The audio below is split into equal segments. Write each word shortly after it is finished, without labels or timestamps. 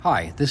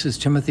Hi, this is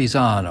Timothy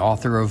Zahn,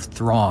 author of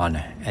Thrawn,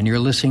 and you're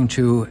listening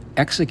to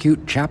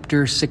Execute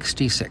Chapter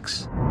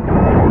 66.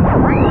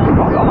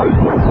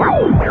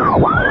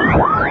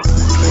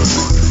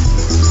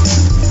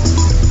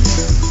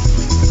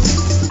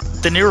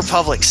 The New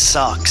Republic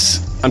sucks.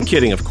 I'm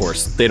kidding, of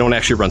course. They don't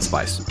actually run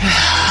spies.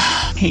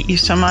 Hate you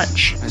so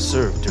much. I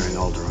served during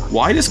Alderaan.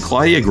 Why does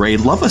Claudia Gray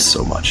love us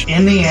so much?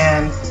 In the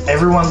end,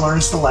 everyone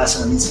learns the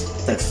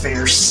lessons that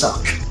fairs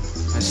suck.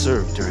 I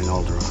served during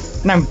Alderaan.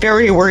 And I'm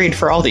very worried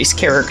for all these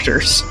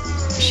characters.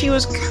 She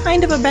was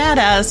kind of a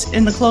badass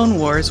in the Clone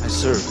Wars. I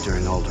served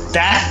during Alderaan.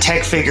 That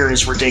tech figure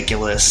is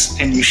ridiculous,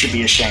 and you should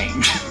be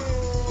ashamed.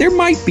 There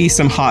might be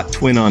some hot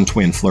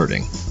twin-on-twin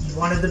flirting. You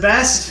wanted the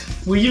best?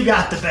 Well, you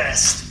got the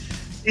best.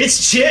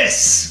 It's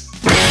Chiss!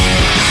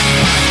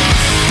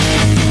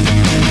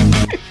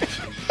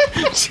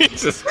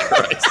 Jesus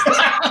Christ.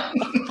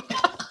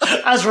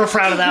 I was real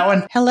proud of that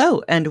one.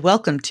 Hello, and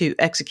welcome to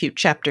Execute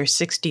Chapter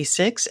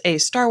 66, a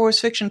Star Wars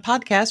fiction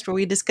podcast where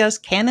we discuss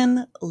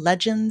canon,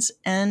 legends,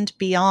 and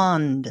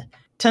beyond.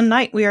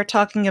 Tonight we are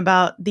talking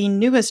about the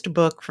newest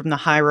book from the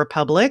High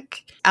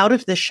Republic, Out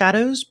of the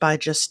Shadows by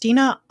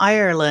Justina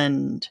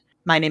Ireland.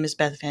 My name is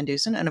Beth Van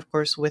Dusen, and of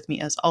course with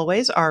me as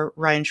always are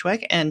Ryan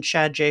Schweck and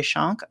Chad J.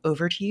 Shank.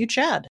 Over to you,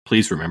 Chad.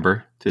 Please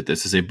remember that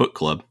this is a book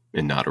club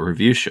and not a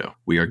review show.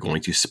 We are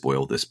going to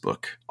spoil this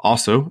book.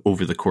 Also,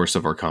 over the course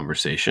of our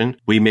conversation,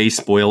 we may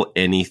spoil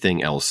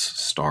anything else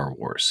Star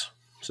Wars.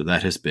 So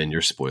that has been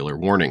your spoiler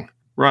warning.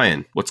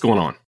 Ryan, what's going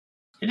on?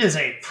 It is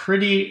a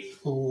pretty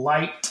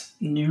light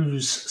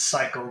news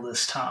cycle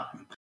this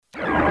time.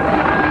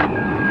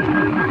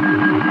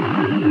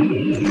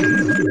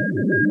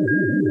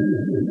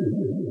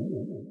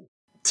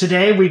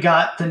 Today we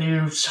got the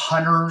new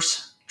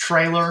Hunters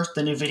trailer,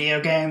 the new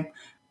video game.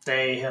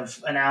 They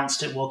have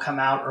announced it will come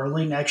out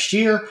early next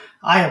year.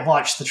 I have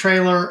watched the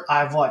trailer.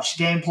 I've watched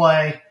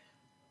gameplay.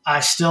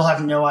 I still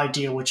have no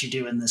idea what you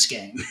do in this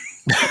game.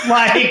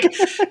 I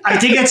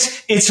think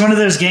it's one of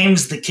those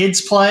games the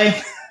kids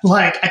play.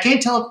 I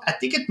can't tell. I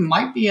think it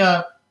might be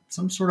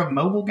some sort of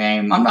mobile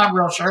game. I'm not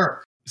real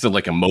sure. Is it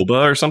like a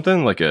MOBA or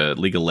something? Like a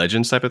League of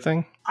Legends type of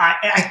thing?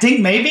 I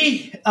think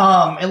maybe.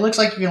 It looks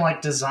like you can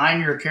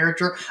design your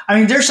character. I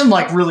mean, there's some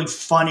really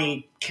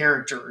funny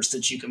characters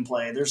that you can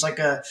play. There's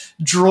a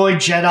droid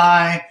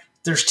Jedi.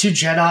 There's two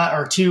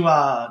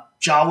Jawas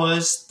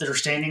that are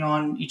standing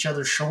on each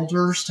other's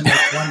shoulders to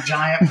make one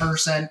giant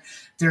person.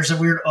 There's a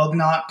weird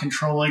Ugnaught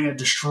controlling a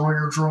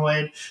destroyer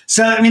droid.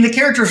 So, I mean, the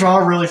characters are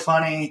all really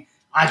funny.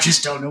 I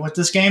just don't know what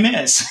this game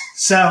is.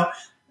 So,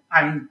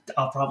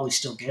 I'll probably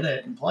still get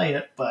it and play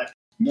it, but,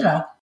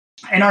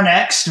 In our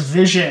next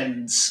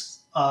Visions,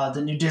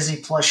 the new Disney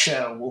Plus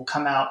show will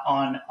come out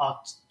on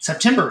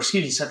September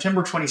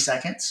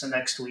 22nd, so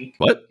next week.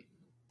 What?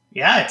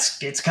 Yeah,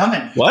 it's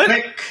coming. What?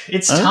 Quick.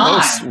 It's time.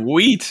 Oh,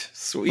 sweet.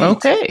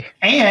 Okay.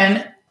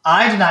 And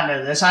I did not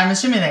know this. I'm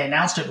assuming they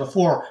announced it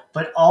before,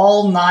 but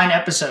all 9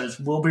 episodes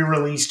will be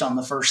released on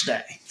the first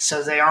day.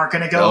 So they aren't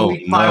going to go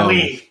week by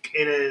week.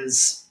 It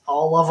is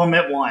all of them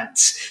at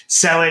once.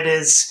 So it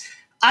is...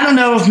 I don't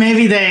know if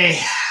maybe they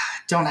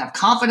don't have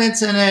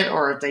confidence in it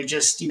or if they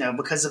just,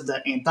 because of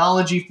the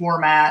anthology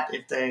format,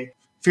 if they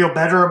feel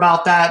better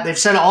about that. They've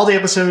said all the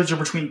episodes are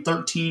between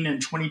 13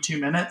 and 22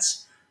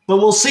 minutes, but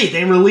we'll see.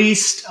 They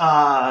released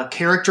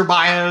character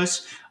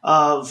bios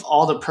of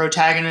all the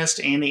protagonists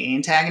and the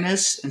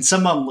antagonists, and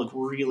some of them look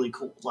really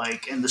cool.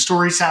 And the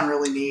stories sound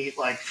really neat.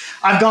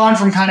 I've gone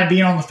from kind of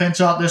being on the fence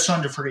about this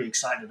one to pretty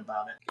excited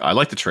about it. I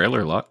like the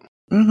trailer a lot.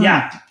 Mm-hmm.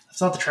 Yeah, I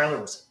thought the trailer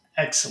was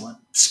excellent.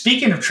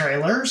 Speaking of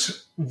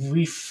trailers,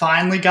 we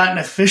finally got an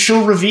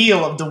official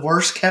reveal of the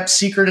worst kept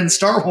secret in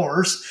Star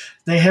Wars.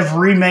 They have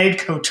remade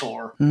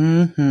KOTOR.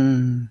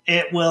 Mm-hmm.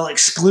 It will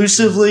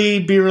exclusively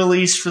be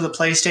released for the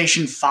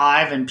PlayStation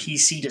 5 and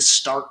PC to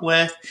start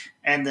with,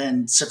 and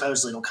then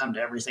supposedly it'll come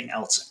to everything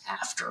else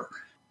after.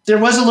 There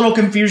was a little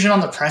confusion on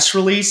the press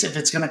release if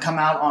it's going to come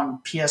out on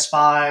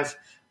PS5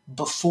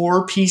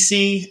 before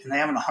PC, and they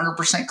haven't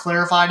 100%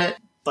 clarified it,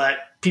 but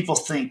people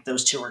think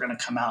those two are going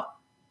to come out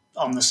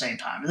on the same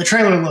time. The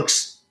trailer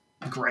looks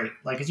great.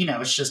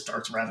 It's just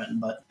Darth Revan,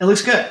 but it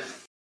looks good.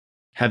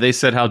 Have they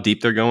said how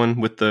deep they're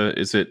going with the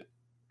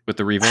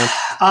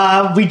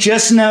revamp? We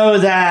just know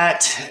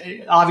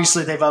that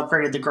obviously they've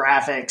upgraded the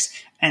graphics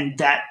and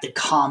that the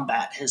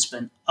combat has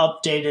been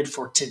updated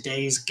for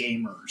today's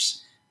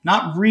gamers.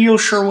 Not real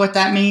sure what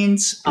that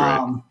means.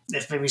 Right.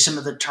 If maybe some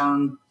of the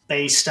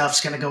turn-based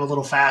stuff's going to go a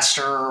little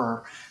faster,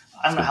 or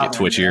I don't know how.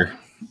 Get twitchier.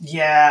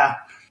 Yeah.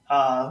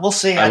 We'll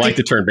see. I like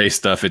the turn-based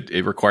stuff.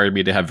 It required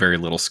me to have very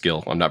little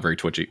skill. I'm not very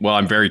twitchy. Well,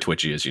 I'm very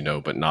twitchy, as you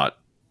know, but not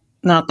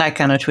that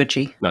kind of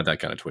twitchy. Not that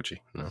kind of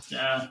twitchy. No.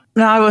 Yeah.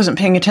 No, I wasn't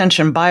paying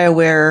attention.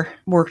 BioWare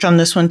worked on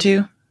this one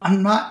too?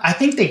 I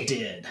think they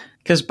did.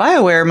 Because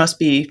BioWare must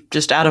be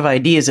just out of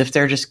ideas if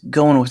they're just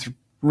going with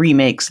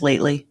remakes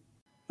lately.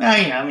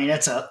 Well,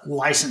 it's a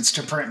license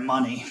to print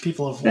money.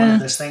 People have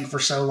wanted this thing for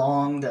so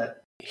long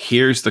that...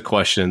 Here's the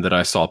question that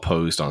I saw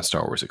posed on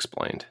Star Wars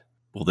Explained.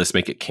 Will this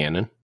make it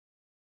canon?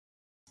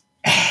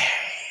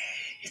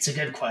 It's a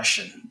good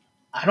question.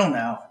 I don't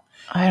know.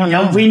 I don't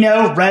know. We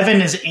know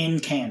Revan is in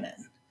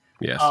canon.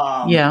 Yes.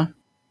 Yeah.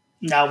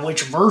 Now,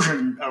 which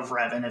version of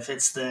Revan, if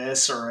it's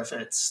this or if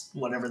it's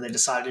whatever they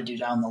decide to do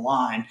down the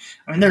line.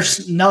 I mean,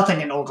 there's nothing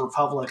in Old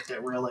Republic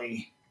that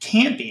really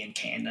can't be in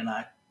canon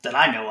that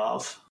I know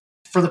of.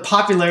 For the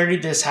popularity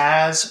this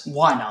has,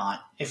 why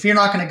not? If you're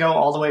not going to go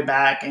all the way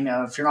back,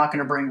 if you're not going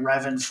to bring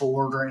Revan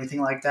forward or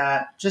anything like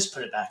that, just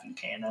put it back in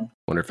canon.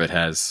 Wonder if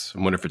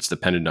it's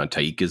dependent on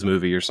Taika's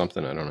movie or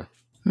something. I don't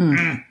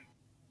know.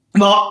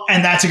 Well,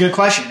 and that's a good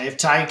question. If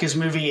Taika's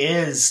movie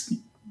is,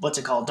 what's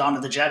it called, Dawn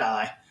of the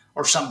Jedi,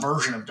 or some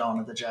version of Dawn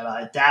of the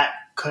Jedi, that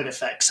could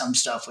affect some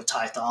stuff with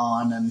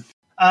Tython.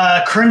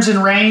 And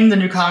Crimson Reign, the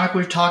new comic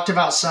we've talked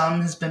about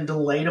some, has been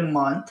delayed a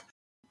month.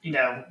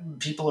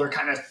 People are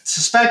kind of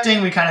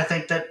suspecting. We kind of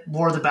think that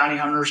War of the Bounty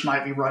Hunters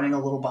might be running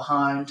a little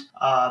behind.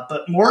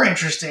 But more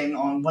interesting,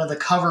 on one of the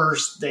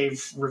covers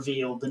they've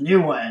revealed, the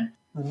new one,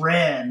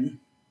 Ren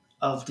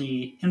of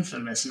the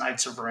infamous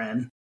Knights of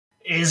Ren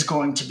is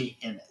going to be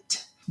in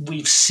it.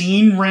 We've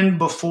seen Ren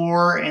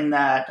before in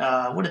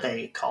that, what do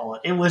they call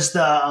it? It was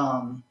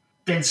the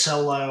Ben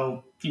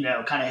Solo,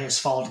 kind of his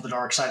Fall to the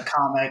Dark Side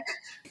comic.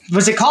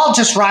 Was it called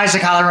just Rise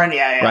of Kylo Ren?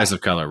 Yeah. Rise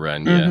of Kylo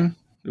Ren, yeah.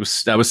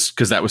 That was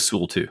because that was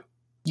Soul too.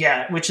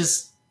 Yeah, which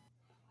is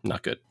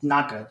not good.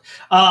 Not good.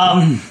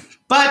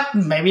 But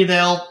maybe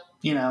they'll,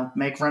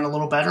 make Ren a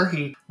little better.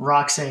 He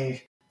rocks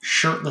a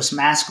shirtless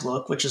mask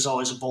look, which is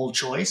always a bold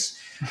choice.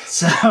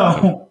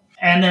 So,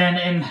 and then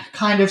in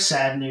kind of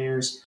sad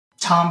news,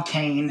 Tom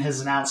Kane has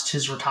announced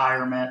his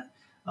retirement.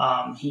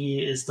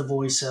 He is the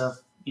voice of,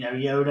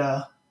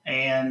 Yoda,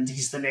 and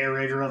he's the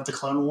narrator of the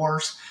Clone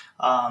Wars.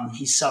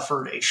 He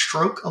suffered a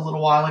stroke a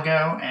little while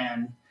ago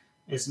and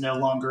is no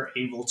longer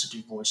able to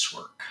do voice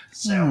work.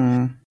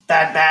 So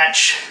that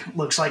batch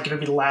looks like it'll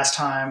be the last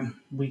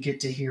time we get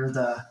to hear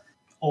the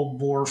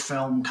old war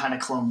film kind of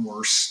Clone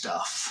Wars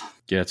stuff.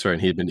 Yeah, that's right.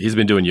 He's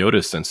been doing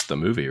Yoda since the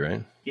movie,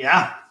 right?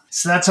 Yeah.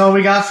 So that's all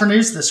we got for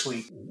news this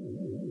week.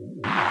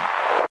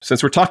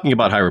 Since we're talking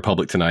about High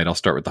Republic tonight, I'll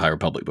start with the High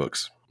Republic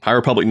books. High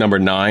Republic number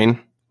 9,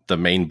 the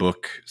main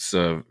book,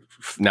 so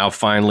now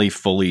finally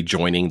fully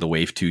joining the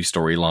Wave 2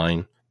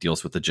 storyline,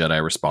 deals with the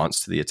Jedi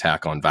response to the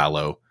attack on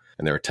Valo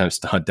and their attempts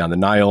to hunt down the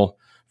Nihil.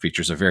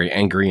 Features a very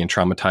angry and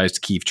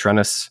traumatized Keeve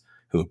Trennis,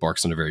 who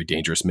embarks on a very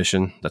dangerous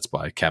mission. That's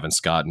by Cavan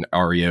Scott and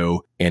Ario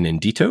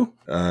Anindito.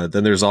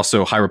 Then there's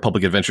also High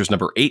Republic Adventures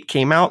number 8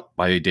 came out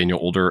by Daniel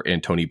Older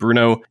and Tony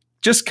Bruno.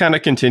 Just kind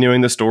of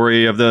continuing the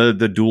story of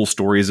the dual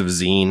stories of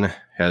Zine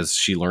as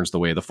she learns the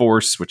way of the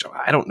Force, which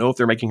I don't know if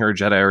they're making her a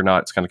Jedi or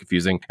not. It's kind of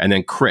confusing. And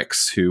then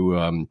Crix, who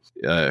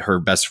her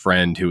best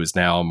friend, who is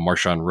now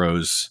Marshawn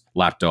Rose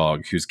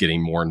lapdog, who's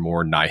getting more and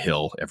more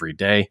nihil every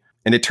day.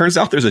 And it turns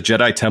out there's a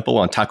Jedi temple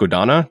on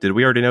Takodana. Did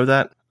we already know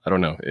that? I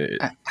don't know.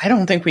 I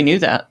don't think we knew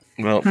that.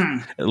 Well,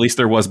 at least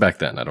there was back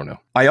then. I don't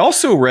know. I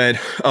also read,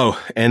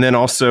 and then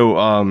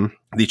also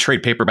the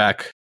trade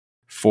paperback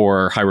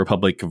for High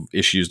Republic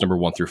issues number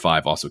 1 through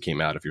 5 also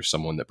came out. If you're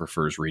someone that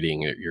prefers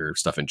reading your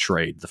stuff in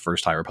trade, the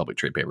first High Republic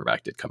trade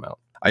paperback did come out.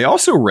 I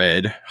also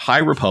read High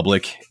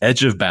Republic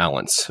Edge of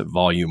Balance,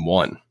 Volume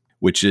 1,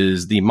 which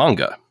is the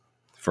manga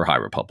for High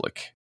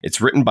Republic. It's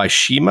written by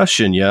Shima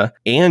Shinya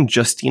and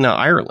Justina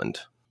Ireland.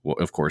 Well,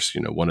 of course,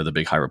 one of the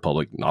big High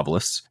Republic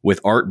novelists, with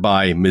art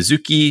by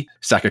Mizuki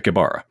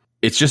Sakakibara.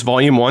 It's just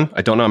Volume 1.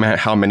 I don't know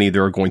how many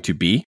there are going to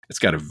be. It's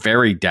got a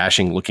very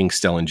dashing looking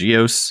Stellan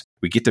Gios.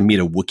 We get to meet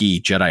a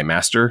Wookiee Jedi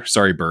Master.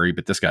 Sorry, Burry,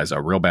 but this guy's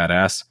a real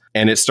badass.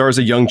 And it stars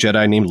a young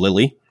Jedi named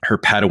Lily, her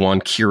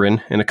Padawan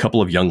Kieran, and a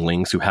couple of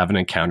younglings who have an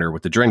encounter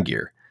with the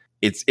Drengir.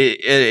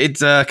 It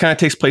kind of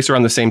takes place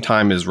around the same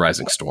time as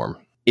Rising Storm.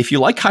 If you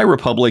like High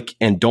Republic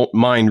and don't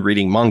mind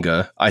reading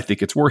manga, I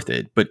think it's worth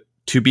it. But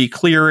to be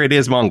clear, it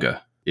is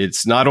manga.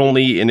 It's not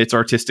only in its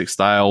artistic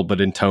style,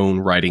 but in tone,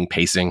 writing,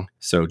 pacing.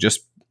 So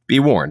just be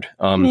warned.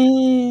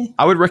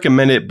 I would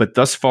recommend it, but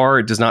thus far,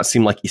 it does not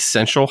seem like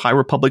essential High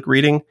Republic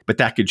reading. But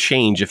that could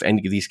change if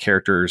any of these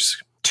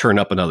characters turn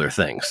up in other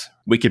things.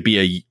 We could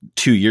be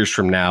 2 years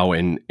from now,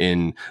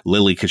 and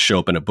Lily could show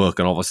up in a book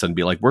and all of a sudden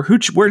be like,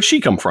 where'd she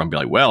come from? Be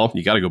like, well,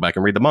 you got to go back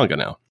and read the manga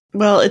now.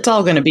 Well, it's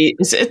all going to be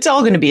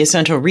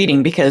essential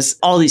reading because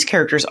all these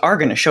characters are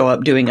going to show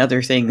up doing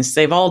other things.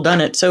 They've all done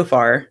it so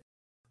far.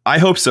 I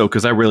hope so,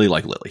 because I really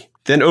like Lily.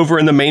 Then over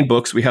in the main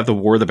books, we have the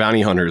War of the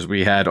Bounty Hunters.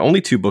 We had only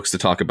 2 books to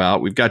talk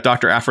about. We've got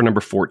Dr. Aphra number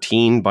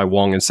 14 by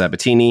Wong and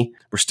Sabatini.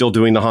 We're still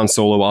doing the Han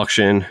Solo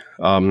auction.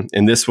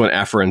 In this one,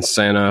 Aphra and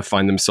Sana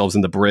find themselves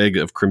in the brig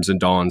of Crimson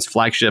Dawn's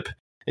flagship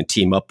and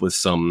team up with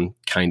some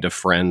kind of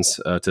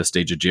friends to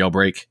stage a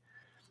jailbreak.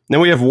 Then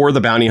we have War of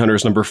the Bounty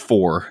Hunters number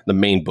 4, the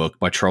main book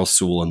by Charles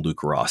Soule and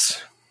Luke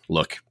Ross.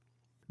 Look,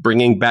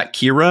 bringing back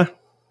Kira,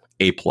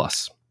 A+.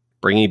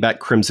 Bringing back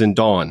Crimson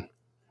Dawn,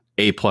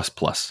 A++.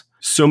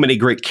 So many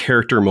great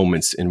character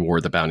moments in War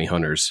of the Bounty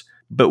Hunters.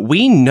 But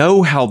we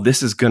know how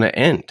this is going to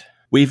end.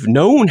 We've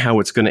known how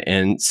it's going to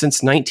end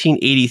since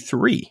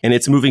 1983, and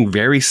it's moving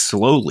very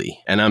slowly,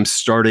 and I'm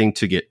starting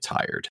to get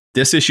tired.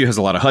 This issue has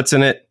a lot of Hutts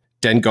in it.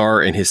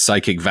 Dengar and his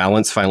psychic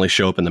Valance finally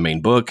show up in the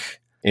main book.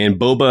 And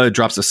Boba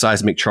drops a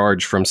seismic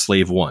charge from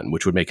Slave One,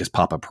 which would make his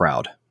papa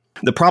proud.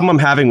 The problem I'm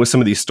having with some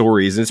of these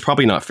stories, and it's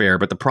probably not fair,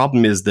 but the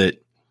problem is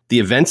that the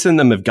events in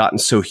them have gotten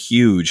so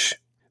huge,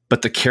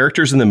 but the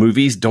characters in the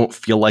movies don't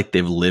feel like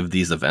they've lived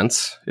these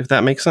events, if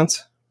that makes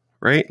sense,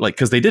 right? Like,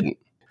 because they didn't.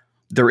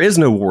 There is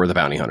no War of the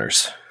Bounty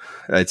Hunters.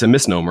 It's a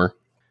misnomer.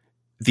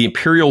 The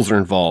Imperials are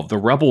involved. The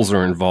Rebels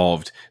are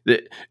involved.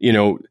 The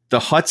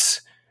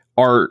Hutts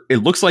are, it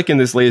looks like in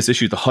this latest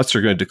issue, the Hutts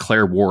are going to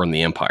declare war on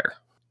the Empire.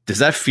 Does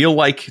that feel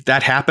like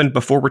that happened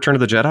before Return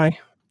of the Jedi?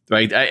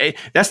 Right?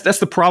 That's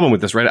the problem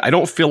with this, right? I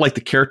don't feel like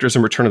the characters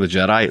in Return of the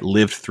Jedi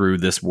lived through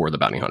this War of the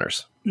Bounty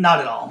Hunters. Not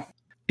at all.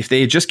 If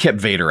they had just kept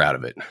Vader out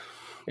of it,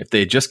 if they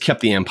had just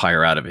kept the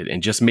Empire out of it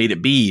and just made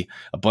it be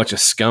a bunch of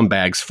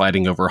scumbags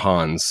fighting over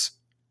Han's,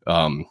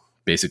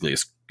 basically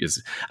is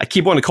I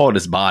keep wanting to call it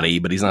his body,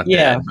 but he's not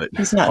dead. But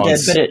he's not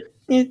Han's, dead,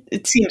 but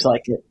it seems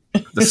like it.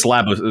 the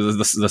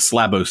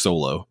Slabo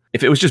Solo.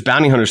 If it was just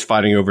bounty hunters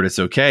fighting over it, it's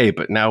okay.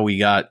 But now we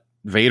got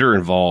Vader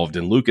involved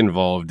and Luke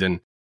involved,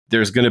 and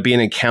there's going to be an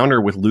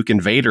encounter with Luke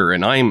and Vader,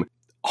 and I'm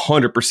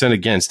 100%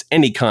 against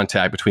any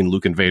contact between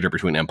Luke and Vader,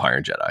 between Empire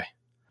and Jedi.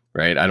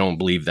 Right? I don't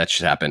believe that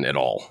should happen at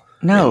all.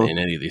 No. In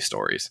any of these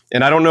stories.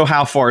 And I don't know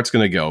how far it's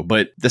going to go,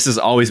 but this has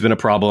always been a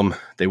problem.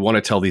 They want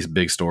to tell these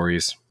big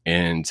stories,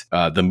 and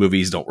the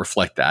movies don't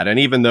reflect that. And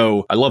even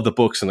though I love the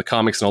books and the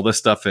comics and all this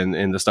stuff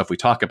and the stuff we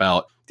talk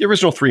about, the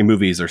original 3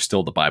 movies are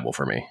still the Bible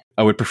for me.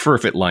 I would prefer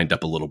if it lined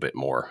up a little bit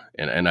more.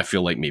 And I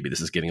feel like maybe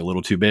this is getting a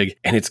little too big,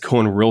 and it's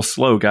going real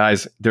slow,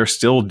 guys. They're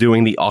still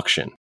doing the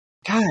auction.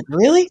 God,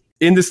 really?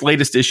 In this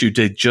latest issue,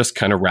 they just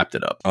kind of wrapped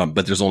it up.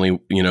 But there's only,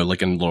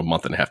 like a little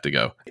month and a half to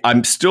go.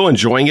 I'm still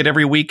enjoying it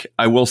every week.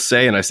 I will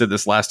say, and I said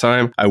this last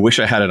time, I wish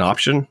I had an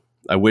option.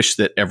 I wish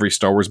that every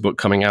Star Wars book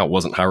coming out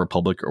wasn't High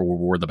Republic or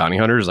War of the Bounty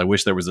Hunters. I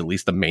wish there was at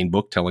least the main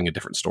book telling a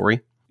different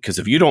story. Because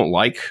if you don't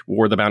like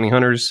War of the Bounty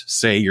Hunters,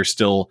 say you're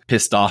still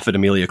pissed off at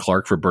Emilia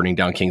Clarke for burning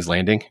down King's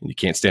Landing, and you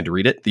can't stand to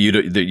read it,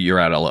 you're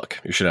out of luck.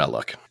 You're shit out of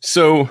luck.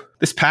 So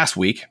this past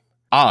week,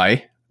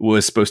 I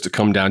was supposed to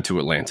come down to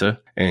Atlanta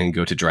and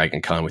go to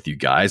Dragon Con with you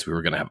guys. We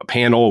were going to have a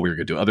panel. We were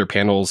going to do other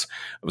panels.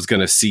 I was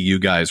going to see you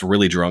guys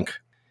really drunk.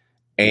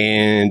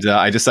 And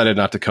I decided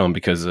not to come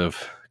because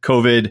of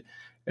COVID.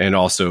 And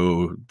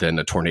also then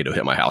a tornado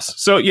hit my house.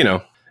 So,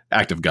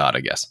 act of God,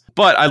 I guess.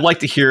 But I'd like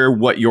to hear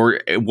what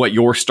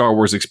your Star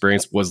Wars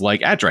experience was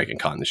like at Dragon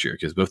Con this year,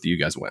 because both of you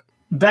guys went.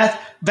 Beth,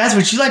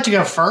 would you like to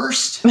go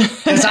first?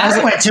 Because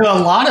I went to a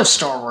lot of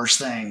Star Wars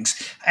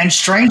things, and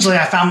strangely,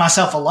 I found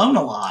myself alone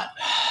a lot.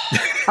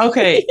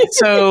 Okay,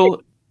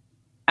 so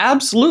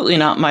absolutely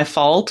not my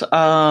fault.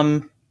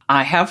 I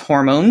have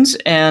hormones,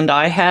 and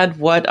I had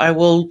what I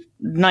will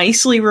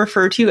nicely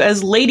refer to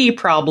as lady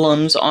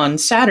problems on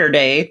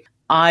Saturday.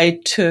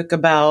 I took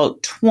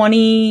about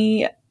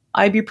 20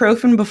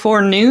 ibuprofen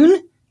before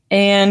noon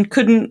and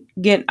couldn't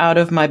get out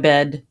of my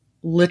bed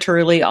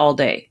literally all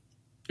day.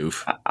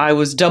 Oof. I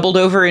was doubled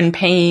over in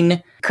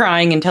pain,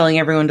 crying and telling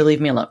everyone to leave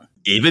me alone.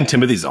 Even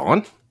Timothy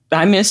Zahn?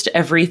 I missed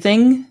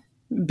everything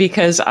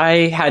because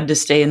I had to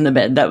stay in the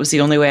bed. That was the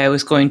only way I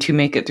was going to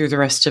make it through the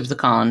rest of the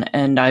con.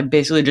 And I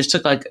basically just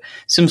took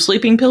some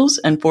sleeping pills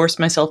and forced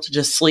myself to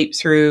just sleep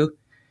through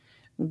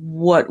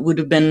what would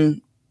have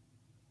been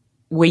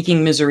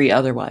waking misery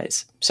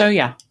otherwise. So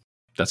yeah.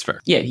 That's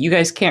fair. Yeah, you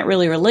guys can't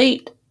really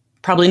relate.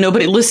 Probably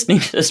nobody listening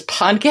to this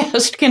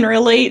podcast can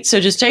relate, so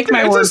just take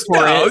my word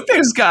for it.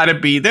 There's got to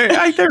be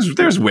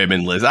there's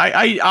women listen.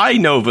 I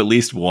know of at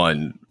least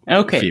one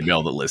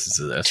female that listens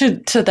to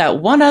this. To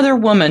that one other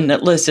woman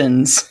that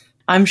listens,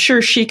 I'm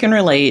sure she can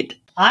relate.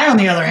 I, on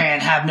the other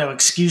hand, have no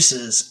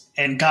excuses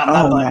and got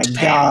my butt to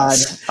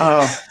panels.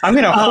 Oh, I'm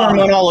going to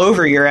hormone all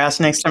over your ass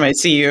next time I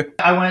see you.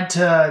 I went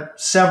to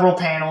several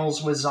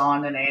panels with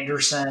Zahn and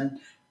Anderson,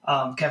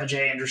 Kevin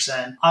J.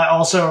 Anderson. I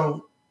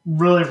also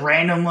really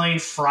randomly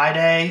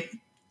Friday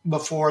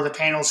before the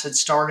panels had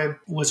started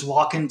was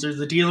walking through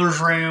the dealer's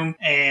room,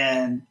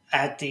 and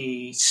at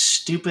the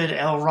stupid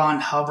L. Ron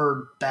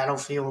Hubbard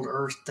Battlefield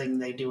Earth thing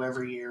they do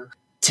every year,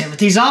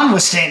 Timothy Zahn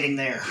was standing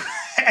there.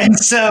 And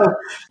so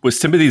was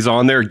Timothy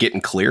Zahn there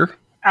getting clear?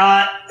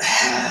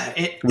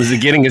 Was he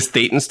getting his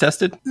thetans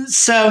tested?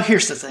 So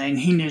here's the thing.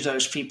 He knew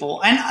those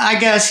people. And I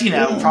guess,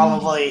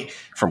 probably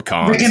from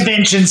cons, the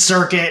convention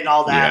circuit and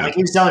all that. Yeah. Like,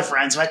 he was other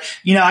friends. But,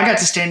 I got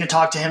to stand and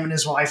talk to him and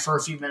his wife for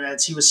a few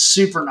minutes. He was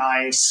super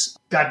nice.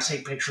 Got to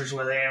take pictures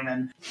with him.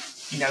 And,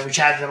 we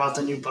chatted about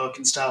the new book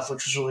and stuff,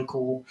 which was really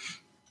cool.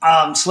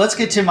 So let's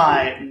get to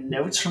my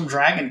notes from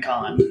Dragon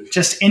Con.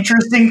 Just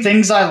interesting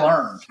things I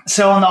learned.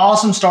 So on the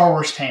Awesome Star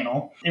Wars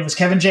panel, it was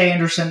Kevin J.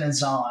 Anderson and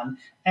Zahn,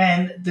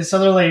 and this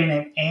other lady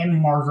named Anne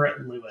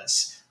Margaret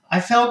Lewis. I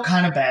felt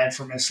kind of bad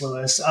for Miss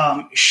Lewis.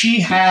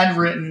 She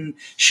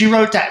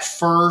wrote that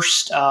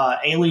first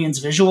Aliens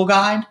visual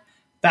guide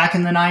back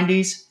in the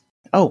 90s.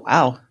 Oh,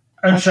 wow.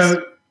 And that's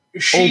so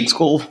old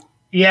school.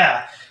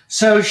 Yeah.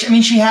 So,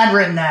 she had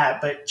written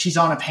that, but she's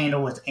on a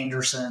panel with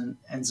Anderson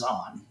and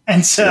Zahn.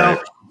 And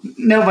so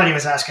Nobody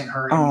was asking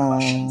her any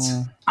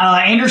questions.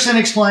 Anderson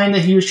explained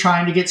that he was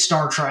trying to get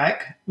Star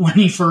Trek when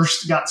he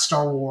first got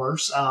Star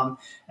Wars.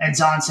 And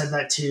Zahn said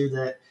that too,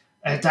 that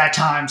at that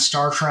time,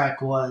 Star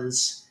Trek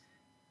was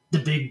the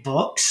big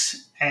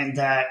books and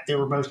that they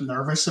were both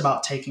nervous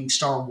about taking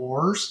Star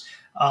Wars.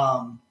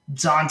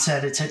 Zahn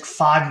said it took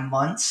 5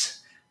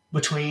 months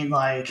between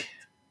like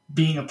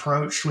being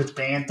approached with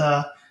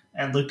Bantha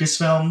and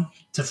Lucasfilm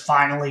to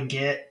finally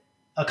get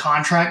a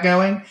contract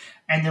going.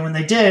 And then when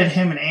they did,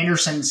 him and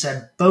Anderson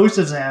said both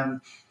of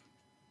them,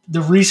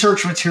 the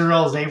research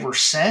material they were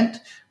sent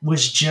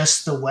was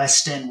just the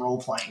West End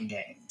role-playing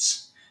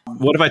games.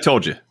 What have I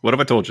told you?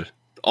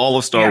 All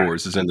of Star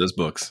Wars is in those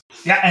books.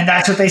 Yeah, and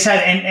that's what they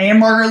said. And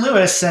Margaret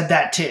Lewis said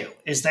that too,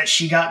 is that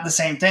she got the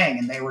same thing.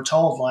 And they were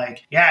told,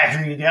 like, yeah,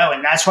 here you go.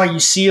 And that's why you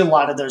see a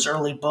lot of those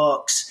early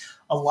books,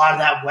 a lot of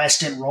that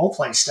West End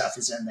role-play stuff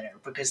is in there,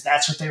 because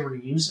that's what they were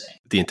using.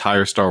 The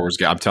entire Star Wars,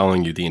 I'm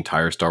telling you, the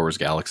entire Star Wars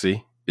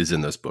galaxy is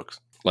in those books.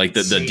 Like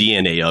the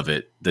DNA of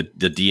it, the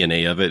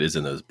DNA of it is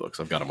in those books.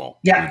 I've got them all.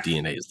 Yeah. The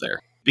DNA is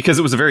there. Because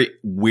it was a very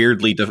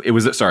weirdly, it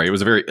was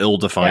a very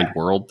ill-defined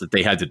world that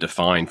they had to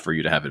define for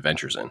you to have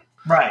adventures in.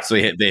 Right. So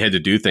they had to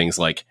do things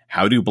like,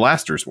 how do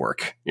blasters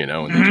work? You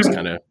know, and they just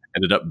kind of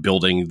ended up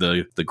building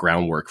the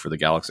groundwork for the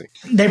galaxy.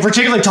 They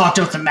particularly talked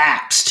about the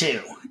maps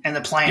too, and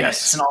the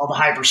planets and all the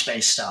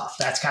hyperspace stuff.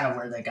 That's kind of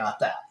where they got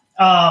that.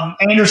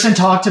 Anderson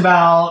talked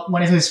about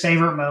one of his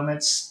favorite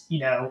moments, you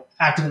know,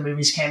 after the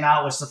movies came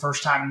out, was the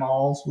first time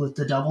Maul with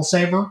the double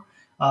saber,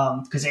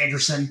 because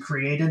Anderson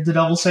created the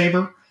double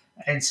saber.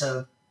 And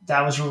so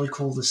that was really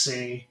cool to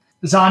see.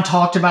 Zahn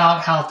talked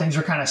about how things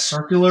are kind of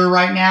circular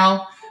right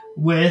now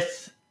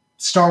with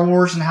Star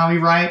Wars and how he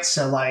writes.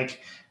 So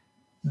like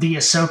the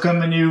Ahsoka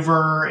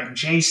maneuver and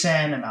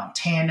Jason and Mount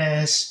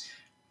Tannis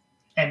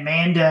and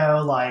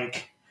Mando,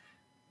 like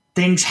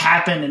things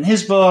happen in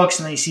his books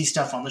and then you see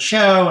stuff on the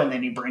show and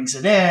then he brings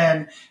it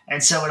in.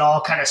 And so it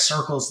all kind of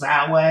circles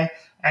that way.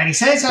 And he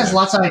says he has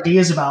lots of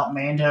ideas about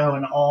Mando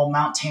and all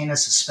Mount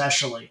Tannis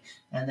especially,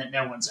 and that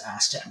no one's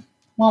asked him.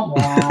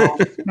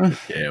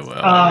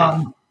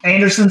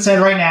 Anderson said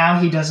right now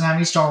he doesn't have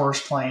any Star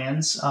Wars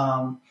plans.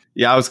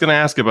 Yeah, I was going to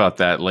ask about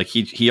that. Like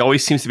he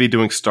always seems to be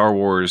doing Star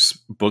Wars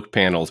book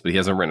panels, but he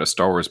hasn't written a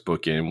Star Wars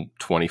book in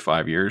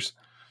 25 years.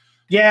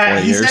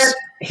 Yeah, he said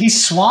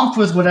he's swamped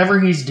with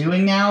whatever he's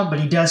doing now, but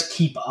he does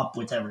keep up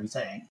with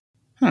everything.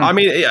 I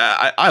mean,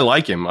 I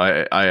like him.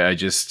 I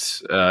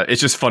just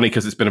it's just funny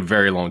because it's been a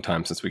very long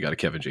time since we got a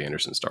Kevin J.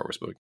 Anderson Star Wars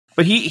book.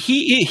 But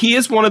he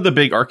is one of the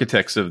big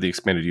architects of the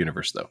expanded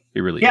universe, though.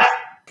 He really is.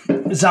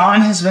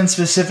 Zahn has been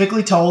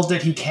specifically told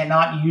that he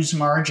cannot use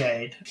Mara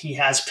Jade. He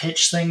has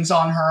pitched things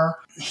on her.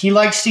 He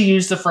likes to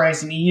use the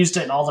phrase, and he used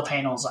it in all the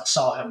panels I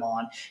saw him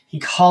on. He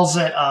calls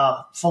it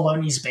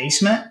Filoni's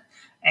basement.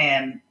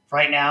 And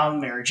right now,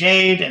 Mara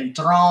Jade and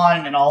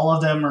Thrawn and all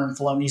of them are in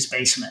Filoni's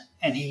basement.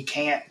 And he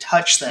can't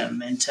touch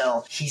them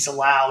until he's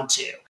allowed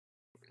to.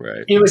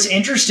 Right. It was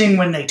interesting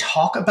when they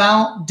talk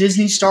about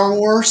Disney Star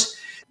Wars.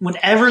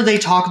 Whenever they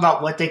talk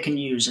about what they can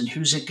use and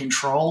who's in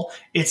control,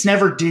 it's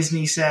never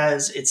Disney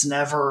says, it's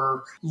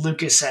never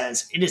Lucas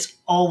says. It is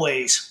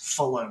always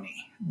Filoni.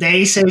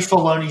 They say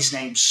Filoni's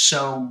name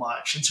so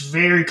much. It's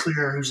very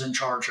clear who's in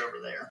charge over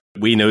there.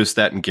 We noticed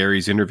that in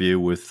Gary's interview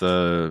with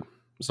Zahn.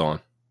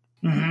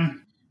 Mm-hmm.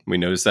 We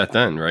noticed that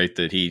then, right?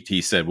 That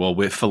he said, well,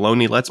 with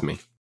Filoni lets me.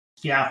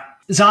 Yeah.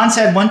 Zahn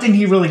said one thing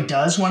he really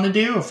does want to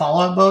do, a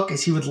follow-up book,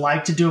 is he would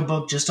like to do a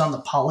book just on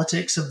the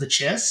politics of the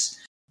Chiss.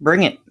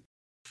 Bring it.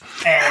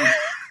 And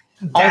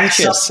that's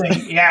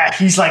something,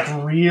 he's like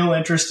real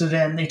interested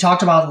in. They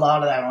talked about a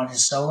lot of that on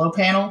his solo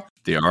panel.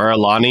 The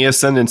Aralani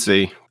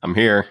Ascendancy. I'm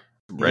here.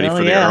 Ready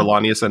for the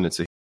Aralani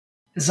Ascendancy.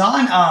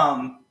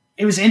 Zahn,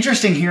 it was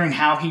interesting hearing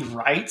how he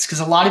writes,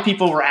 because a lot of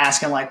people were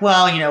asking, like,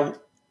 well, you know,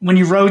 when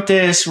you wrote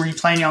this, were you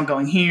planning on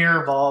going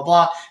here, blah, blah,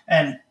 blah.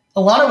 And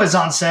a lot of what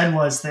Zahn said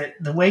was that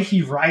the way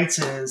he writes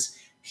is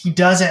he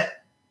doesn't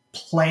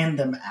plan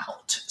them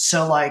out.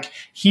 So like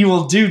he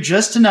will do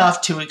just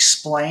enough to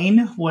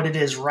explain what it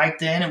is right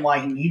then and why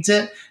he needs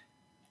it,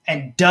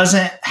 and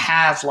doesn't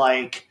have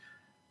like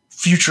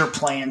future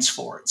plans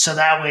for it. So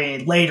that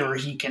way later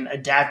he can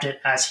adapt it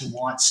as he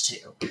wants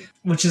to,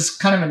 which is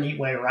kind of a neat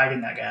way of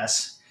writing, I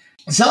guess.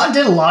 Zahn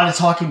did a lot of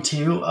talking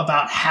too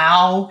about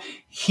how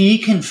he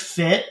can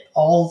fit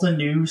all the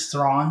new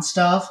Thrawn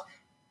stuff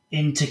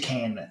into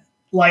canon.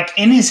 Like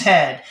in his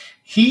head,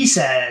 he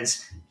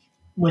says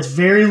with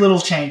very little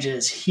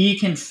changes, he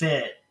can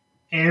fit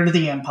Heir to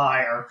the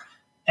Empire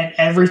and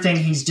everything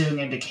he's doing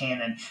into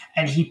canon.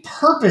 And he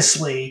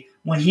purposely,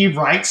 when he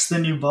writes the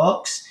new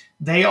books,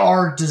 they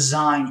are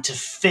designed to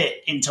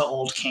fit into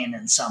old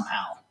canon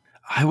somehow.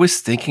 I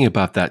was thinking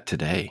about that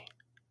today.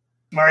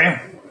 Are you?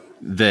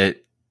 That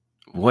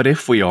what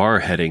if we are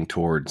heading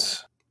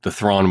towards the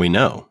Thrawn we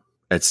know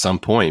at some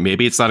point?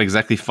 Maybe it's not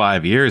exactly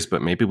 5 years,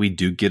 but maybe we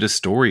do get a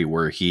story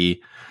where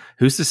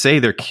who's to say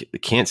there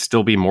can't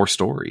still be more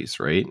stories,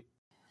 right?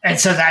 And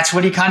so that's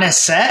what he kind of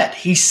said.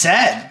 He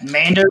said,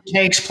 Mando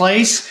takes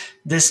place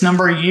this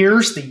number of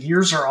years. The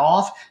years are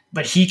off.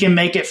 but he can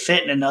make it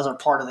fit in another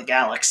part of the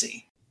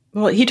galaxy.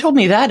 Well, he told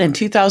me that in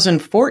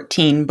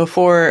 2014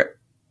 before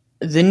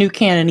the new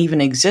canon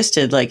even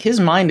existed. Like, his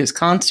mind is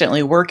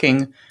constantly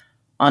working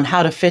on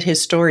how to fit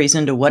his stories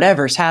into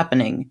whatever's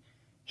happening.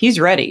 He's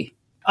ready.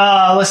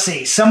 Let's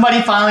see.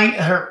 Somebody finally,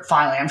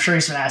 I'm sure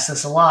he's been asked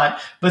this a lot,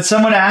 but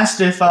someone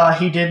asked if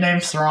he did name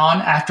Thrawn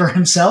after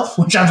himself,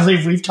 which I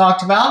believe we've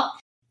talked about.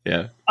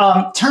 Yeah.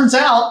 Turns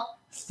out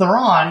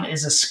Thrawn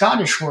is a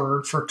Scottish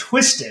word for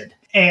twisted.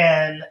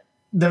 And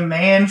the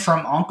man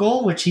from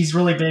Uncle, which he's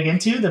really big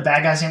into, the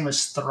bad guy's name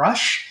was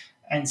Thrush.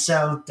 And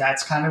so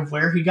that's kind of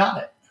where he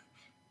got it.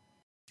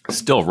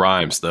 Still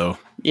rhymes, though.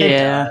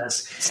 Yeah.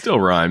 Still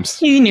rhymes.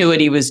 He knew what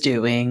he was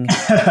doing.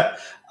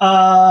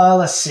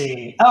 Let's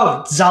see.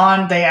 Oh,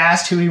 Zahn, they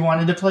asked who he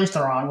wanted to play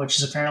Thrawn, which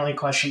is apparently a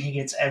question he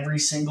gets every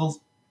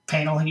single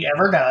panel he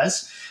ever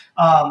does.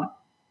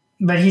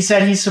 But he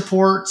said he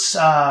supports,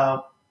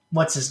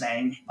 what's his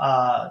name?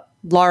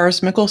 Lars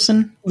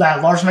Mikkelsen?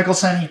 Lars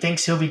Mikkelsen. He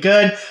thinks he'll be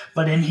good,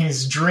 but in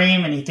his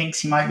dream, and he thinks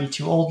he might be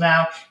too old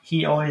now,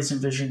 he always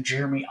envisioned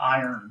Jeremy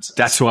Irons.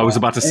 That's who I was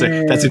about to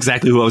say. That's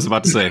exactly who I was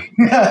about to say.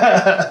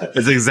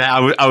 It's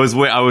exactly. I was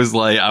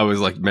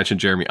like mention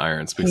Jeremy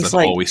Irons because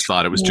I've always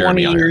thought it was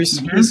Jeremy Irons.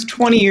 He's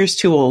 20 years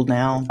too old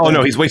now. Oh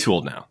no, he's way too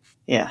old now.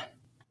 Yeah,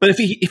 but if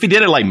he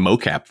did it like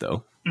mocap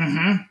though.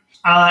 Mm-hmm.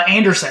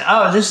 Anderson.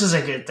 Oh, this is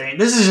a good thing.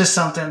 This is just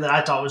something that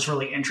I thought was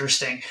really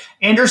interesting.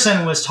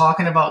 Anderson was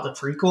talking about the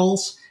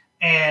prequels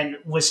and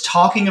was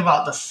talking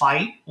about the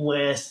fight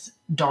with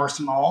Darth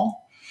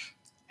Maul.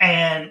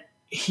 And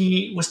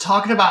he was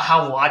talking about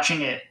how watching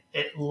it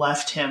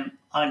left him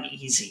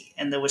uneasy.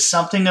 And there was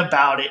something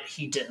about it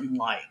he didn't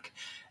like.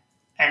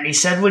 And he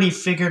said what he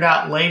figured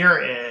out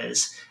later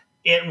is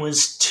it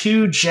was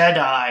two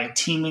Jedi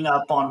teaming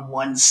up on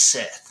one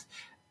Sith.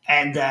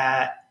 And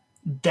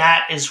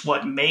that is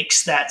what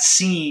makes that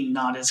scene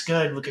not as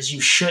good, because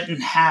you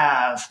shouldn't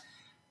have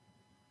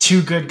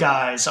two good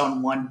guys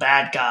on one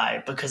bad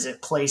guy because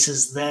it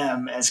places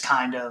them as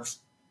kind of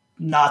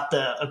not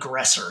the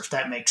aggressor, if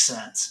that makes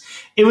sense.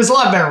 It was a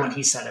lot better when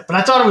he said it, but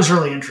I thought it was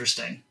really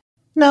interesting.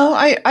 No,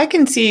 I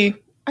can see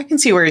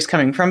where he's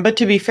coming from, but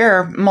to be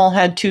fair, Maul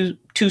had two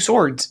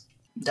swords.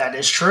 That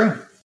is true.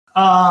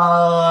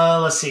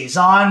 Let's see.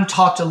 Zahn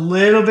talked a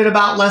little bit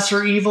about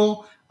Lesser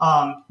Evil.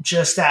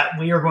 Just that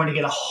we are going to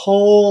get a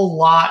whole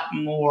lot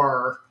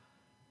more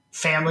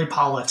family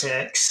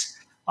politics.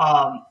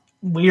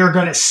 We are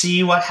going to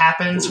see what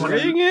happens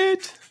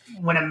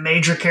when a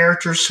major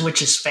character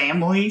switches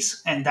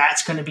families, and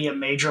that's going to be a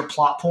major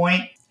plot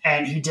point.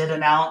 And he did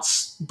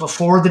announce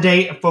before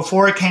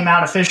it came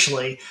out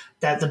officially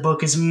that the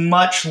book is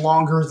much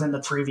longer than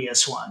the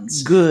previous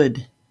ones.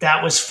 Good.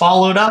 That was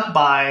followed up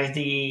by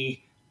the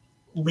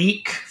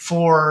leak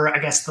for, I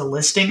guess, the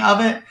listing of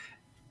it.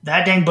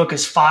 That dang book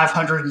is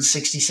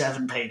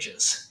 567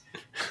 pages.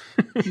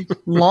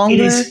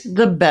 Longer,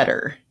 the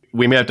better.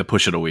 We may have to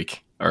push it a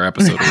week, our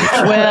episode a week.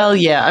 Well,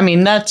 yeah, I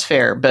mean, that's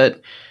fair, but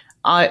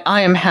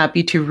I am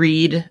happy to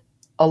read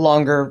a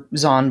longer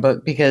Zahn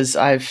book because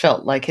I've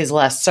felt like his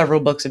last several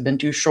books have been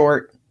too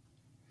short.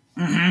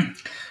 Mm-hmm.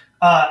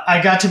 I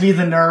got to be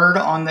the nerd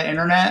on the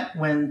internet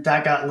when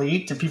that got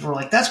leaked, and people were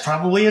like, that's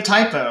probably a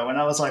typo. And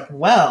I was like,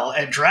 well,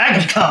 at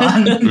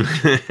DragonCon.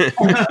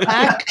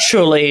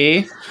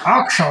 Actually,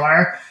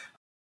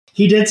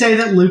 he did say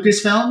that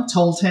Lucasfilm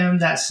told him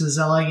that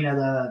Cizella,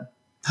 the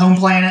home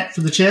planet for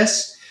the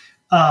Chiss,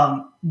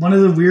 one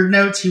of the weird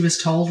notes he was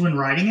told when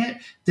writing it,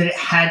 that it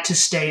had to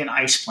stay an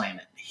ice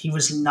planet. He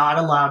was not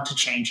allowed to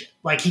change it.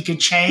 Like, he could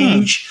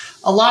change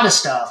a lot of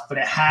stuff, but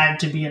it had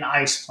to be an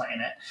ice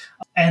planet.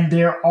 And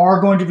there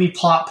are going to be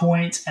plot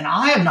points, and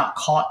I have not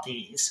caught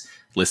these.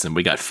 Listen,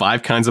 we got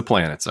 5 kinds of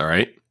planets, all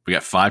right? We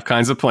got 5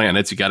 kinds of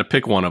planets. You got to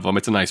pick one of them.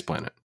 It's an ice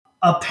planet.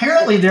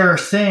 Apparently, there are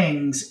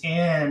things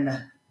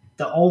in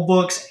the old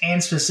books,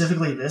 and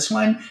specifically this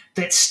one,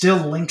 that still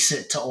links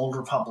it to Old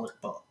Republic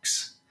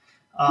books.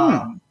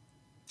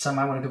 So I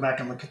might want to go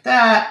back and look at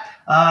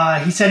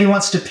that. He said he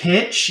wants to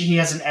pitch. He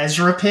has an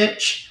Ezra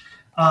pitch.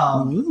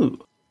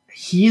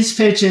 His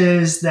pitch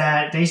is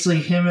that basically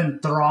him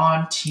and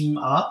Thrawn team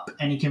up,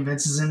 and he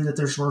convinces him that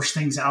there's worse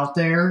things out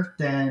there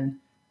than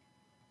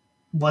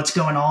what's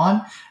going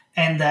on,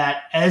 and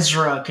that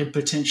Ezra could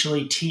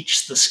potentially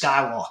teach the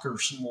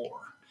Skywalkers more.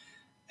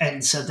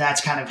 And so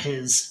that's kind of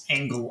his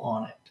angle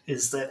on it,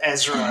 is that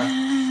Ezra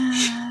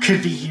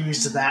could be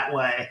used that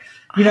way.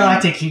 I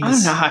think he's... I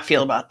don't know how I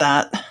feel about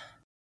that.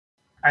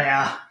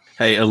 Yeah.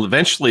 Hey,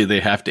 eventually they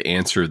have to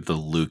answer the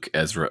Luke,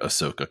 Ezra,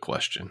 Ahsoka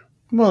question.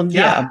 Well,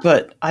 yeah,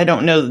 but I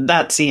don't know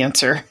that's the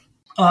answer.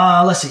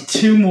 Let's see.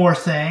 2 more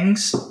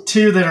things.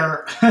 2 that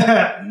are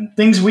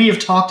things we have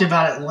talked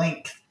about at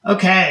length.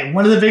 Okay,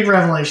 one of the big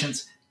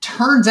revelations.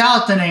 Turns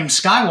out the name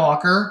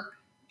Skywalker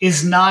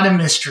is not a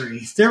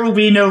mystery. There will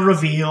be no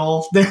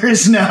reveal. There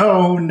is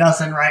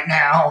nothing right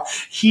now.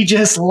 He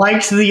just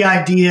liked the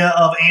idea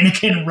of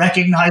Anakin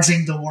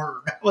recognizing the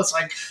word. I was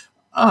like,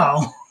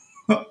 oh...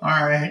 All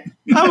right.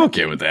 I'm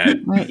okay with that.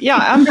 Yeah,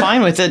 I'm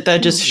fine with it.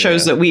 That just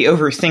shows that we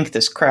overthink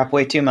this crap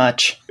way too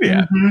much.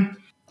 Yeah. Mm-hmm.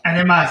 And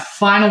then my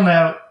final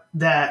note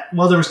there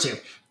was two.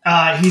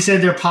 He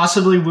said there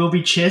possibly will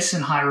be Chiss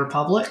in High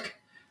Republic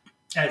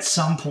at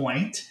some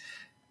point.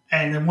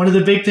 And then one of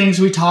the big things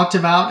we talked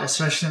about,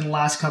 especially in the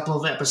last couple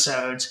of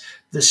episodes,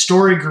 the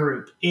story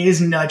group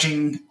is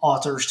nudging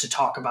authors to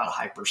talk about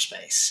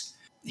hyperspace.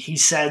 He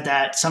said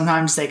that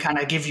sometimes they kind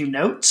of give you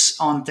notes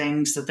on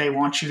things that they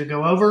want you to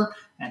go over,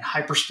 and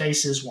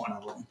hyperspace is one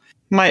of them.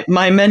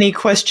 My many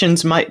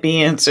questions might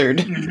be answered.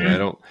 Mm-hmm.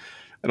 Yeah,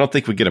 I don't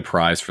think we get a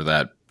prize for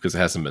that because it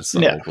hasn't been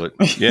settled. No.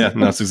 But yeah,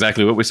 that's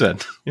exactly what we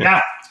said.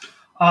 Yeah.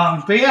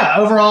 But yeah,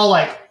 overall,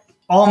 like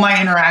all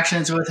my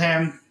interactions with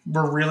him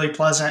were really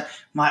pleasant.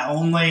 My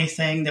only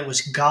thing that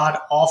was god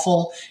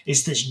awful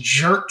is this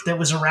jerk that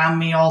was around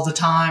me all the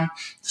time.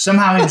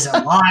 Somehow he was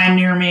in line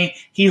near me.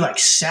 He like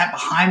sat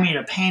behind me at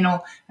a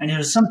panel, and it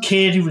was some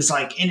kid who was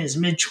like in his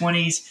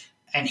mid-20s,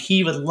 and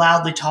he would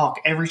loudly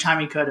talk every time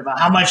he could about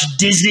how much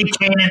Disney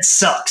canon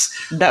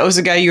sucks. That was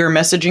the guy you were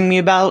messaging me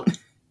about?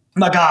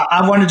 My God,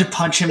 I wanted to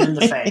punch him in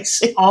the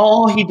face.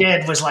 All he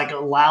did was like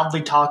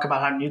loudly talk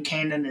about how New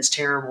Canon is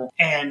terrible.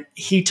 And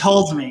he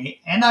told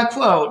me, and I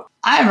quote,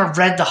 "I haven't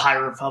read the High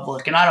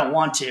Republic and I don't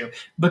want to,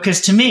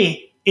 because to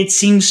me, it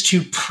seems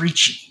too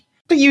preachy."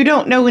 But you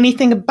don't know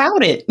anything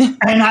about it.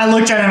 And I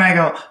looked at him and I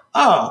go,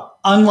 "Oh,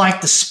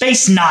 unlike the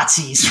space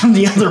Nazis from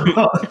the other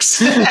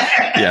books."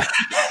 Yeah.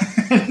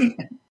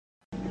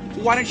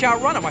 Why didn't you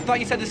outrun him? I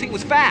thought you said this thing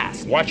was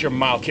fast. Watch your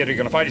mouth, kid. You're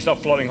going to find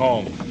yourself floating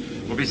home.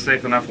 We'll be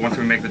safe enough once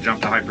we make the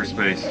jump to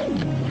hyperspace.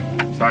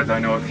 Besides, I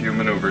know a few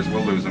maneuvers.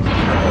 We'll lose them.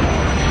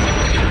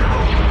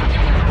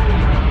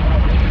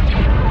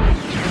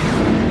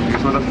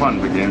 Here's where the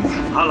fun begins.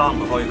 How long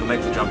before you can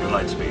make the jump to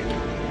light speed?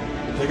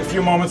 Take a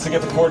few moments to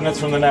get the coordinates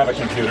from the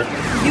Navicomputer.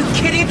 You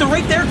kidding? At the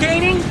rate they're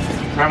gaining?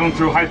 Traveling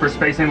through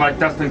hyperspace ain't like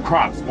dusting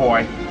crops,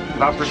 boy.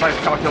 Without precise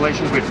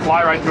calculations, we'd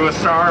fly right through a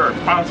star or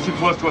bounce too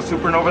close to a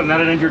supernova and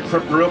that'd end your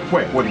trip real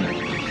quick, wouldn't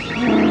it?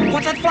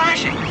 What's that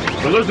flashing?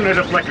 We're losing a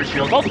deflector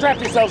shield. Go strap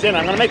yourselves in.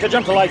 I'm going to make the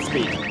jump to light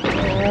speed.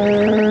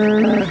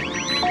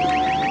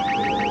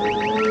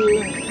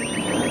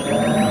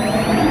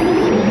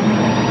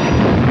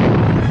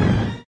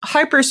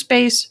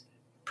 Hyperspace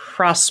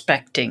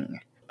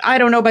prospecting. I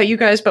don't know about you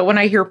guys, but when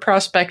I hear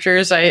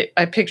prospectors, I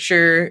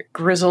picture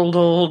grizzled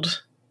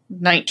old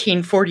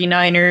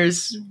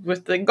 1949ers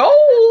with the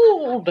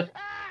gold.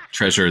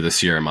 Treasure of the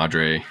Sierra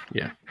Madre.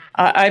 Yeah.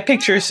 I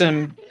picture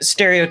some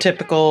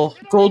stereotypical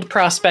gold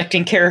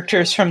prospecting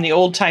characters from the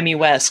old-timey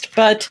West,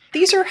 but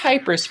these are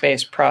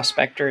hyperspace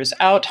prospectors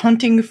out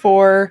hunting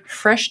for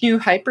fresh new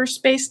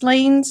hyperspace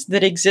lanes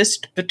that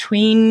exist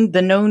between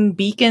the known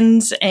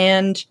beacons,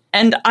 and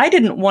I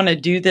didn't want to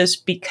do this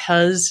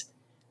because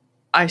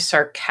I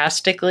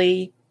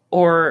sarcastically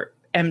or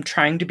am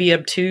trying to be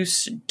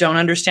obtuse, don't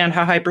understand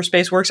how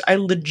hyperspace works. I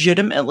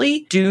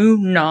legitimately do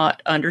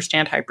not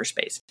understand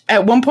hyperspace.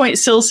 At one point,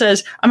 Syl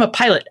says, "I'm a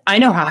pilot. I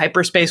know how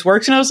hyperspace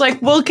works." And I was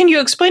like, well, can you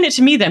explain it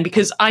to me then?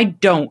 Because I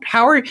don't.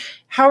 How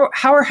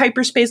are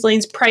hyperspace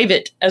lanes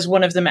private, as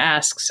one of them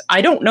asks? I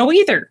don't know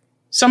either.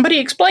 Somebody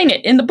explain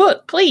it in the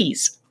book,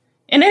 please.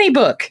 In any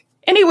book.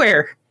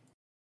 Anywhere.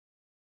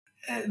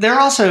 They're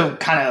also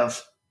kind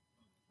of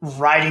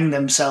writing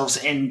themselves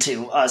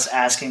into us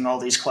asking all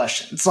these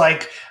questions.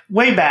 Like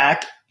way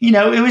back,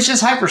 it was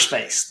just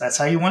hyperspace. That's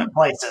how you went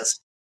places.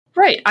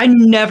 Right. I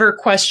never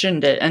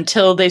questioned it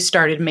until they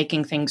started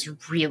making things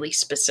really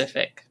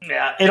specific.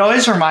 Yeah. It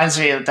always reminds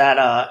me of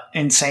that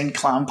Insane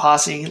Clown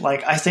Posse.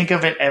 Like I think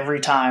of it every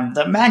time.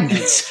 The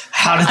magnets,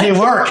 how do they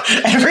work?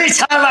 Every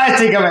time I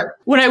think of it.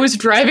 When I was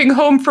driving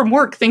home from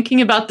work thinking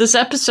about this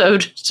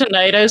episode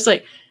tonight, I was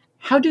like,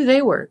 how do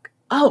they work?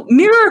 Oh,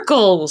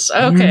 miracles.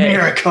 Okay.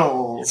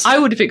 Miracles. I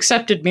would have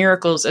accepted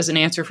miracles as an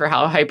answer for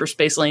how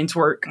hyperspace lanes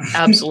work.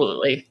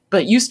 Absolutely.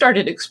 But you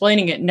started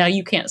explaining it. Now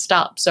you can't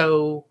stop.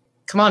 So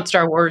come on,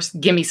 Star Wars.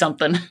 Give me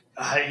something.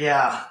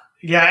 Yeah.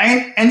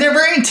 Yeah. And they're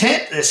very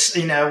intent.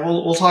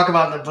 We'll talk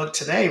about in the book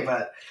today,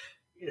 but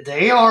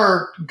they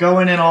are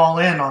going all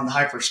in on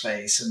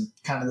hyperspace and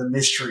kind of the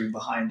mystery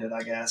behind it,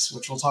 I guess,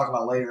 which we'll talk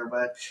about later.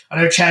 But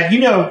I know, Chad, you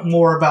know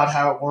more about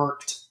how it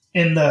worked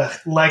in the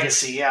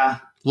Legacy. Yeah.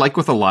 Like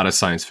with a lot of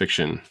science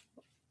fiction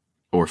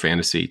or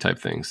fantasy type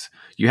things,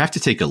 you have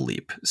to take a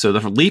leap. So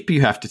the leap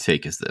you have to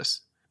take is this.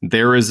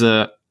 There is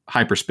a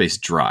hyperspace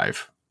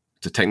drive.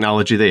 It's a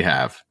technology they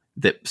have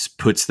that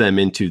puts them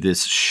into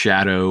this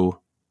shadow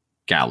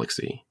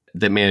galaxy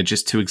that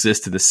manages to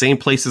exist in the same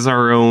place as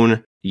our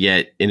own,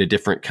 yet in a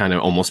different kind of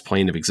almost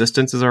plane of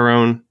existence as our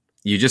own.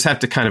 You just have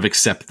to kind of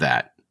accept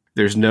that.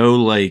 There's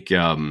no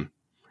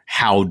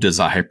how does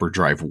a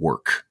hyperdrive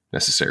work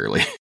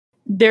necessarily?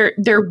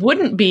 There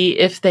wouldn't be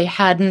if they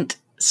hadn't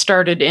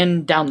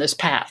started down this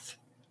path.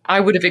 I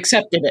would have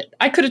accepted it.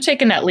 I could have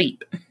taken that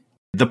leap.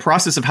 The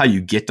process of how you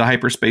get to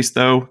hyperspace,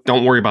 though,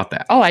 don't worry about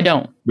that. Oh, I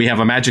don't. We have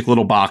a magic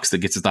little box that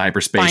gets us to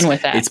hyperspace. Fine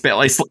with that.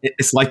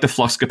 It's like the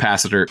flux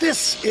capacitor.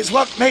 This is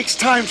what makes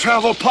time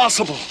travel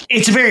possible.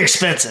 It's very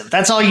expensive.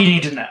 That's all you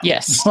need to know.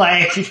 Yes.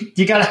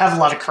 You got to have a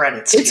lot of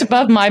credits. It's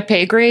above my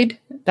pay grade.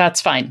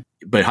 That's fine.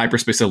 But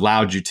hyperspace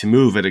allowed you to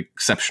move at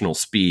exceptional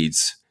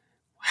speeds.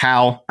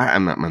 How?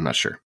 I'm not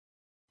sure.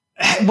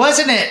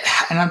 Wasn't it?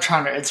 And I'm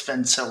trying to. It's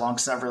been so long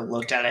since I've ever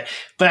looked at it,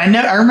 but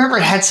I remember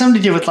it had something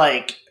to do with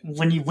like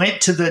when you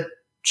went to the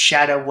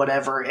shadow,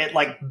 whatever. It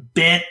like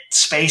bent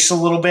space a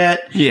little bit.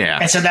 Yeah,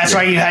 and so that's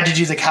why you had to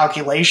do the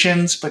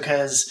calculations,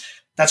 because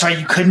that's why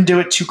you couldn't do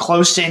it too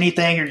close to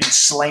anything, or you'd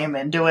slam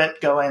into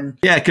it going.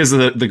 Yeah, because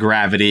of the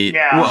gravity.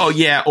 Yeah. Well,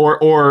 yeah,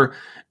 or.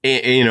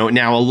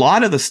 Now a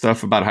lot of the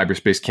stuff about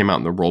hyperspace came out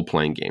in the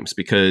role-playing games,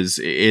 because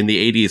in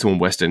the 80s when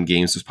West End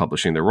Games was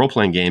publishing their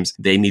role-playing games,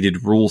 they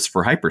needed rules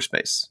for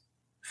hyperspace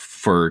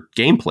for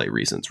gameplay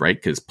reasons, right?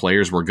 Because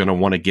players were going to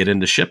want to get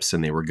into ships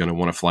and they were going to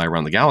want to fly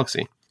around the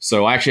galaxy.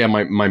 So I actually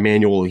have my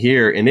manual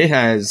here, and it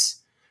has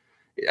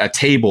a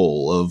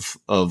table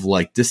of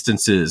like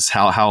distances,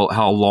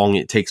 how long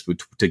it takes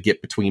to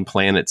get between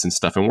planets and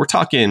stuff. And we're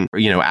talking,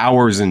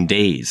 hours and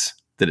days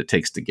that it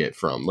takes to get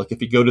from. Like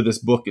if you go to this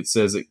book, it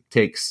says it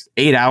takes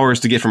 8 hours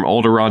to get from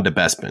Alderaan to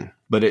Bespin,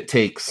 but it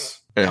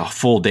takes a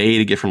full day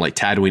to get from like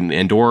Tatooine and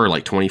Endor,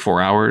 like 24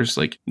 hours.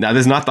 Like now,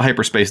 this is not the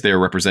hyperspace they're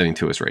representing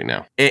to us right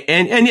now.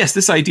 And yes,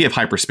 this idea of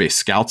hyperspace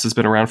scouts has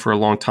been around for a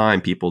long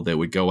time. People that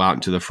would go out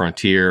into the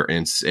frontier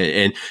and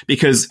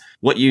because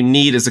what you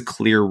need is a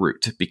clear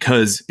route,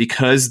 because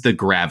the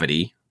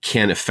gravity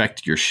can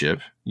affect your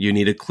ship, you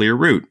need a clear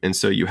route. And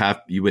so you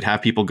would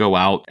have people go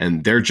out,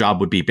 and their job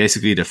would be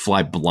basically to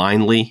fly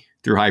blindly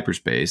through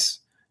hyperspace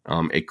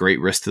at great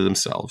risk to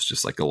themselves,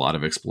 just like a lot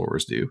of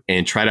explorers do,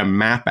 and try to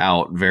map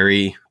out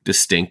very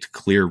distinct,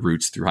 clear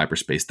routes through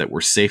hyperspace that were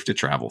safe to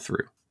travel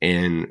through.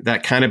 And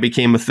that kind of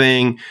became a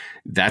thing.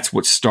 That's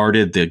what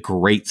started the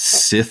Great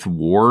Sith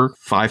War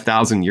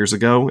 5,000 years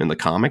ago in the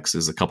comics,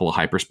 is a couple of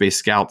hyperspace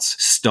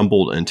scouts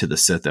stumbled into the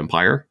Sith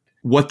Empire.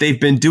 What they've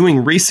been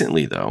doing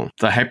recently, though,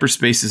 the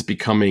hyperspace is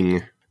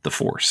becoming the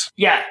Force.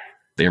 Yeah.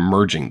 They're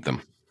merging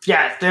them.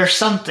 Yeah, there's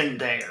something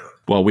there.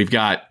 Well, we've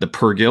got the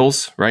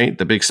Purgils, right?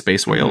 The big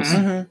space whales.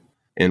 Mm-hmm.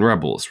 And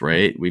Rebels,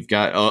 right? We've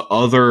got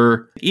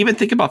even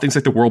think about things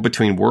like the World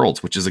Between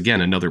Worlds, which is, again,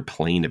 another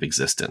plane of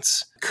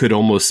existence. Could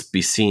almost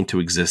be seen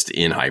to exist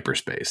in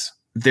hyperspace.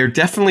 They're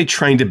definitely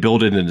trying to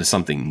build it into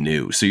something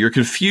new. So your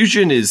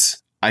confusion is,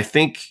 I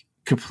think,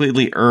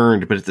 completely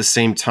earned, but at the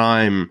same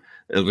time,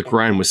 like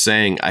Ryan was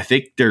saying, I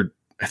think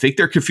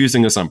they're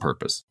confusing us on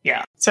purpose.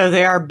 Yeah. So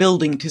they are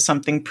building to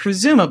something,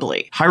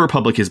 presumably. High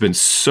Republic has been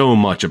so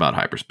much about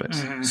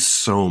hyperspace. Mm-hmm.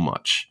 So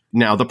much.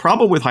 Now, the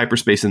problem with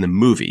hyperspace in the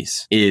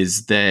movies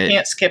is that...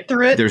 Can't skip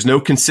through it? There's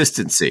no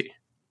consistency.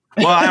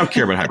 Well, I don't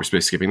care about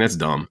hyperspace skipping. That's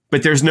dumb.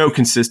 But there's no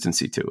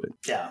consistency to it.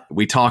 Yeah.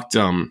 We talked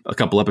a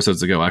couple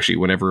episodes ago, actually,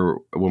 when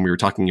we were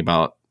talking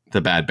about The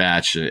Bad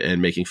Batch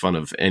and making fun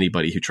of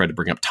anybody who tried to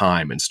bring up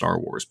time in Star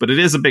Wars. But it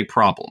is a big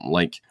problem.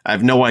 Like, I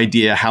have no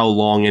idea how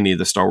long any of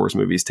the Star Wars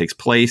movies takes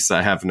place.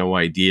 I have no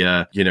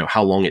idea,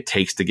 how long it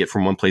takes to get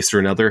from one place to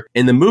another.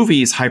 In the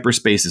movies,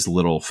 hyperspace is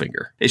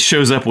Littlefinger. It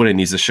shows up when it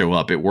needs to show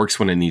up. It works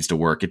when it needs to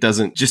work. It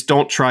doesn't,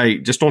 don't try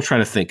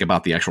to think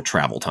about the actual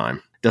travel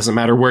time. Doesn't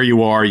matter where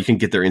you are, you can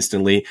get there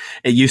instantly.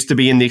 It used to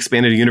be in the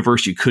expanded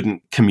universe, you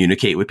couldn't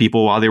communicate with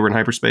people while they were in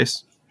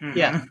hyperspace.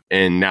 Yeah.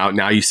 And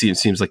now you see, it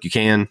seems like you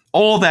can.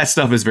 All that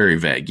stuff is very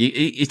vague.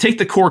 You take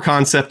the core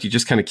concept, you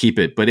just kind of keep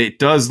it, but it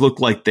does look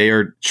like they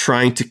are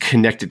trying to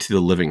connect it to the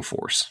living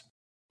force.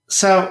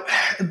 So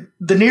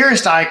the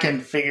nearest I can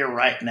figure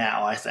right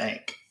now, I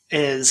think,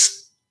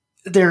 is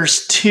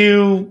there's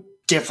two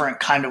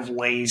different kind of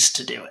ways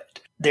to do it.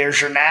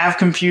 There's your nav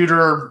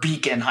computer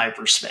beacon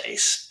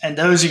hyperspace, and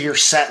those are your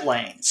set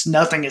lanes.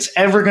 Nothing is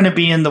ever going to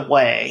be in the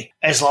way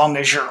as long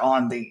as you're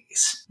on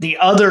these. The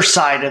other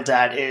side of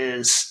that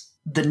is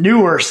the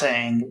newer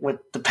thing with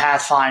the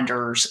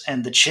Pathfinders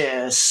and the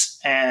Chiss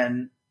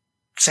and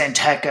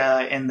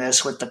Santeca in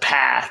this with the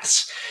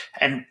paths,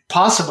 and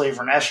possibly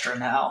Vernestra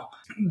now,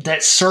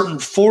 that certain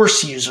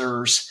Force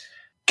users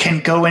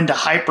can go into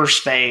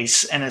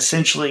hyperspace and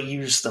essentially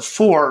use the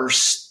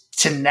Force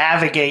to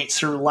navigate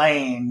through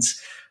lanes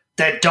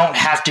that don't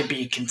have to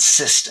be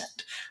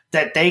consistent,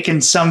 that they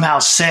can somehow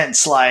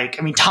sense,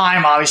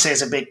 time obviously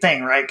is a big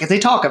thing, right? Because they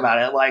talk about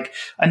it, like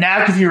a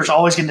nav computer is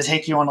always going to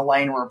take you on a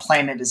lane where a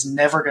planet is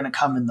never going to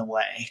come in the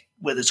way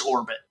with its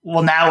orbit.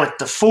 Well, now with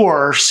the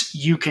Force,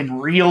 you can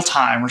real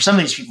time, or some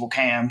of these people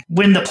can,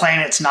 when the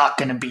planet's not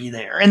going to be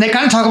there. And they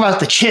kind of talk about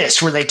the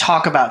Chiss, where they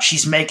talk about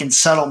she's making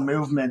subtle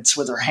movements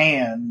with her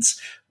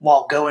hands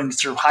while going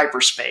through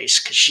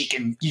hyperspace, because she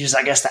can use,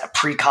 I guess, that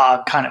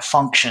precog kind of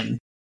function.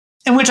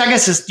 And which I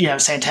guess is,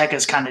 Santeca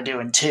is kind of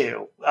doing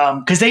too.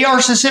 Because they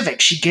are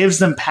specific. She gives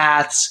them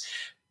paths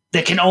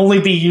that can only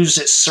be used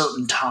at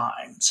certain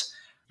times.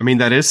 I mean,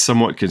 that is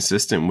somewhat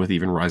consistent with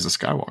even Rise of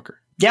Skywalker.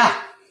 Yeah.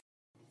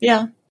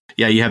 Yeah.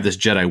 Yeah, you have this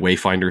Jedi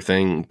Wayfinder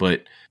thing,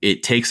 but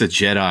it takes a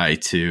Jedi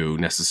to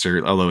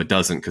necessarily, although it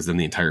doesn't, because then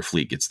the entire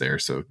fleet gets there,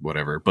 so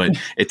whatever. But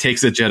it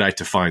takes a Jedi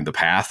to find the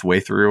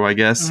pathway through, I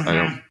guess.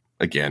 Mm-hmm.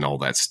 Again, all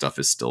that stuff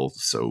is still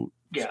so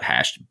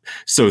hashed,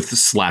 so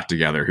slapped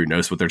together. Who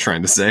knows what they're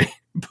trying to say?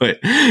 But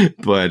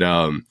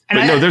no,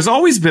 there's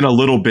always been a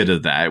little bit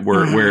of that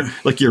where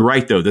like you're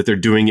right though, that they're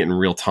doing it in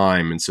real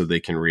time, and so they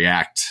can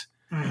react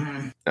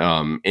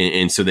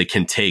And so they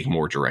can take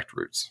more direct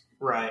routes.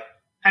 Right.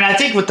 And I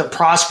think with the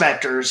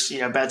prospectors,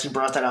 Betsy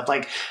brought that up.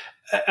 Like,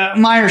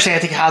 my understanding,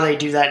 I think how they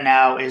do that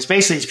now is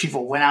basically these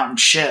people went out in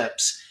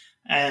ships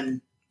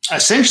and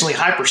essentially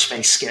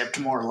hyperspace skipped,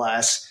 more or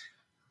less.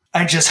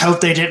 I just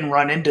hope they didn't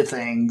run into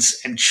things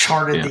and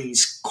charted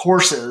these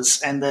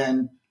courses and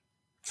then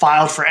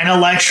filed for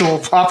intellectual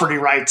property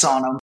rights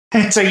on them.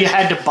 And so you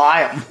had to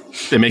buy them.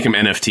 They make them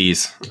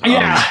NFTs.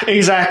 Yeah,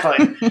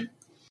 exactly.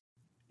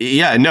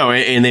 Yeah, no,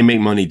 and they make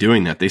money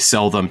doing that. They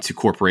sell them to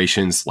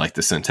corporations like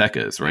the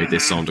Centecas, right? They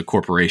sell them to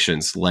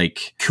corporations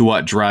like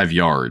Kuat Drive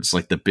Yards,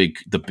 like the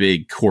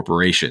big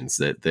corporations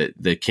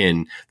that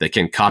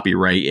can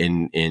copyright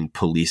and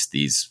police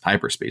these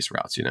hyperspace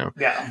routes.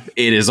 Yeah.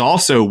 It is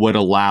also what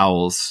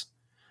allows,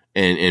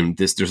 and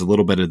there's a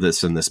little bit of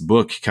this in this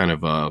book, kind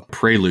of a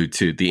prelude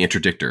to the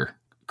interdictor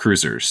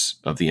cruisers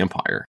of the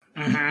Empire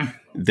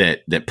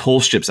that pull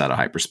ships out of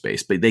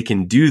hyperspace, but they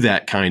can do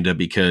that kind of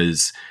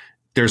because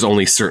there's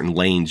only certain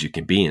lanes you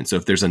can be in. So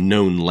if there's a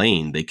known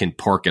lane, they can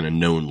park in a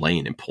known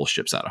lane and pull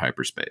ships out of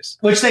hyperspace.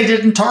 Which they did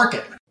in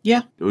Tarkin.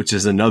 Yeah. Which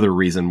is another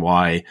reason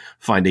why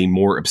finding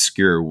more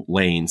obscure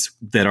lanes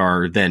that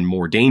are then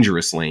more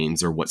dangerous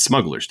lanes are what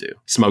smugglers do.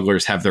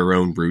 Smugglers have their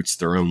own routes,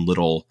 their own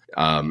little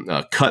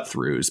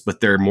cut-throughs, but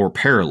they're more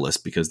perilous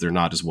because they're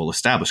not as well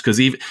established.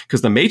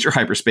 Because the major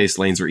hyperspace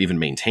lanes are even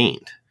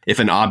maintained. If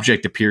an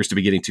object appears to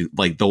be getting to,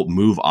 they'll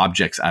move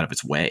objects out of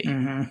its way.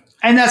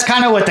 And that's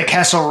kind of what the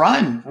Kessel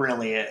Run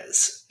really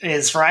is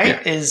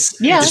right?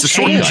 Yeah. It's a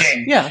shortcut.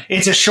 Yeah.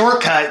 It's a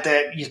shortcut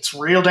that it's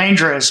real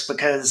dangerous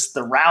because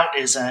the route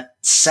isn't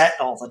set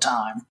all the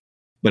time.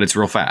 But it's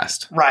real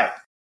fast. Right.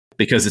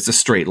 Because it's a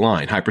straight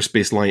line.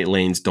 Hyperspace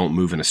lanes don't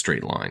move in a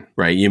straight line,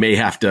 right? You may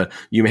have to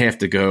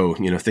go,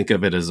 think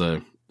of it as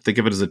a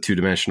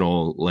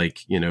two-dimensional,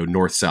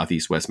 north, south,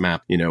 east, west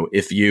map.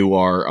 If you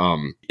are,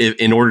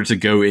 in order to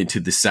go into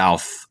the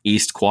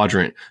southeast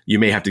quadrant, you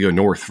may have to go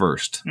north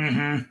first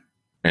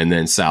and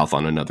then south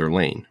on another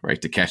lane, right?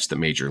 To catch the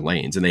major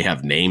lanes. And they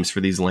have names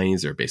for these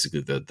lanes. They're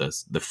basically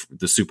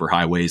the super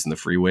highways and the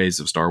freeways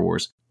of Star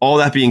Wars. All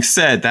that being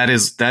said, that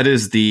is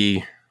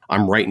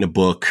I'm writing a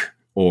book,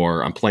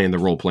 or I'm playing the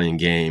role-playing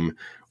game,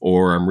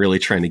 or I'm really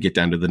trying to get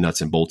down to the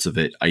nuts and bolts of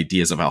it,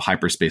 ideas of how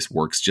hyperspace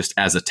works just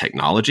as a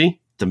technology.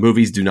 The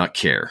movies do not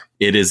care.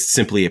 It is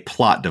simply a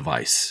plot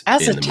device.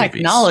 As a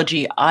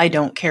technology, I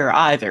don't care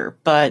either.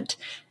 But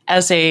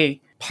as a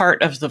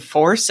part of the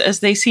Force, as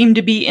they seem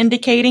to be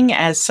indicating,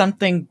 as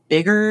something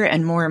bigger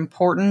and more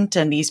important,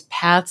 and these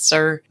paths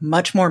are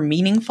much more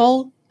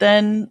meaningful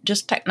than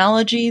just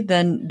technology,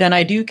 then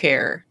I do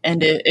care.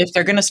 And if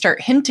they're going to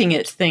start hinting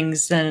at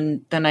things,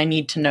 then I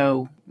need to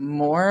know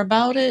more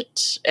about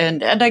it.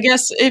 And I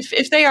guess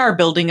if they are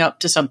building up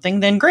to something,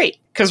 then great.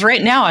 Because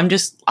right now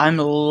I'm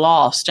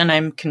lost and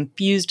I'm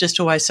confused as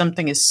to why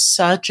something is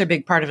such a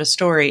big part of a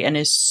story and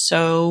is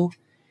so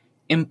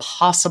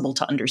impossible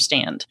to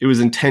understand. It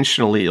was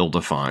intentionally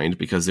ill-defined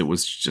because it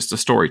was just a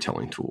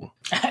storytelling tool.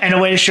 And a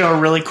way to show a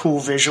really cool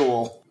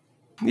visual.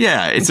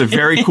 Yeah, it's a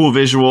very cool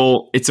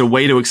visual. It's a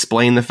way to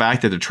explain the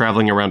fact that they're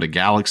traveling around a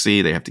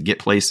galaxy. They have to get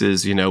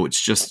places.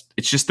 It's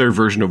just their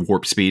version of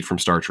warp speed from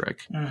Star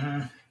Trek.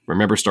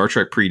 Remember, Star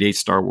Trek predates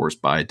Star Wars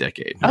by a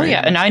decade. Oh,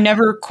 yeah. And I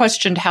never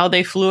questioned how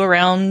they flew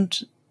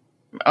around.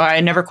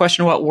 I never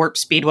questioned what warp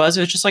speed was.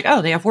 It was just like,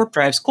 oh, they have warp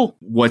drives. Cool.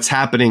 What's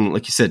happening,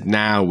 like you said,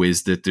 now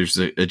is that there's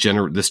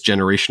this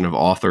generation of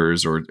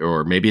authors,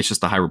 or maybe it's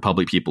just the High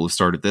Republic people who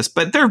started this.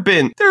 But there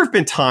have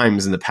been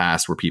times in the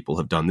past where people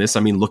have done this.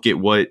 I mean, look at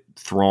what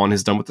Thrawn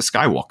has done with the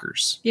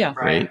Skywalkers. Yeah.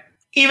 Right.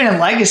 Even in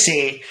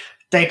Legacy,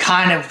 they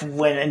kind of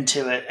went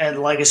into it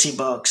in Legacy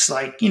books,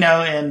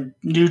 in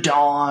New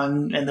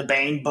Dawn and the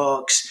Bane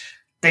books.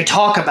 They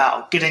talk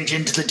about getting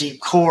into the deep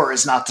core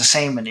is not the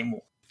same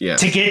anymore. Yeah.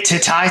 To get to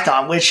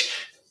Tython, which,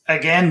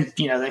 again,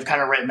 they've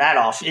kind of written that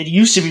off. It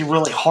used to be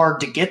really hard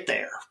to get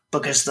there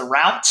because the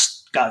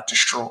routes got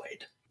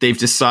destroyed. They've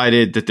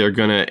decided that they're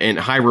going to, and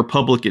High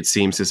Republic, it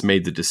seems, has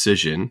made the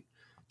decision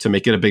to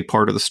make it a big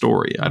part of the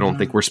story. I don't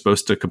think we're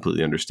supposed to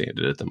completely understand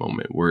it at the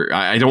moment.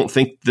 I don't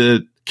think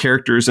the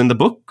characters in the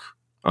book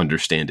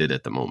understand it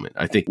at the moment.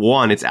 I think,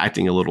 one, it's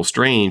acting a little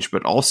strange,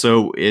 but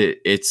also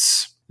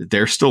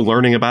they're still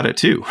learning about it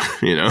too.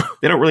 They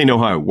don't really know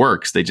how it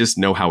works. They just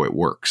know how it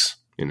works.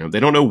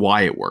 They don't know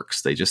why it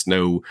works. They just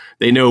know,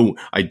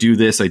 I do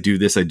this, I do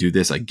this, I do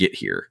this, I get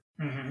here.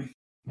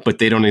 But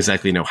they don't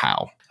exactly know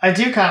how. I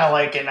do kind of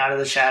like in Out of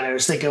the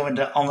Shadows, they go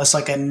into almost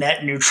like a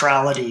net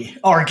neutrality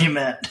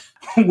argument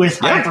with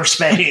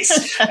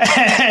hyperspace.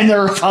 And the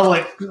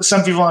Republic,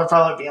 some people in the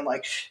Republic being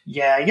like,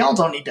 yeah, y'all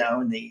don't need to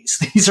own these.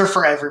 These are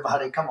for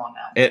everybody. Come on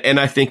now. And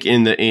I think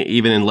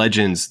even in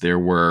Legends, there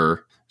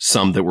were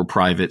some that were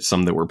private,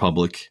 some that were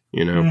public.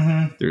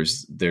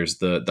 There's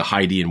the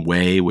Hydean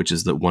Way, which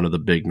is one of the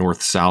big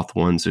north-south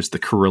ones. There's the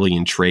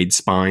Carillion Trade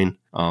Spine.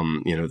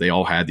 They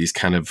all had these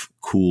kind of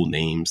cool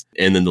names,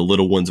 and then the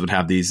little ones would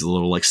have these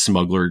little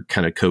smuggler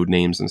kind of code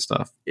names and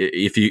stuff.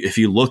 If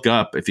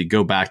you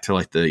go back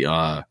to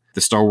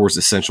the Star Wars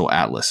Essential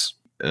Atlas,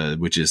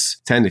 which is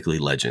technically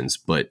Legends,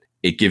 but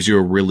it gives you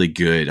a really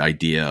good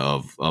idea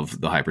of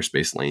the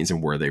hyperspace lanes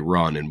and where they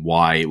run and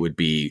why it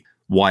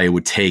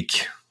would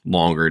take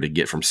longer to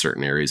get from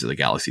certain areas of the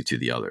galaxy to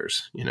the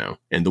others, you know,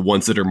 and the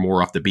ones that are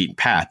more off the beaten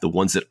path, the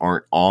ones that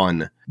aren't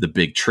on the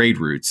big trade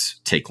routes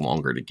take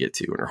longer to get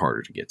to and are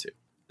harder to get to.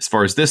 As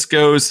far as this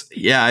goes,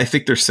 yeah, I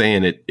think they're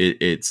saying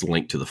it's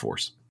linked to the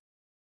Force.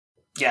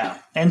 Yeah,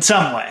 in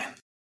some way.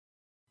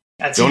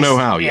 Don't know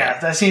how yet. Yeah,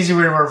 that seems to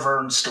be where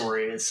Vern's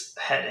story is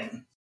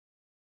heading.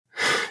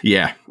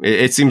 Yeah,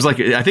 it seems like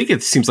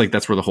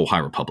that's where the whole High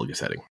Republic is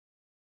heading.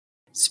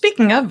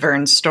 Speaking of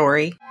Vern's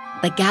story,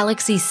 the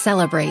galaxy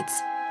celebrates.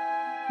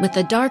 With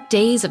the dark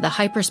days of the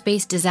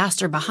hyperspace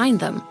disaster behind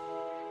them,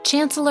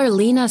 Chancellor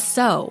Lina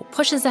So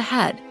pushes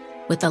ahead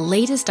with the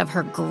latest of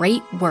her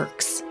great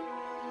works.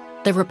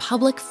 The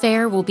Republic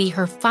Fair will be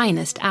her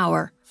finest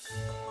hour.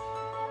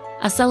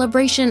 A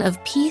celebration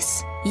of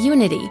peace,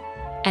 unity,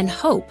 and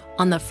hope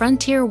on the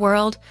frontier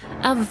world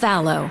of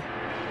Valo.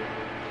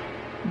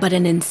 But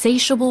an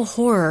insatiable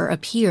horror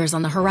appears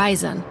on the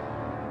horizon.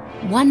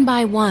 One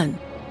by one,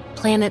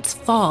 planets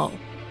fall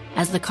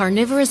as the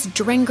carnivorous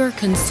Drengr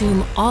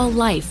consume all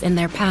life in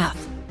their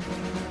path.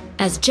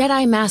 As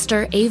Jedi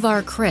Master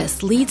Avar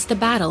Kriss leads the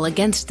battle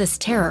against this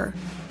terror,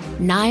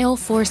 Nihil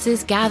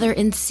forces gather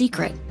in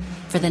secret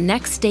for the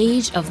next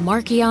stage of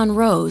Marchion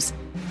Ro's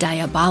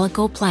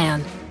diabolical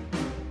plan.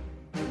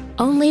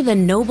 Only the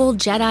noble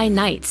Jedi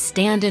Knights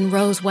stand in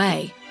Ro's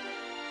way,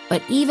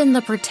 but even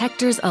the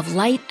protectors of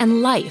light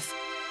and life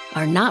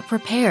are not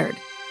prepared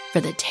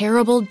for the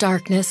terrible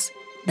darkness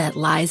that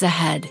lies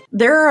ahead.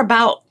 There are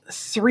about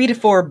 3 to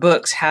 4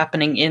 books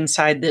happening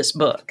inside this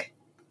book.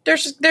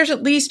 There's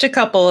at least a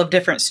couple of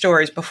different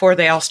stories before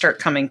they all start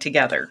coming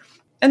together.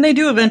 And they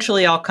do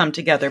eventually all come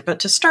together, but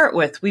to start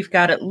with, we've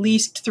got at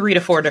least 3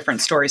 to 4 different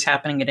stories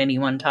happening at any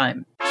one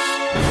time.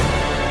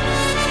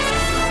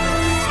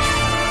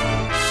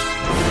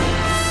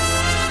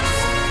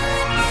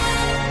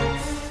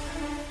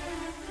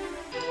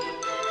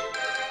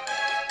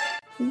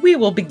 We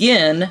will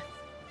begin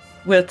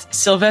with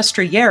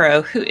Sylvestre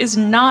Yarrow, who is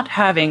not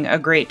having a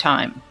great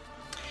time.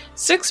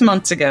 6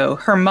 months ago,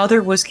 her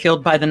mother was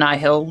killed by the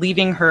Nihil,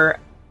 leaving her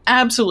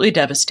absolutely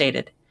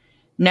devastated.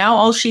 Now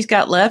all she's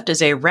got left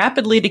is a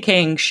rapidly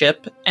decaying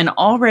ship, an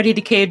already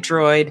decayed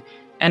droid,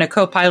 and a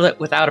co-pilot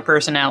without a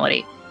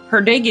personality.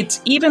 Her day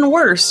gets even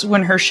worse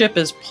when her ship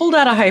is pulled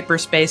out of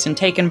hyperspace and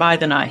taken by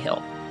the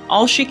Nihil.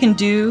 All she can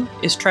do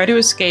is try to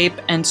escape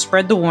and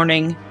spread the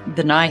warning,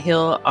 the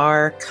Nihil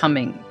are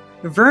coming.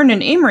 Vern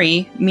and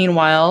Imri,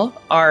 meanwhile,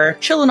 are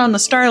chilling on the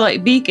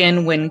Starlight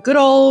Beacon when good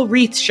old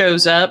Reath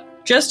shows up,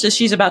 just as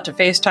she's about to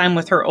FaceTime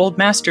with her old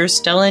master,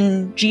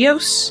 Stellan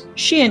Gios.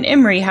 She and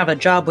Imri have a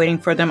job waiting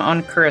for them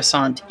on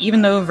Coruscant.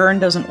 Even though Vern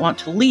doesn't want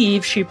to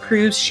leave, she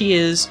proves she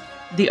is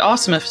the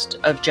awesomest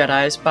of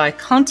Jedis by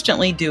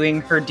constantly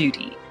doing her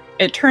duty.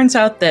 It turns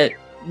out that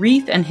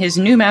Reath and his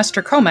new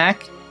master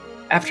Comac,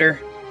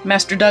 after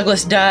Master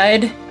Douglas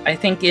died, I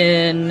think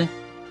in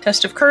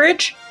Test of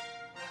Courage?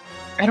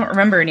 I don't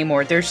remember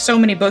anymore. There's so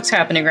many books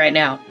happening right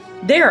now.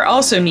 They are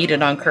also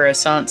needed on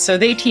Coruscant, so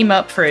they team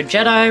up for a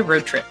Jedi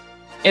road trip.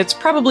 It's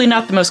probably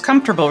not the most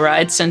comfortable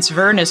ride, since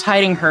Vern is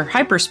hiding her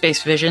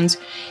hyperspace visions,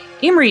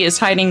 Imri is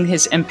hiding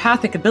his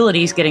empathic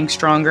abilities getting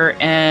stronger,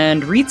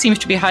 and Reath seems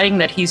to be hiding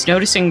that he's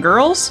noticing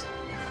girls,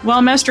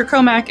 while Master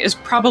Comac is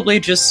probably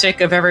just sick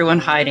of everyone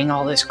hiding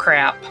all this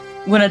crap.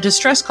 When a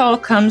distress call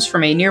comes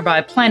from a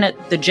nearby planet,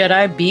 the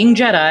Jedi, being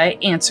Jedi,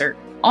 answer.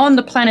 On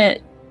the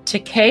planet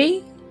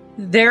Takei,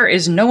 there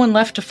is no one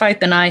left to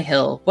fight the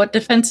Nihil. What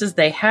defenses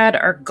they had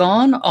are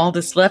gone. All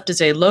that's left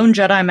is a lone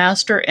Jedi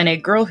Master and a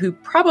girl who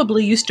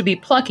probably used to be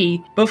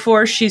plucky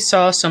before she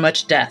saw so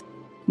much death.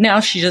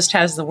 Now she just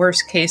has the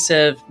worst case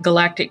of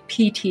galactic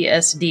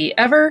PTSD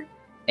ever,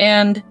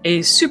 and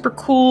a super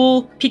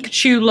cool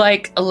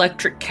Pikachu-like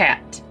electric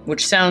cat.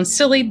 Which sounds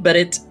silly, but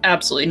it's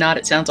absolutely not.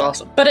 It sounds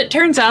awesome. But it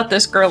turns out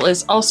this girl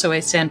is also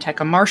a San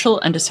Tekka Marshal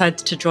and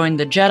decides to join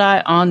the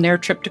Jedi on their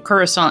trip to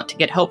Coruscant to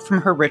get help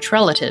from her rich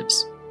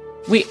relatives.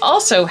 We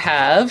also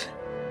have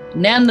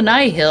Nan the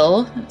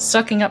Nihil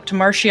sucking up to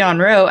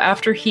Marchion Ro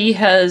after he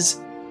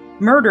has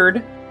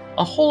murdered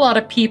a whole lot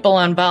of people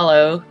on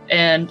Valo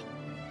and,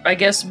 I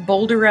guess,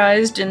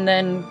 boulderized and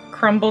then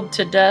crumbled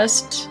to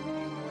dust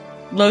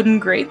Loden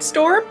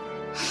Greatstorm?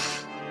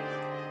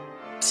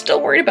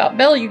 Still worried about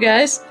Bell, you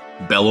guys.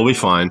 Bell will be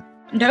fine.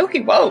 No, he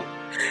won't.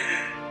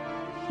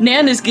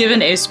 Nan is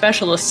given a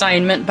special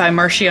assignment by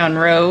Marchion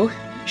Ro.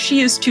 She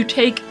is to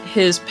take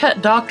his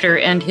pet doctor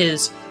and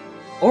his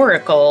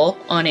Oracle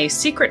on a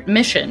secret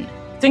mission.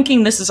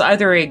 Thinking this is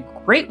either a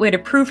great way to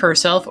prove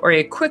herself or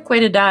a quick way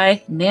to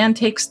die, Nan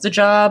takes the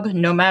job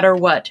no matter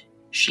what.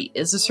 She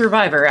is a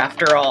survivor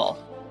after all.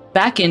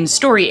 Back in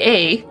Story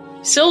A,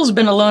 Syl's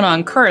been alone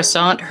on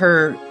Coruscant.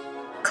 Her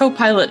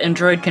co-pilot and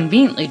droid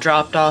conveniently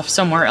dropped off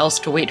somewhere else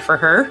to wait for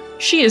her.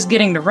 She is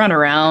getting the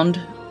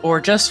runaround, or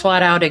just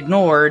flat out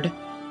ignored,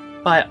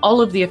 by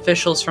all of the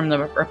officials from the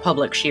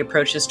Republic she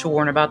approaches to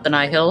warn about the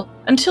Nihil,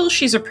 until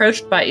she's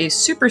approached by a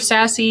super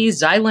sassy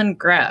Xylan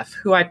Graf,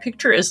 who I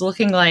picture as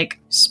looking like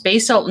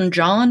Space Elton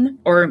John,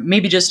 or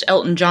maybe just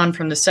Elton John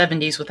from the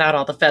 70s without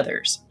all the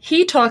feathers.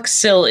 He talks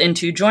Syl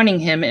into joining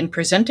him in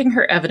presenting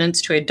her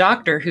evidence to a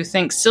doctor who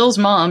thinks Syl's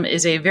mom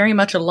is a very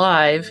much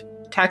alive,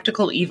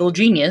 tactical evil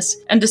genius,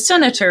 and a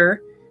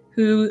senator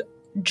who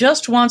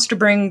just wants to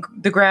bring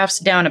the Grafs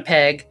down a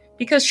peg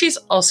because she's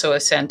also a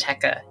San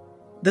Tekka.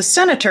 The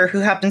senator, who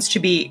happens to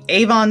be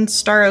Avon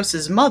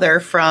Staros' mother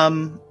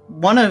from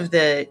one of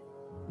the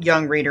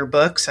young reader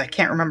books, I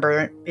can't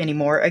remember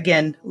anymore,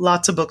 again,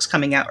 lots of books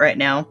coming out right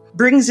now,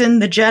 brings in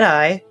the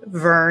Jedi,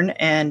 Vern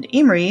and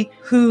Imri,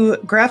 who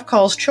Graf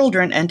calls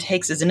children and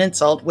takes as an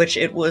insult, which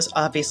it was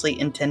obviously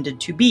intended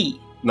to be.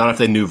 Not if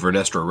they knew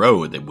Vernestra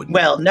Rwoh, they wouldn't.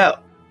 Well, no.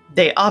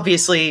 They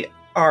obviously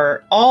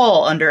are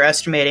all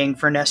underestimating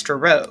Vernestra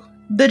Rwoh.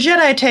 The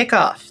Jedi take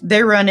off.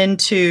 They run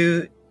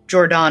into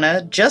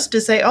Jordana, just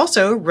as they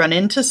also run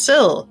into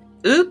Syl.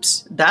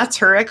 Oops, that's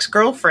her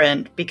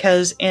ex-girlfriend,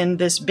 because in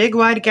this big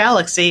wide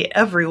galaxy,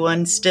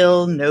 everyone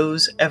still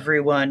knows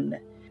everyone.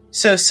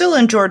 So Syl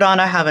and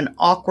Jordana have an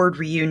awkward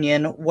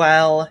reunion,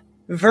 while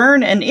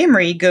Vern and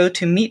Imri go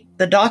to meet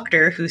the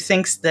doctor, who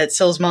thinks that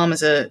Syl's mom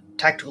is a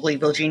tactical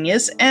evil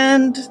genius,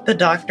 and the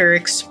doctor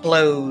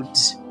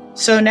explodes.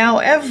 So now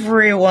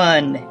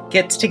everyone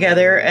gets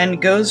together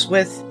and goes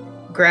with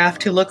Graf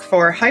to look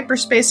for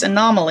hyperspace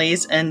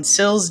anomalies and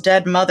Syl's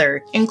dead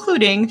mother,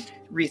 including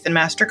Reath and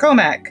Master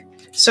Comac.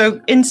 So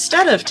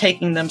instead of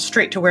taking them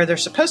straight to where they're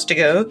supposed to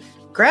go,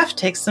 Graf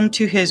takes them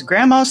to his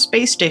grandma's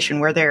space station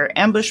where they're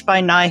ambushed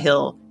by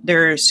Nihil.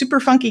 Their super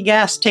funky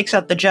gas takes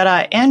out the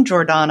Jedi and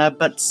Jordana,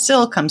 but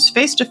Syl comes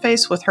face to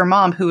face with her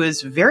mom, who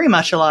is very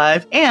much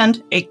alive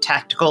and a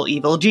tactical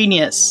evil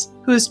genius,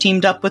 who has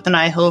teamed up with the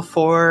Nihil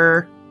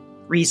for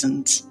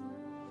reasons.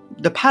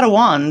 The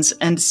Padawans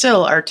and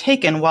Syl are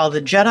taken while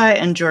the Jedi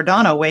and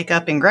Jordana wake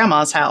up in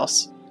Grandma's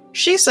house.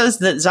 She says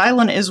that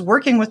Xylan is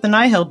working with the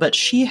Nihil, but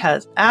she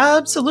has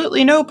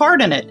absolutely no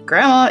part in it.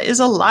 Grandma is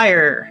a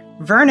liar.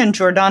 Vern and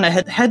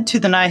Jordana head to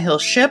the Nihil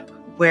ship,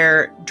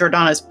 where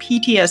Jordana's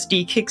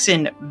PTSD kicks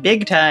in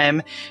big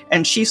time,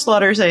 and she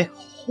slaughters a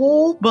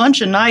whole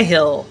bunch of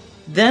Nihil.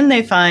 Then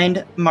they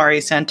find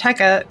Mari San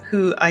Tekka,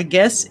 who I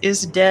guess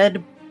is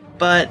dead,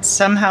 but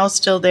somehow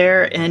still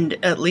there and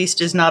at least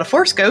is not a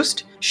Force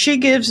ghost. She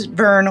gives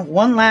Vern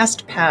one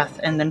last path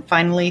and then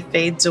finally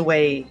fades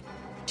away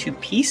to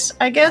peace,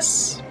 I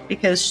guess,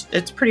 because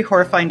it's pretty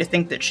horrifying to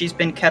think that she's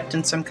been kept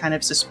in some kind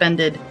of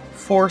suspended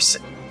Force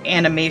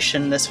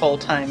animation this whole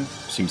time.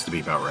 Seems to be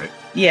about right.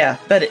 Yeah,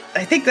 but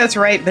I think that's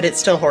right, but it's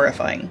still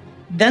horrifying.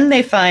 Then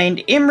they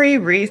find Imri,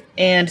 Reath,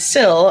 and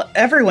Syl.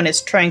 Everyone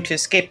is trying to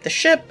escape the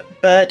ship,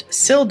 but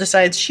Syl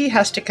decides she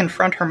has to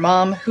confront her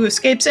mom, who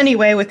escapes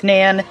anyway with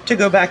Nan to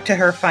go back to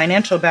her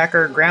financial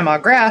backer, Grandma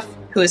Graf,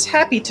 who is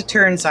happy to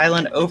turn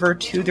Xylan over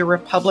to the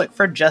Republic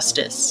for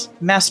justice.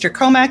 Master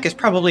Comac is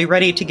probably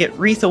ready to get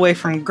Reath away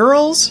from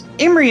girls.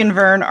 Imri and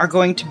Vern are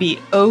going to be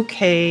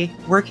okay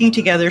working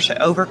together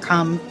to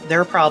overcome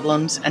their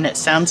problems, and it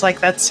sounds like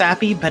that's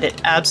sappy, but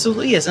it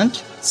absolutely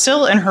isn't.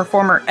 Syl and her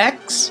former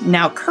ex,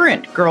 now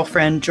current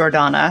girlfriend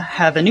Jordana,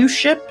 have a new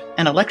ship,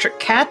 an electric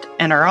cat,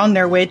 and are on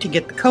their way to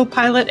get the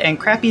co-pilot and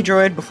crappy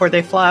droid before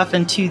they fly off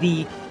into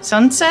the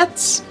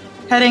sunsets,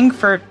 heading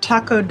for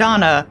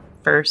Takodana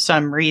for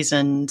some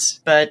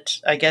reasons. But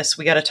I guess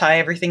we gotta tie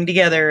everything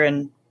together,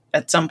 and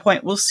at some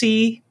point we'll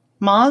see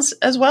Maz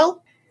as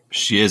well.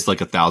 She is like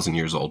 1,000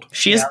 years old.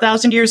 She is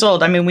 1,000 years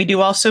old. I mean, we do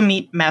also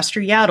meet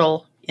Master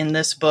Yaddle in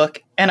this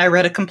book, and I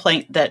read a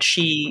complaint that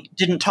she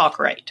didn't talk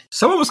right.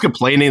 Someone was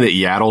complaining that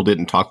Yaddle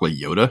didn't talk like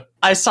Yoda.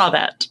 I saw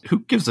that. Who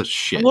gives a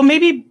shit? Well,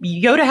 maybe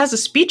Yoda has a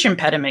speech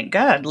impediment.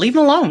 God, leave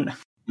him alone.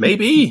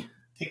 Maybe.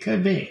 It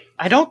could be.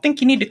 I don't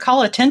think you need to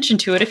call attention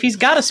to it if he's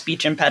got a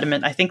speech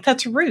impediment. I think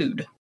that's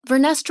rude.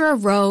 Vernestra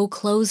Rwoh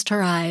closed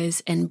her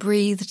eyes and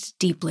breathed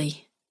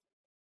deeply.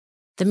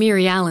 The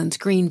Miri Allen's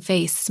green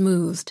face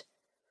smoothed,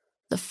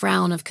 the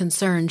frown of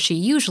concern she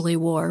usually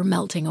wore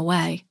melting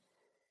away,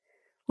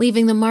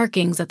 leaving the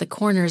markings at the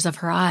corners of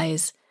her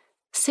eyes,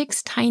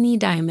 6 tiny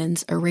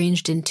diamonds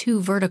arranged in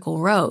 2 vertical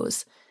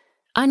rows,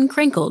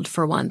 uncrinkled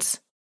for once.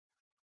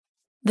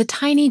 The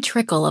tiny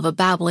trickle of a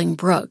babbling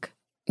brook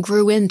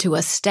grew into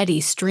a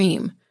steady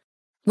stream,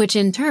 which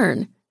in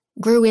turn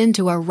grew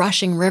into a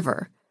rushing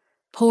river,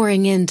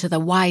 pouring into the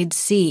wide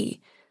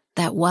sea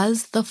that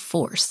was the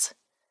Force.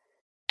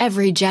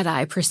 Every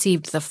Jedi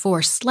perceived the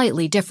Force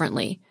slightly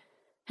differently,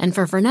 and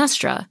for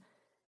Vernestra,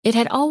 it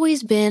had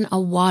always been a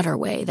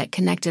waterway that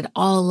connected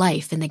all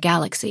life in the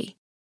galaxy.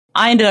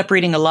 I ended up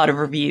reading a lot of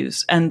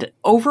reviews, and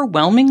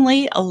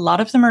overwhelmingly, a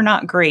lot of them are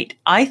not great.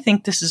 I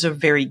think this is a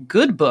very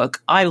good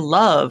book. I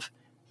love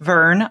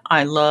Vern.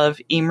 I love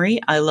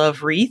Imri. I love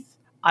Reath.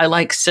 I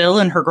like Syl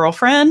and her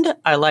girlfriend.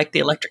 I like the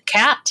electric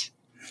cat.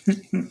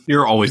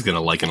 You're always going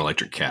to like an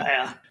electric cat.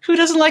 Yeah. Who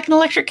doesn't like an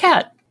electric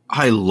cat?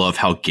 I love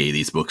how gay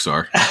these books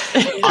are.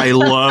 I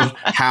love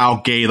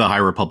how gay the High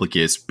Republic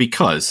is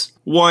because,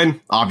 one,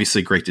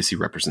 obviously great to see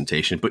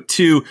representation, but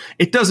two,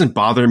 it doesn't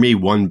bother me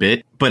one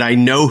bit, but I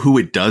know who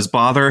it does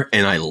bother,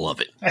 and I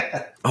love it.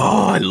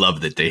 Oh, I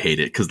love that they hate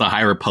it because the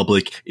High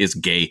Republic is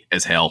gay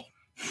as hell.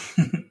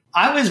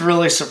 I was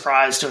really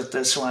surprised with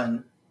this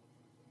one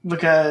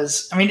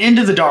because, I mean,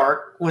 Into the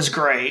Dark was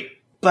great,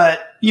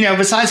 but, you know,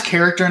 besides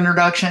character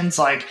introductions,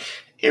 like,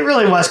 it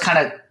really was kind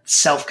of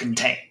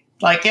self-contained.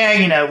 Like, yeah,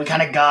 you know, we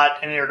kind of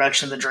got an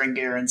introduction to the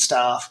Drengir and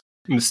stuff.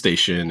 In the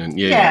station and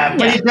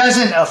but it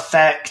doesn't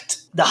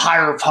affect the High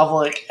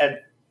Republic and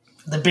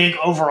the big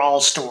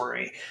overall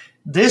story.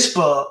 This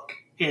book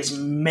is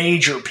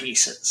major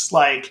pieces.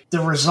 Like,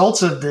 the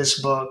results of this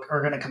book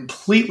are going to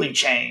completely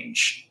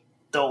change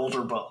the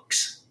older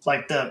books,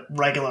 like the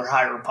regular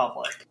High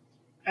Republic.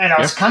 And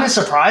I was kind of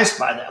surprised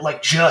by that,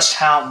 like just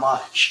how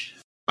much.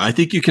 I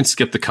think you can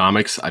skip the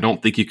comics. I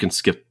don't think you can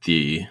skip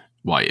the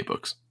YA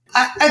books.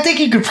 I think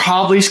you could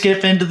probably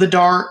skip Into the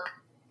Dark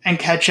and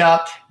catch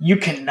up. You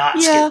cannot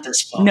skip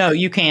this book. No,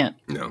 you can't.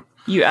 No.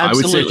 You absolutely I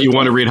would say if you can't.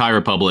 want to read High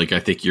Republic, I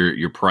think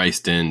you're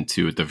priced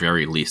into, at the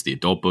very least, the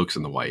adult books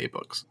and the YA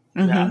books.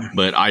 Mm-hmm.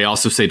 But I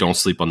also say don't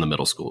sleep on the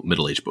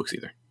middle-aged books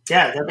either.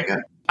 Yeah, that'd be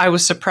good. I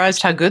was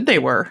surprised how good they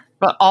were.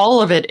 But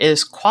all of it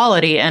is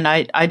quality, and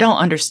I don't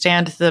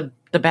understand the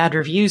bad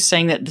reviews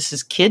saying that this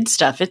is kid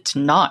stuff. It's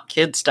not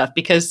kid stuff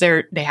because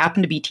they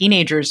happen to be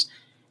teenagers.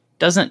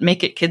 Doesn't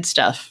make it kid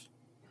stuff.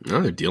 No,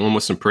 they're dealing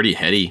with some pretty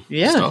heady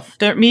stuff.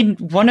 I mean,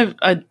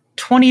 a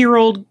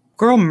 20-year-old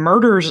girl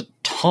murders a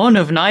ton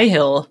of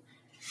Nihil,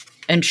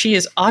 and she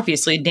is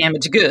obviously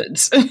damaged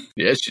goods.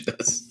 Yeah, she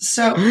does.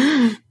 So,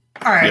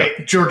 all right,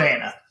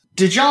 Jordana.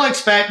 Did y'all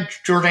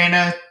expect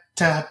Jordana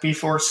to be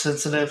force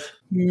sensitive?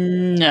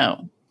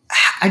 No.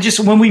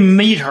 When we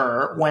meet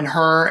her, when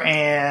her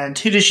and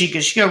who does she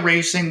go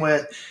racing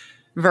with?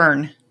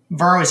 Vern.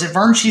 Is it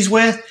Vern she's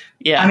with?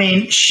 Yeah. I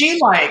mean, she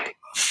like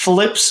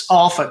flips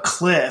off a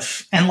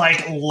cliff and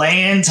like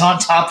lands on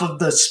top of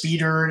the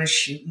speeder and is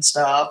shooting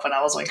stuff. And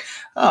I was like,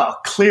 oh,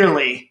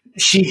 clearly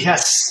she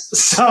has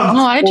some.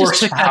 No, I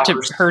just took powers.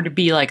 that to her to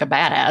be like a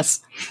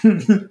badass.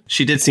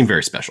 She did seem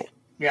very special.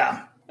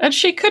 Yeah. And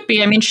she could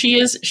be. I mean, she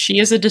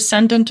is a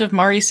descendant of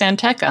Mari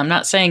Santeca. I'm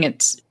not saying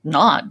it's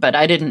not, but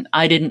I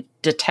didn't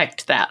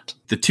detect that.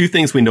 The two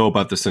things we know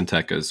about the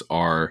Santecas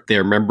are they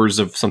are members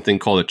of something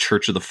called a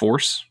Church of the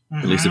Force,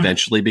 at least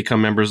eventually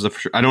become members of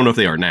the. I don't know if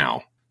they are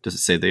now. Does it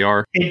say they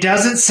are? It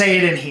doesn't say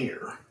it in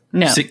here.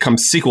 No. Come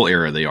sequel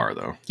era, they are,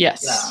 though.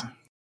 Yes. Yeah.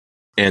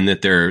 And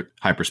that they're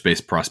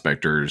hyperspace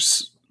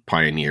prospectors,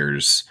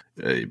 pioneers,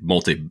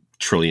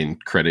 multi-trillion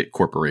credit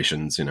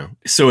corporations, you know.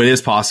 So it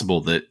is possible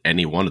that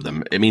any one of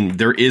them, I mean,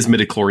 there is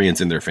midichlorians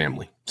in their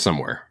family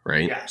somewhere,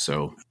 right? Yeah.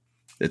 So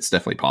it's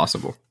definitely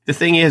possible. The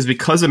thing is,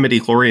 because of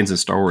midichlorians in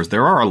Star Wars,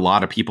 there are a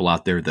lot of people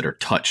out there that are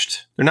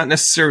touched. They're not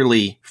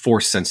necessarily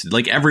force sensitive.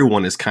 Like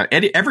everyone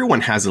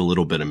has a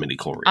little bit of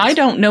midichlorians. I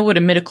don't know what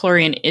a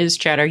midichlorian is,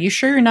 Chad. Are you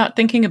sure you're not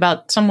thinking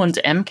about someone's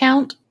M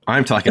count?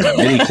 I'm talking about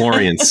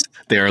midichlorians.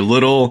 They are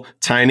little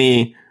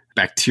tiny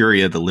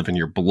bacteria that live in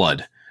your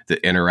blood that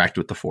interact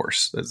with the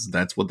Force.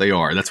 That's what they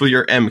are. That's what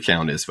your M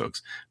count is,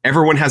 folks.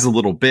 Everyone has a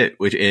little bit,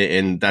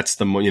 and that's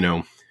the, you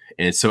know.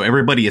 And so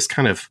everybody is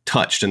kind of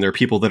touched, and there are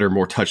people that are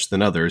more touched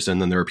than others,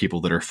 and then there are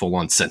people that are full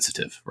on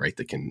sensitive, right?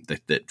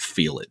 That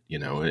feel it. You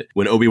know,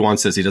 when Obi-Wan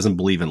says he doesn't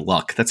believe in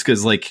luck, that's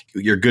because like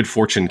your good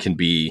fortune can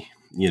be,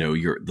 you know,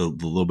 the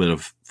little bit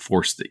of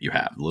force that you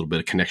have, a little bit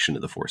of connection to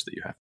the Force that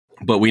you have.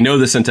 But we know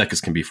the Santecas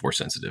can be force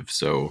sensitive,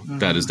 so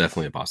that is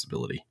definitely a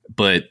possibility.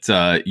 But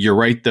you're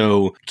right,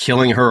 though.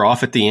 Killing her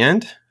off at the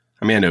end.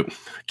 I mean, I know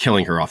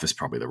killing her off is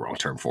probably the wrong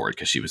term for it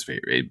because she was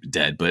very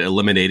dead. But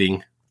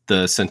eliminating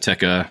the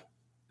Santeca.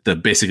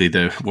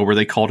 What were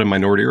they called in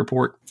Minority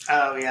Report?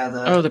 Oh, yeah.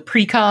 The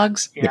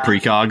precogs. Yeah. The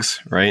precogs,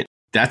 right?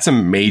 That's a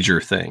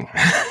major thing.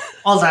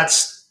 Well,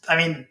 that's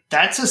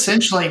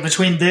essentially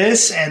between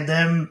this and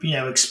them, you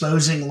know,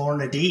 exposing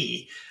Lorna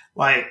D.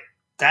 Like,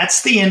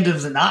 that's the end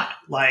of the night.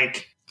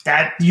 Like,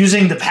 that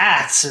using the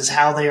paths is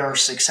how they are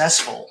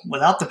successful.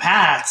 Without the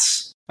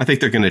paths. I think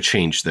they're going to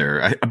change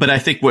but I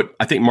think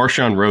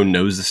Marchion Ro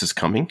knows this is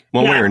coming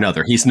one way or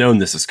another. He's known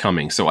this is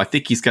coming. So I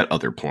think he's got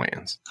other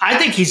plans. I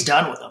think he's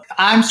done with them.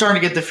 I'm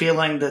starting to get the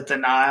feeling that the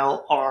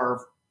Nihil are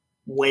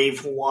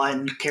wave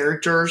 1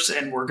 characters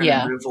and we're going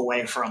to move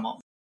away from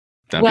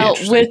them.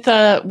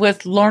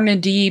 With Lorna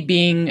D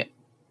being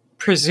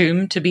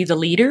presumed to be the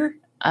leader,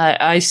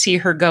 I see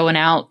her going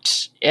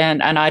out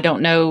and I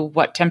don't know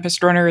what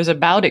Tempest Runner is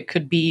about. It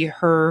could be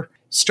her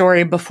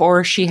story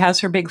before she has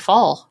her big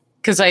fall.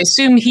 Because I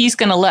assume he's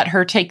going to let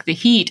her take the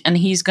heat and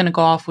he's going to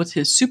go off with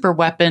his super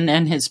weapon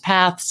and his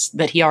paths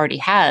that he already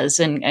has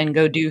and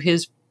go do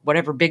his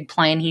whatever big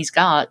plan he's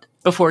got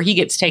before he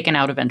gets taken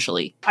out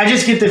eventually. I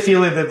just get the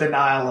feeling that the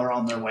Nihil are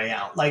on their way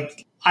out.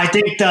 Like, I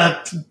think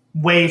the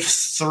wave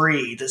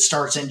 3 that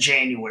starts in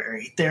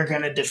January, they're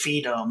going to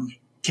defeat them,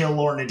 kill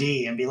Lorna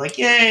D and be like,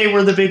 yay,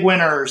 we're the big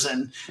winners.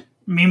 And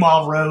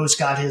meanwhile, Rose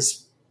got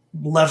his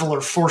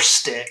leveler force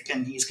stick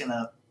and he's going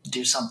to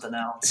do something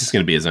else. It's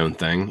going to be his own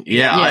thing.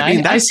 Yeah, I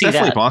mean, that's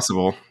definitely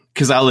possible.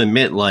 Because I'll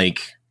admit,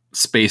 like,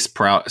 Space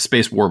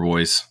War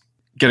Boys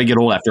going to get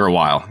old after a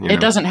while. It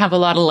doesn't have a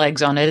lot of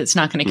legs on it. It's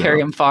not going to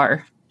carry them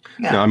far.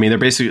 Yeah. No, I mean,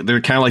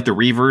 they're kind of like the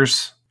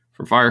Reavers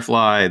from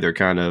Firefly. They're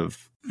kind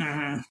of,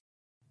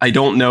 I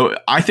don't know.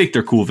 I think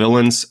they're cool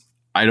villains.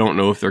 I don't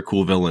know if they're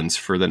cool villains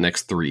for the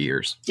next 3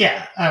 years.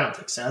 Yeah, I don't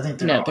think so. I think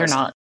they're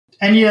not.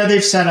 And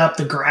they've set up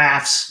the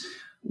graphs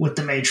with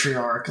the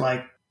matriarch.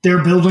 Like,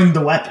 they're building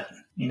the weapon.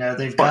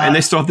 They've got, and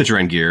they still have the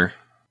Drengir.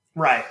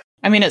 Right.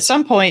 I mean, at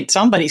some point,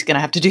 somebody's going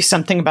to have to do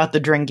something about the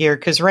Drengir,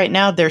 because right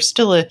now they're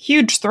still a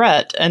huge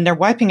threat, and they're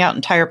wiping out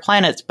entire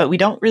planets, but we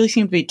don't really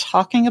seem to be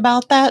talking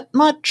about that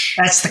much.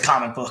 That's the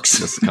comic books.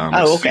 That's the comics.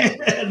 Oh, okay.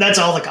 That's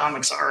all the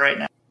comics are right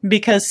now.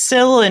 Because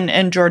Syl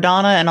and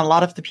Jordana and a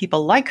lot of the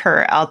people like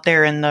her out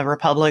there in the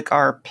Republic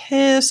are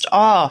pissed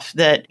off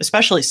that,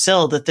 especially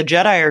Syl, that the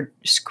Jedi are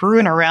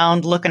screwing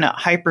around looking at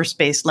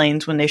hyperspace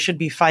lanes when they should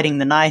be fighting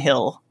the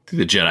Nihil.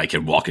 The Jedi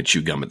can walk and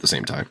chew gum at the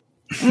same time.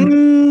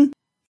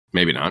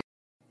 Maybe not.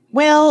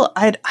 Well,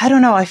 I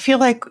don't know. I feel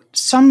like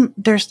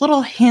there's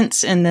little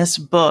hints in this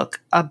book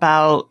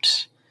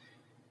about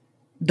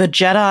the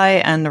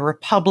Jedi and the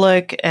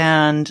Republic,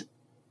 and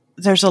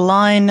there's a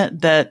line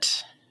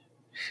that,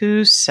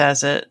 who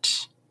says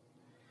it?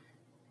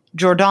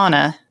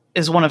 Jordana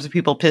is one of the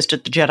people pissed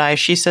at the Jedi.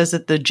 She says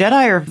that the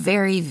Jedi are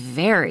very,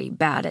 very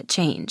bad at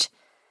change,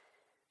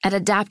 at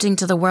adapting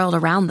to the world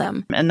around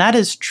them. And that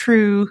is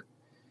true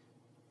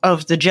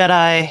of the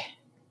Jedi,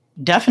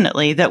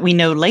 definitely, that we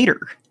know later.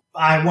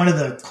 One of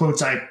the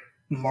quotes I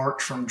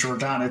marked from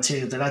Jordana,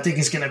 too, that I think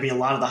is going to be a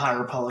lot of the High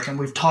Republic, and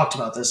we've talked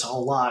about this a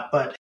whole lot,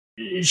 but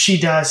she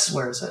does,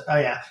 where is it? Oh,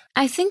 yeah.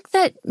 I think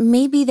that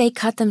maybe they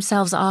cut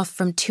themselves off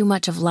from too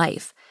much of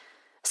life,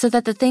 so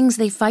that the things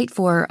they fight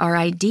for are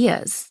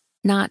ideas,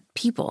 not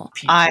people.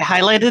 I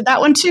highlighted that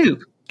one, too,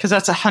 because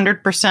that's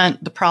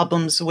 100% the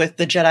problems with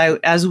the Jedi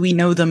as we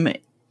know them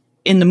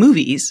in the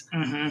movies.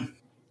 Mm-hmm.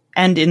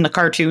 And in the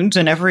cartoons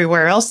and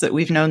everywhere else that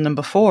we've known them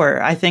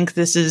before. I think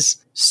this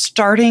is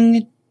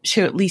starting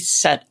to at least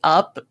set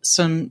up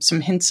some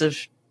hints of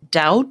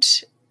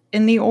doubt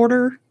in the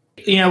Order.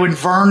 When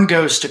Vern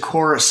goes to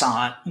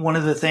Coruscant, one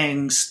of the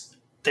things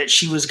that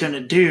she was going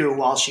to do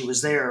while she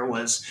was there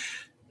was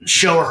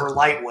show her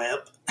light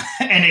whip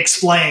and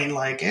explain,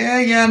 like,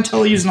 I'm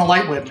totally using a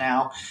light whip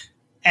now.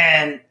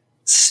 And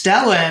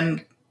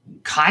Stellan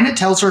kind of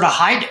tells her to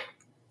hide it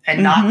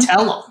and not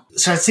tell him.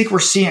 So I think we're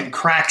seeing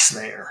cracks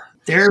there.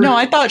 No,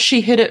 I thought she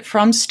hid it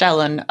from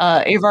Stellan.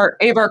 Avar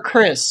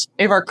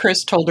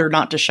Kriss told her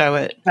not to show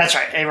it. That's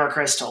right. Avar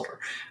Kriss told her.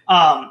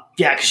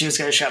 Because she was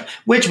going to show it.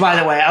 Which, by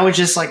the way, I would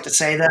just like to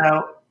say,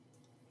 though,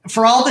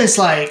 for all this,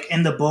 like,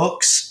 in the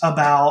books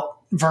about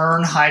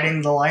Vern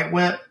hiding the light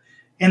whip,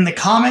 in the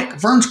comic,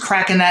 Vern's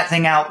cracking that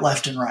thing out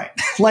left and right.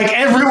 Like,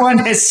 everyone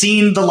has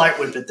seen the light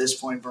whip at this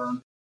point,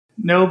 Vern.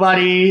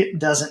 Nobody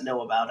doesn't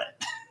know about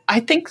it.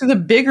 I think the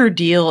bigger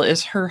deal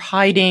is her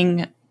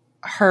hiding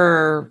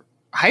her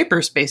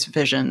hyperspace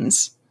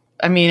visions.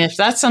 I mean, if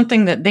that's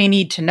something that they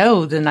need to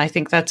know, then I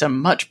think that's a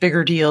much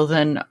bigger deal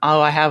than,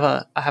 I have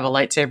a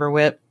lightsaber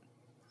whip.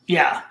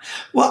 Yeah.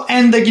 Well,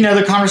 and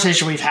the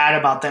conversation we've had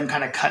about them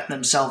kind of cutting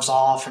themselves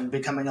off and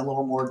becoming a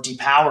little more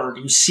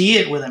depowered, you see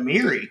it with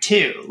Amiri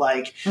too.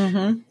 Like,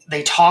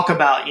 they talk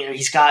about,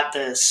 he's got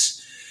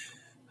this,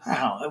 I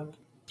don't know,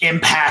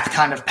 empath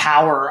kind of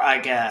power, I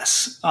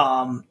guess.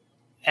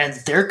 And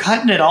they're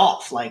cutting it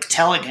off, like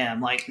telling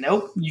him, like,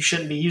 nope, you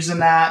shouldn't be using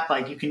that.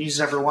 Like, you can use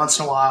it every once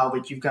in a while,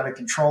 but you've got to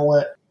control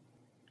it.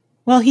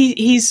 Well,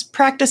 he's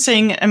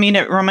practicing. I mean,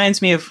 it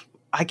reminds me of,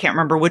 I can't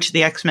remember which of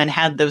the X-Men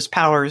had those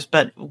powers,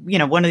 but,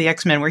 one of the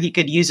X-Men where he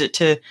could use it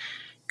to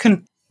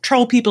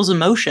control people's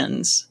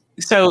emotions.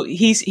 So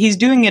he's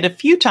doing it a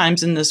few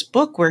times in this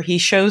book where he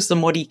shows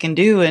them what he can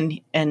do,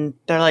 and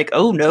they're like,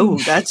 oh, no,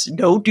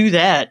 don't do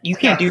that. You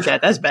can't do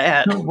that. That's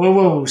bad.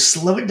 Whoa,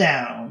 slow it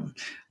down.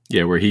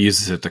 Yeah, where he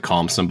uses it to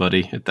calm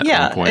somebody at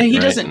that point. And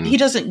he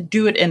doesn't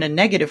do it in a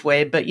negative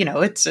way, but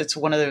it's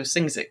one of those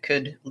things that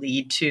could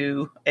lead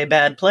to a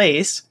bad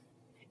place.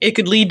 It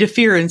could lead to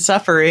fear and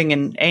suffering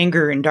and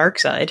anger and dark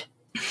side.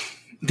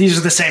 These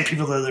are the same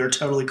people that are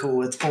totally cool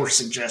with force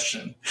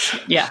suggestion.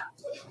 Yeah.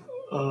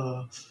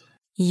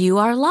 You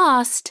are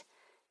lost,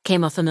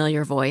 came a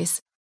familiar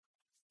voice.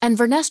 And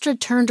Vernestra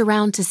turned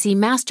around to see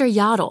Master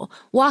Yaddle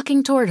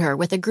walking toward her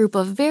with a group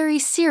of very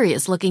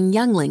serious-looking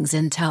younglings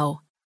in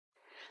tow.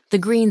 The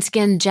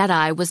green-skinned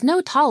Jedi was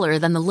no taller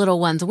than the little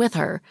ones with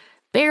her,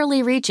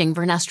 barely reaching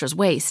Vernestra's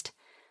waist.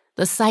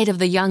 The sight of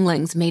the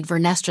younglings made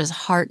Vernestra's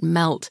heart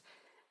melt.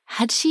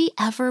 Had she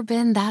ever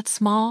been that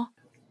small?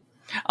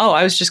 Oh,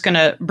 I was just going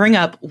to bring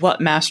up what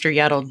Master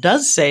Yaddle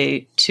does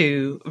say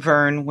to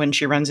Vern when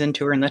she runs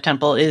into her in the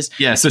temple is...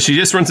 Yeah, so she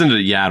just runs into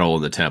Yaddle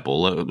in the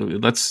temple.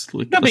 Let's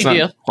not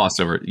deal. Gloss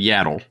over it.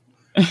 Yaddle.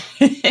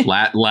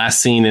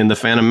 Last seen in The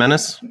Phantom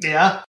Menace.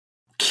 Yeah.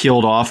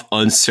 Killed off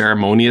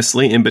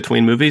unceremoniously in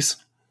between movies.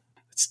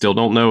 Still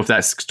don't know if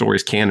that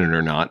story's canon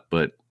or not,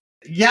 but...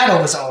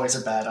 Yaddle was always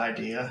a bad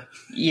idea.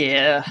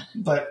 Yeah.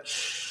 But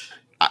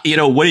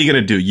what are you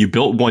going to do? You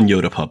built one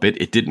Yoda puppet.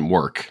 It didn't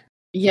work.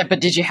 Yeah,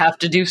 but did you have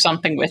to do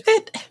something with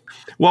it?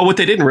 Well, what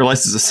they didn't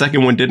realize is the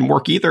second one didn't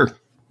work either.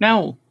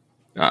 No.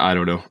 I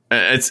don't know.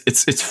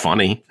 It's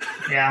funny.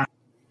 Yeah.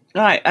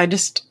 I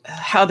just,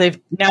 how they've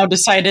now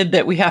decided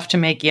that we have to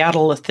make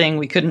Yaddle a thing.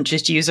 We couldn't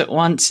just use it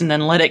once and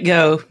then let it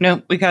go.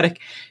 No, we gotta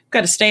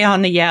stay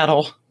on the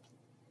Yaddle.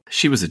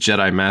 She was a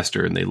Jedi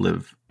Master, and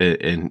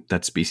and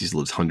that species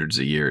lives hundreds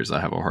of years. I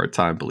have a hard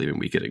time believing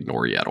we could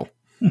ignore Yaddle.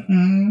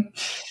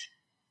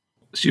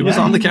 She was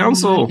on the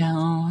council.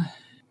 No.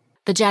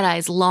 The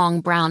Jedi's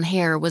long brown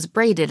hair was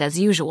braided as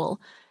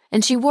usual,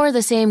 and she wore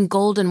the same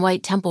gold and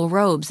white temple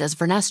robes as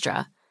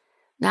Vernestra.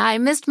 I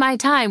missed my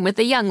time with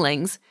the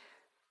younglings.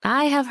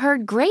 I have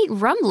heard great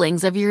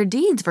rumblings of your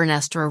deeds,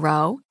 Vernestra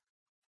Rwoh.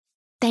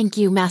 Thank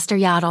you, Master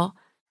Yaddle.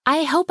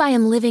 I hope I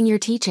am living your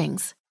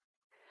teachings.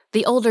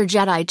 The older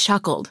Jedi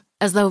chuckled,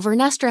 as though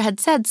Vernestra had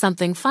said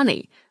something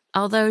funny,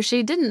 although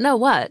she didn't know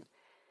what.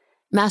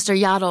 Master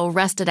Yaddle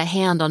rested a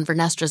hand on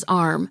Vernestra's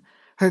arm,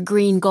 her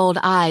green-gold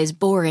eyes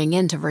boring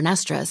into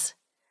Vernestra's.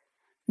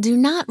 Do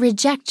not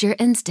reject your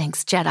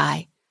instincts,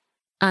 Jedi.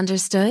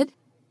 Understood?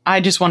 I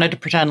just wanted to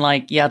pretend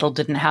like Yaddle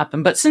didn't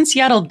happen. But since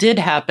Yaddle did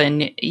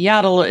happen,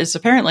 Yaddle is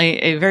apparently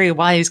a very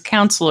wise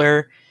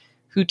counselor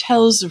who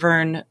tells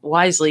Vern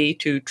wisely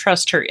to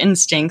trust her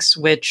instincts,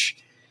 which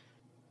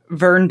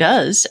Vern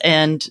does.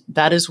 And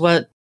that is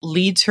what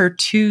leads her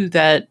to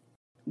that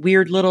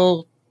weird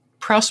little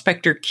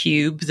prospector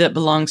cube that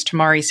belongs to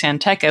Mari San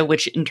Tekka,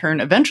 which in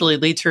turn eventually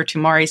leads her to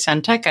Mari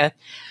San Tekka.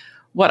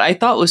 What I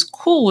thought was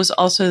cool was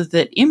also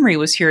that Imri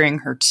was hearing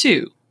her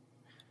too.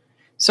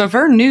 So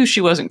Vern knew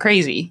she wasn't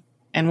crazy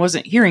and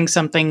wasn't hearing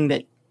something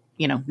that,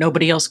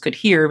 nobody else could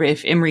hear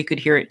if Imri could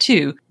hear it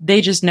too.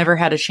 They just never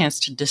had a chance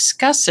to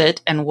discuss it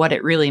and what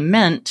it really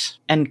meant.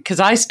 And because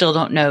I still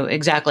don't know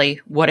exactly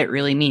what it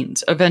really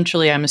means.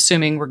 Eventually, I'm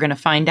assuming we're going to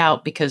find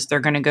out because they're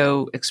going to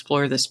go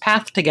explore this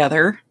path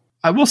together.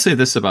 I will say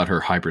this about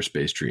her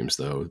hyperspace dreams,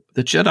 though.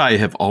 The Jedi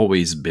have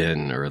always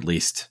been, or at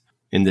least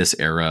in this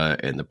era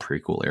and the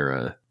prequel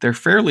era, they're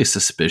fairly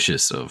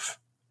suspicious of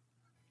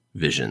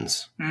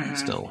visions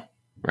still,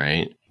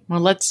 right?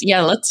 Well, let's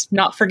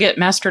not forget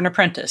Master and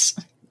Apprentice.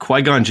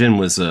 Qui-Gon Jinn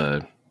was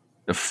a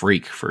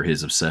freak for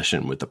his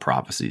obsession with the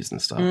prophecies and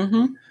stuff.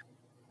 Mm-hmm.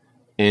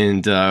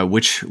 And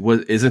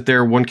isn't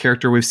there one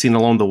character we've seen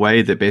along the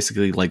way that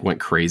basically went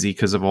crazy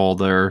because of all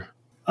their...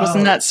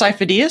 Wasn't that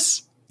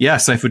Sifo-Dyas? Yeah,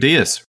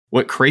 Sifo-Dyas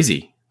went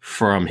crazy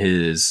from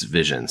his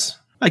visions.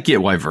 I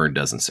get why Vern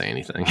doesn't say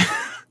anything.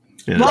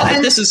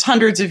 Well, this is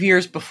hundreds of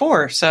years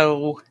before,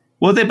 so...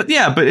 Well, but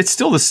it's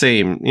still the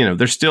same.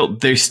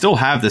 They still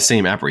have the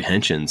same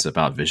apprehensions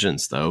about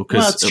visions, though.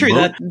 Well, it's true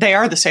that they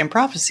are the same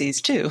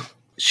prophecies too.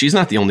 She's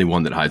not the only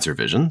one that hides her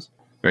visions,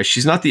 right?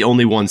 She's not the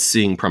only one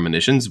seeing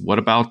premonitions. What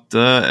about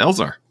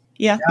Elzar?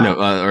 Yeah. No,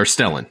 or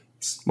Stellan.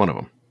 One of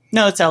them.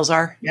 No, it's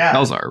Elzar. Yeah,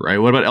 Elzar, right?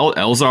 What about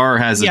Elzar?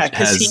 Has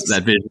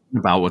that vision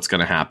about what's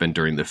going to happen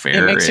during the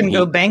fair? It makes him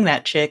go bang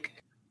that chick.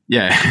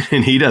 Yeah,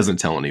 and he doesn't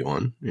tell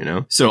anyone,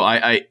 So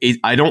I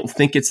don't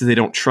think it's that they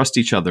don't trust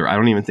each other. I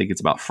don't even think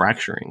it's about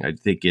fracturing. I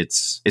think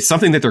it's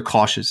something that they're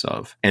cautious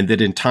of, and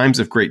that in times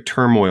of great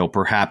turmoil,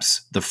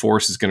 perhaps the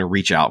Force is going to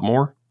reach out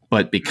more.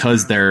 But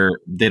because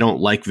they don't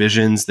like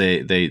visions,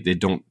 they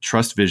don't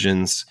trust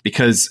visions,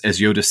 because as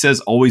Yoda says,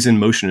 always in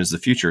motion is the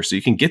future. So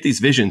you can get these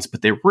visions,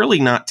 but they're really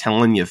not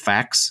telling you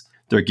facts.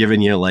 They're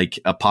giving you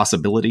a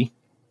possibility.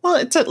 Well,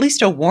 it's at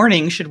least a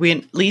warning. Should we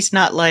at least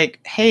not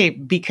hey,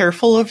 be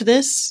careful of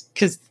this?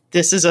 Because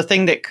this is a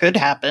thing that could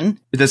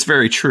happen. That's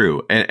very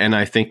true. And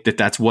I think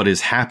that's what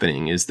is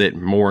happening, is that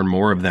more and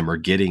more of them are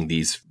getting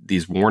these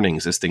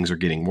warnings as things are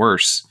getting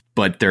worse.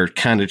 But they're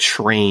kind of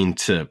trained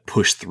to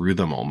push through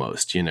them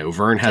almost.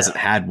 Vern hasn't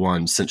had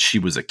one since she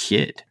was a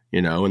kid.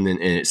 And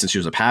then since she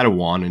was a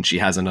Padawan, and she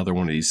has another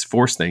one of these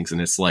Force things,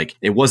 and it's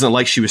it wasn't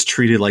like she was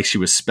treated like she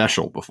was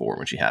special before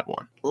when she had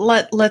one.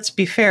 Let's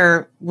be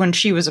fair. When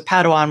she was a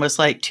Padawan was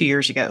 2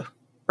 years ago,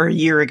 or a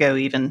year ago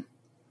even.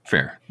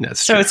 Fair. That's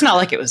so true. It's not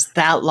like it was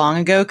that long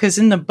ago, because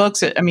in the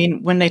books,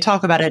 when they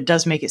talk about it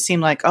does make it seem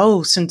like,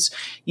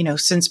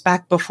 since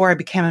back before I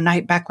became a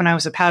knight, back when I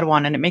was a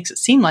Padawan, and it makes it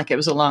seem like it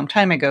was a long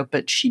time ago,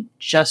 but she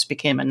just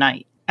became a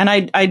knight. And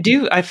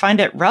I find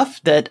it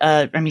rough that,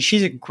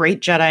 she's a great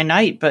Jedi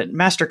Knight, but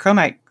Master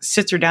Comac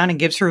sits her down and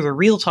gives her the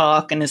real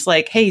talk and is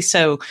like, hey,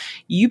 so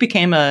you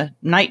became a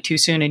knight too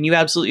soon and you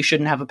absolutely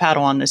shouldn't have a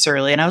Padawan this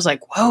early. And I was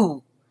like,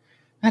 whoa,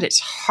 that is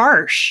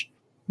harsh.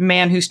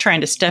 Man who's trying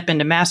to step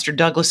into Master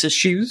Douglas's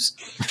shoes.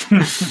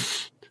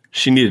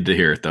 She needed to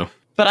hear it, though.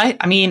 But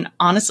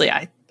honestly,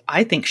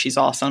 I think she's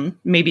awesome.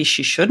 Maybe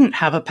she shouldn't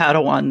have a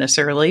Padawan this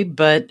early,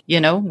 but,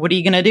 what are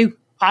you going to do?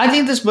 I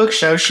think this book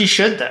shows she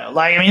should, though.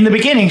 In the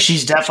beginning,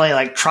 she's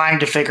definitely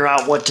trying to figure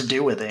out what to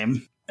do with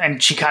him.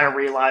 And she kind of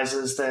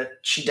realizes that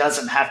she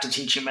doesn't have to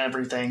teach him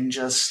everything,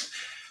 just,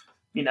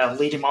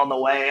 lead him on the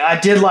way. I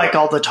did like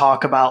all the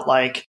talk about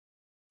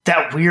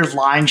that weird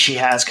line she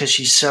has because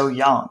she's so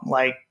young.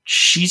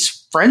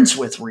 She's friends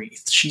with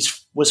Reath.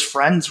 Was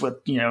friends with,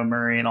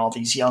 Murray and all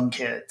these young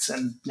kids.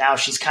 And now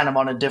she's kind of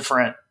on a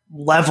different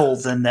level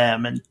than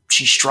them, and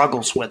she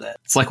struggles with it.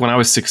 It's like when I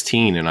was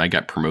 16 and I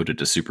got promoted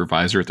to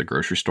supervisor at the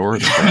grocery store,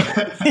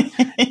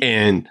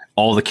 and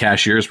all the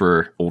cashiers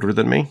were older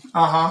than me.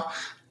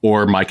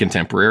 Or my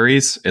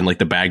contemporaries, and like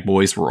the bag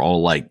boys were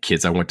all like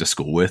kids I went to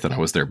school with, and I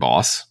was their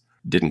boss.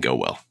 Didn't go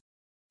well.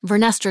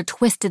 Vernestra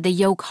twisted the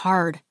yoke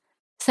hard,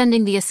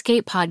 sending the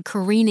escape pod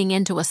careening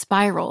into a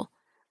spiral,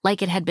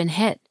 like it had been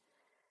hit.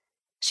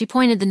 She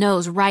pointed the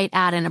nose right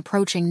at an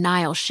approaching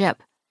Nile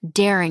ship,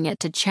 daring it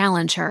to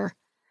challenge her.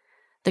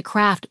 The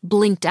craft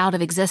blinked out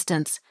of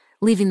existence,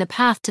 leaving the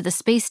path to the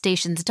space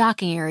station's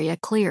docking area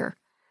clear.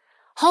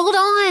 "Hold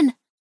on!"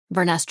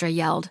 Vernestra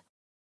yelled.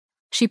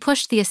 She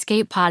pushed the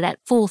escape pod at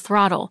full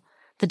throttle,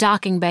 the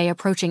docking bay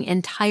approaching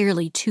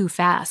entirely too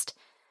fast.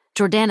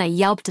 Jordana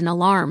yelped in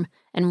alarm,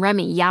 and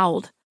Remy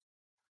yowled.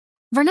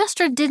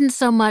 Vernestra didn't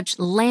so much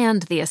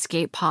land the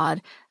escape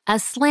pod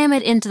as slam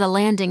it into the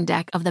landing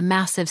deck of the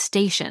massive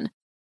station,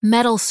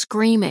 metal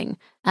screaming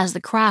as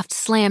the craft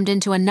slammed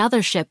into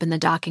another ship in the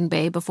docking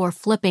bay before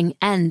flipping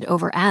end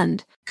over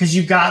end. Because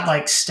you've got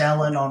like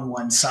Stellan on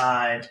one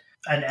side,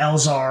 and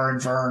Elzar and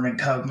Vern and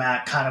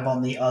Kog'Mac kind of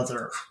on the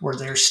other, where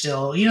they're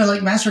still,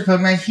 like Master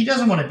Kog'Mac, he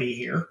doesn't want to be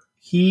here.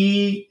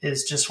 He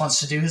just wants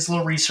to do his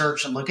little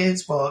research and look at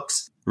his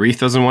books. Reith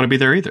doesn't want to be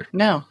there either.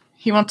 No,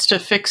 he wants to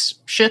fix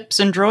ships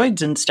and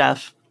droids and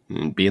stuff.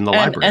 And be in the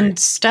library. And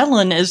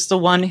Stellan is the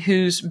one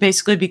who's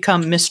basically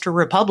become Mr.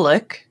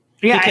 Republic.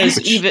 Yeah, because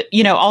even,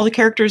 all the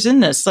characters in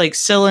this, like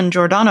Syl and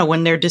Jordana,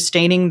 when they're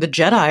disdaining the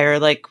Jedi, are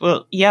like,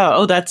 well,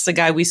 yeah, that's the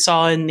guy we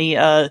saw in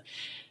the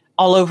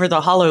all over the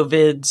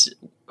holovids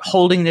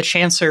holding the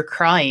Chancellor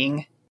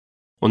crying.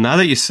 Well, now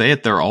that you say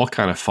it, they're all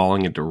kind of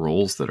falling into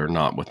roles that are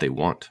not what they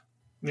want.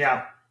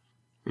 Yeah.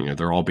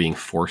 They're all being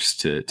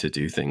forced to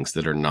do things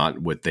that are not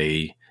what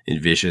they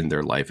envision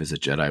their life as a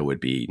Jedi would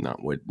be,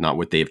 not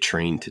what they've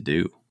trained to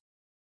do.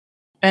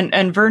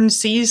 And Vern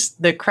sees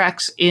the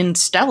cracks in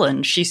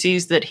Stellan. She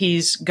sees that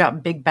he's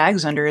got big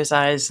bags under his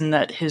eyes and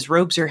that his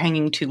robes are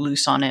hanging too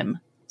loose on him.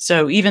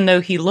 So even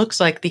though he looks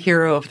like the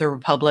hero of the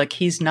Republic,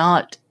 he's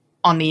not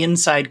on the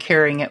inside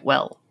carrying it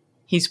well.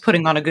 He's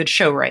putting on a good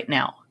show right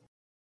now.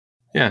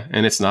 Yeah,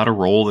 and it's not a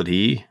role that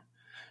he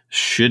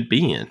should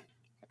be in,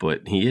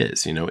 but he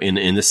is,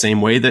 in the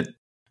same way that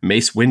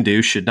Mace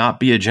Windu should not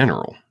be a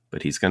general,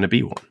 but he's going to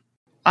be one.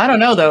 I don't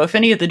know, though. If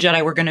any of the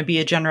Jedi were going to be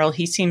a general,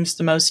 he seems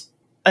the most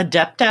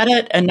adept at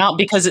it, and not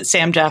because it's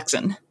Sam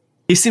Jackson.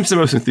 He seems the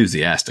most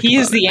enthusiastic. He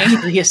is the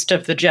angriest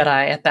of the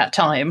Jedi at that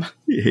time.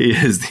 He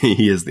is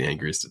the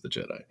angriest of the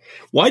Jedi.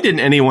 Why didn't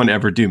anyone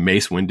ever do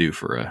Mace Windu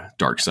for a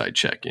dark side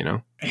check,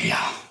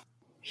 Yeah.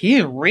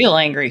 He's real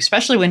angry,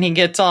 especially when he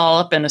gets all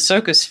up in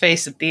Ahsoka's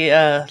face at the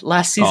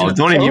last season. Oh,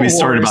 don't even get me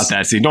started about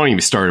that scene. Don't even get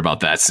me started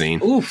about that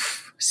scene.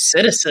 Oof.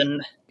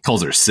 Citizen.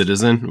 Calls her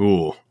citizen.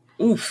 Ooh.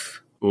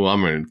 Oof. Ooh, I'm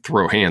going to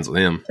throw hands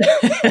with him.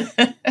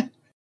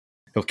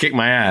 He'll kick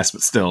my ass,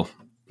 but still,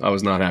 I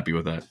was not happy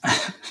with that.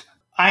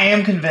 I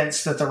am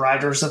convinced that the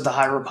writers of the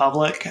High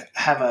Republic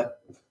have a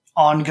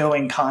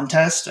ongoing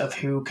contest of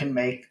who can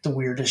make the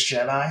weirdest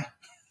Jedi.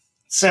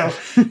 So,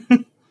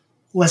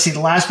 let's see. The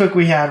last book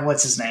we had,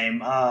 what's his name?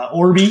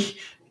 Orby,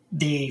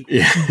 the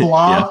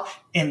blob.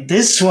 Yeah. In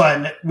this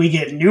one, we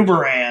get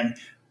Nubaran,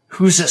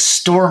 who's a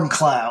storm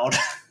cloud.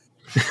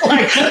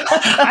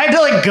 I had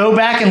to go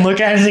back and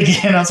look at it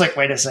again. I was like,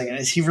 wait a second,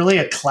 is he really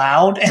a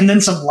cloud? And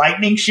then some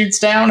lightning shoots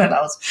down, and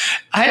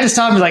I had to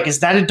stop and be like, is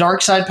that a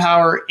dark side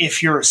power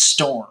if you're a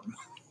storm?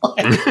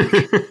 And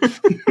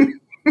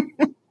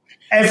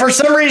for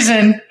some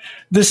reason,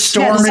 the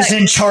storm is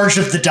in charge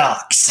of the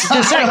docks.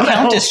 Does that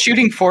count as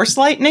shooting force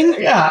lightning?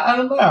 Yeah, I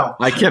don't know.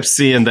 I kept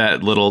seeing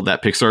that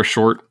Pixar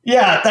short.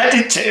 Yeah, that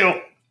did too.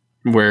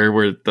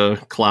 Where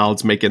the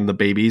clouds making the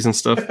babies and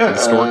stuff, the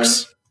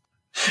storks.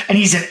 And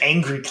he's an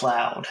angry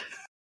cloud.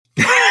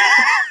 He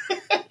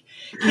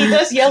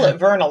does yell at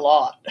Vern a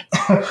lot.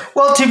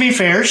 Well, to be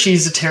fair,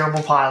 she's a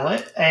terrible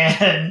pilot,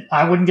 and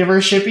I wouldn't give her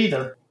a ship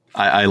either.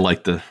 I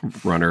like the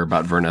runner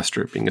about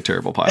Vernestra being a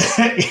terrible pilot.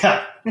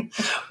 Yeah.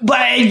 But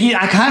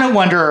I kind of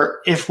wonder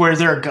if where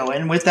they're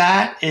going with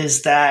that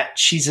is that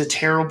she's a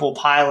terrible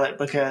pilot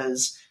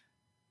because,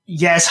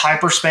 yes,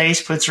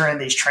 hyperspace puts her in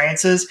these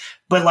trances,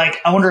 but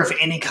I wonder if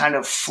any kind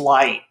of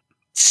flight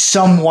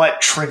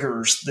somewhat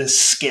triggers this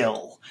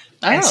skill.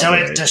 And so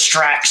it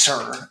distracts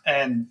her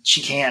and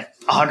she can't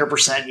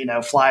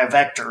 100%, fly a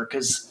vector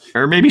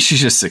or maybe she's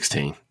just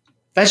 16.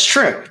 That's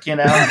true.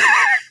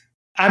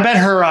 I bet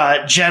her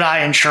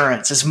Jedi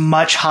insurance is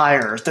much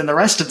higher than the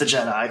rest of the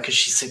Jedi because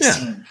she's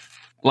 16.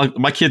 Yeah.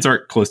 My kids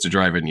aren't close to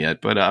driving yet,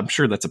 but I'm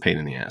sure that's a pain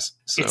in the ass.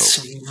 So.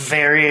 It's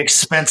very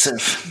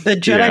expensive. The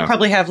Jedi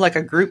probably have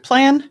a group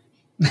plan.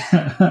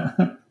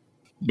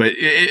 But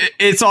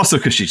it's also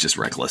because she's just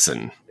reckless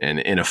and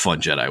in a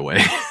fun Jedi way.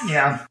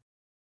 Yeah.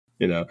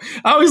 I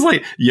always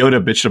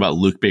Yoda bitching about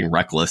Luke being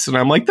reckless, and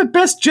I'm like, the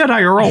best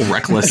Jedi are all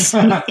reckless.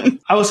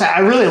 I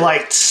really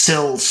liked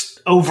Syl's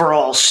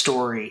overall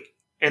story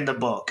in the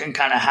book and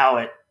kind of how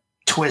it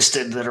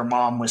twisted that her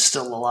mom was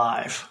still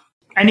alive.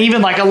 And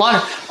even like a lot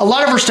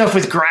of her stuff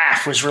with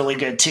Graf was really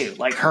good too.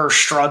 Like her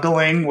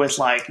struggling with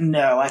like,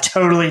 no, I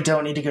totally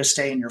don't need to go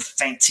stay in your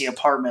fancy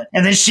apartment.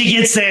 And then she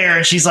gets there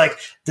and she's like,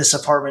 this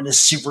apartment is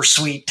super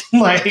sweet.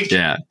 Like,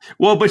 yeah.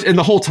 Well, and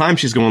the whole time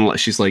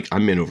she's like,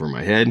 I'm in over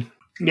my head.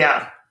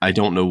 Yeah. I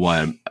don't know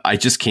why. I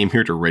just came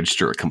here to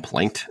register a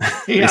complaint,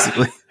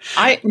 basically.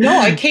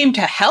 I came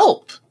to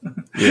help.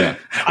 Yeah.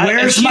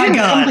 Where's she my didn't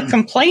gun? come to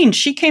complain.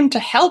 She came to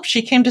help.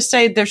 She came to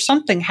say there's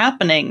something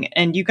happening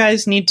and you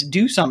guys need to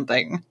do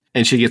something.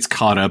 And she gets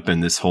caught up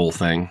in this whole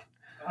thing.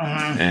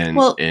 And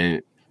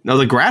no,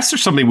 the Grafs are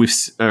something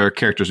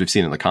characters we've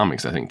seen in the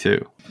comics, I think,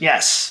 too.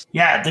 Yes.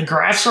 Yeah, the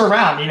Grafs are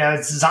around. You know,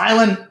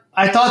 Xylan,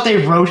 I thought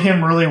they wrote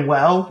him really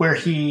well where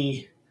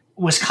he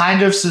was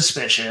kind of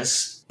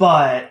suspicious,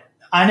 but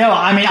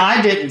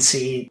I didn't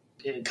see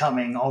it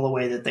coming all the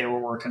way that they were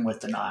working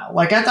with Denial.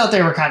 Like, I thought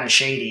they were kind of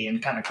shady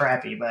and kind of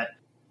crappy, but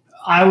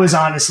I was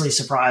honestly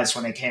surprised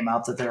when it came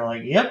out that they were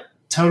like, yep,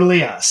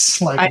 totally us.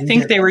 Like, I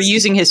think they were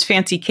using his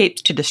fancy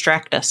capes to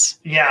distract us.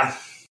 Yeah.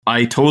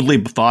 I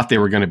totally thought they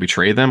were going to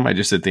betray them. I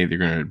just didn't think they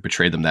were going to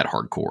betray them that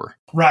hardcore.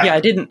 Right. Yeah,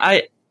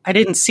 I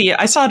didn't see it.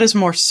 I saw it as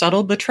more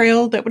subtle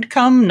betrayal that would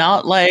come,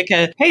 not like,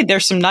 hey,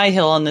 there's some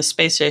Nihil on this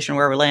space station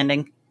where we're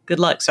landing. Good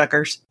luck,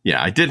 suckers.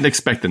 Yeah, I didn't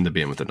expect them to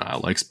be in with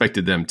Denial. I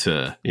expected them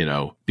to,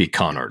 be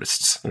con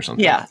artists or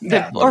something. Yeah,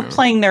 or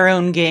playing their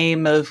own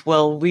game of,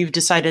 well, we've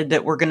decided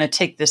that we're going to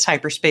take this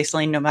hyperspace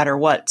lane no matter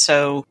what,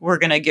 so we're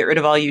going to get rid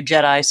of all you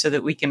Jedi so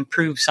that we can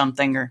prove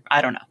something, or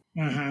I don't know.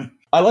 Mm-hmm.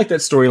 I like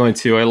that storyline,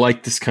 too. I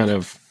like this kind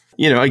of,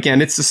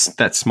 again, it's just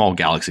that small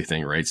galaxy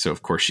thing, right? So,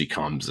 of course, she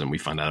comes and we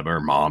find out about her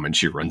mom and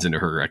she runs into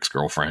her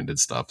ex-girlfriend and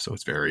stuff. So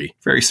it's very,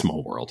 very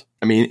small world.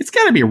 I mean, it's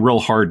got to be real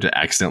hard to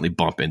accidentally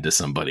bump into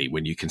somebody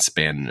when you can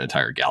span an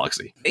entire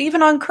galaxy.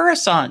 Even on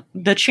Coruscant,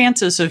 the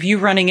chances of you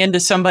running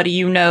into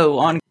somebody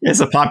on... It's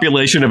a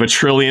population of 1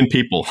 trillion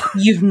people.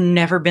 You've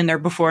never been there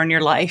before in your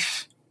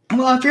life.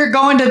 Well, if you're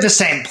going to the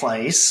same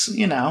place,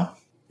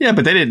 Yeah,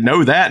 but they didn't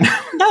know that.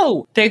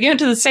 No, they go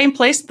to the same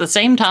place at the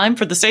same time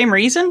for the same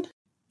reason.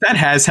 That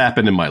has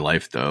happened in my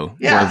life, though,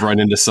 yeah. where I've run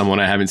into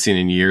someone I haven't seen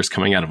in years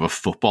coming out of a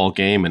football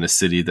game in a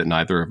city that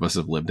neither of us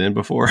have lived in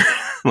before.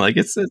 Like,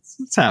 it's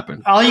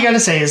happened. All you got to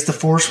say is the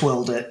Force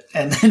willed it,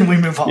 and then we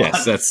move on.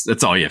 Yes,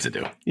 that's all you have to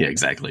do. Yeah,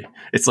 exactly.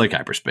 It's like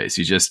hyperspace.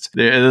 You just,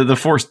 the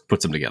Force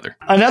puts them together.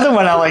 Another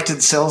one I liked in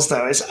Sills,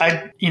 though, is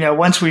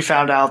once we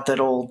found out that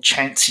old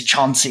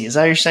Chauncey, is that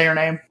how you say her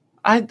name?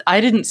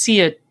 I didn't see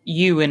a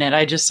U in it.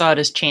 I just saw it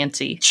as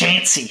Chancey.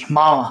 Chancey,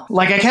 Mama.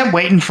 Like, I kept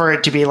waiting for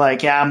it to be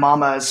like, yeah,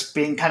 Mama's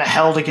being kind of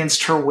held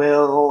against her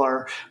will,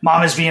 or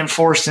Mama's being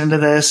forced into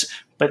this.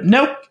 But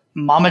nope,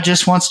 Mama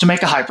just wants to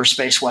make a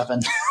hyperspace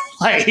weapon.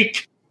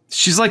 Like,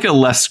 she's like a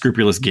less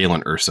scrupulous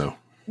Galen Erso.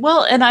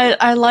 Well, and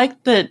I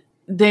like that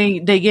they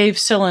gave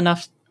Syl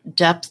enough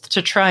depth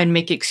to try and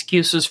make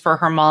excuses for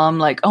her mom.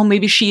 Like, oh,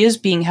 maybe she is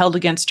being held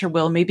against her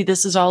will. Maybe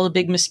this is all a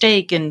big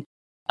mistake. And,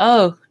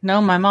 oh, no,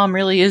 my mom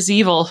really is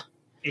evil.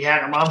 Yeah,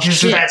 her mom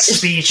gives her that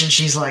speech, and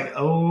she's like,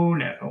 oh,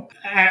 no.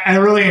 I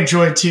really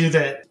enjoyed, too,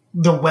 that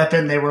the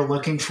weapon they were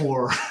looking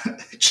for,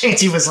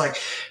 Chancey was like,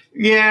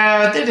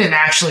 yeah, they didn't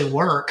actually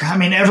work. I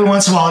mean, every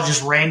once in a while, it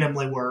just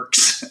randomly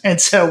works. And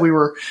so we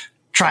were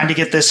trying to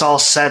get this all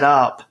set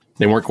up.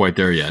 They weren't quite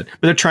there yet.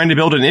 But they're trying to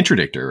build an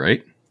interdictor,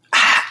 right?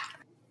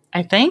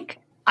 I think.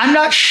 I'm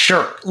not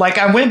sure. Like,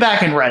 I went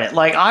back and read it.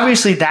 Like,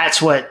 obviously,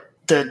 that's what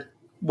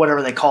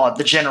whatever they call it,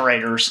 the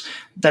generators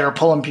that are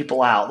pulling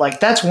people out. Like,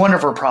 that's one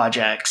of her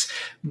projects.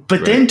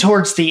 But then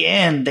towards the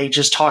end, they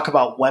just talk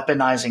about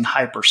weaponizing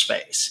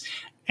hyperspace.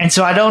 And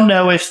so I don't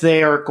know if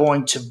they are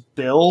going to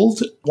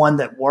build one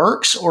that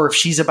works or if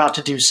she's about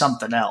to do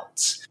something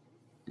else.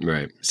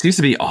 Right. Seems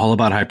to be all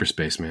about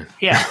hyperspace, man.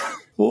 Yeah.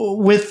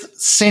 With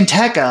San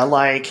Tekka,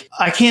 like,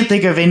 I can't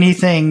think of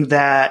anything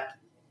that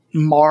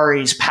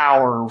Mari's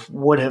power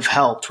would have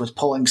helped with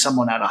pulling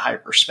someone out of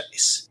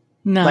hyperspace.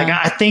 No. Like,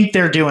 I think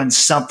they're doing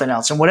something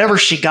else. And whatever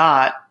Chancey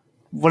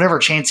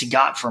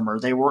got from her,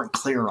 they weren't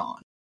clear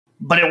on.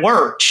 But it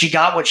worked. She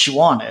got what she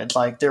wanted.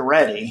 Like, they're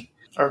ready.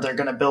 Or they're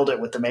going to build it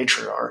with the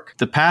matriarch.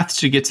 The path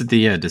she gets at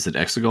the end, is it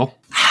Exegol?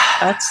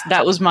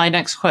 That was my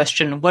next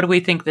question. What do we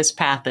think this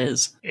path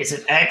is? Is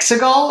it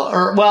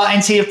Exegol?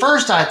 And see, at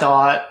first I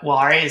thought, well,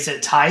 all right, is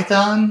it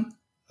Tython?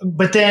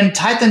 But then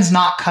Tython's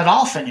not cut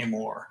off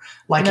anymore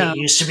like it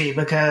used to be,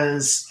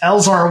 because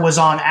Elzar was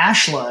on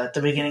Ashla at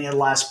the beginning of the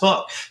last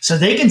book. So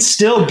they can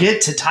still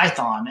get to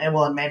Tython. And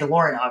well, in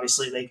Mandalorian,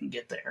 obviously, they can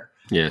get there.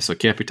 Yeah, so it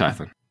can't be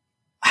Tython.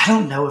 I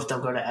don't know if they'll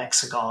go to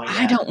Exegol yet.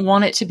 I don't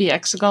want it to be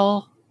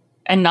Exegol.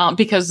 And not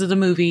because of the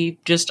movie,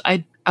 just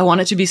I want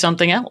it to be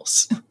something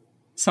else.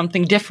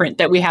 Something different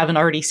that we haven't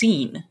already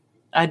seen.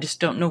 I just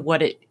don't know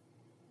what it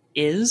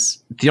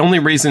is. The only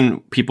reason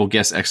people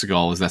guess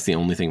Exegol is that's the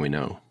only thing we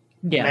know.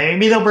 Yeah.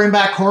 Maybe they'll bring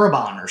back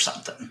Korriban or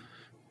something.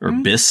 Or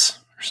Biss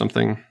or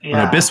something.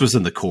 Yeah. No, Biss was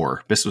in the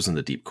core. Biss was in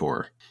the deep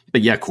core.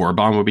 But yeah,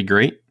 Korriban would be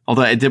great.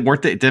 Although,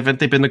 haven't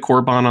they been to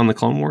Korriban on the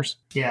Clone Wars?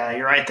 Yeah,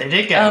 you're right. They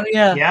did go. Oh,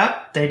 yeah.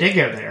 Yeah, they did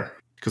go there.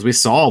 Because we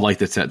saw like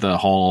the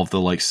hall of the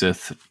like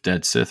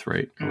dead Sith,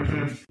 right?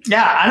 Mm-hmm.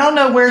 Yeah, I don't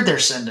know where they're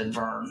sending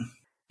Vern.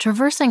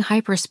 Traversing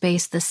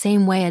hyperspace the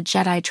same way a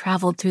Jedi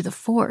traveled through the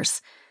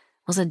Force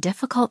was a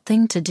difficult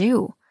thing to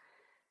do.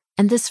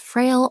 And this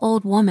frail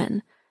old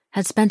woman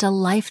had spent a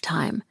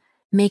lifetime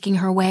making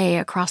her way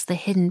across the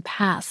hidden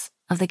paths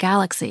of the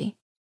galaxy.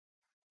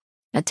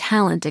 A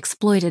talent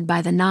exploited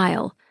by the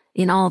Nihil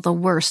in all the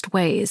worst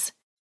ways.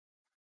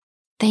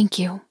 "Thank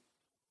you,"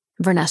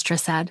 Vernestra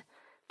said,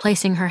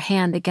 placing her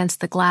hand against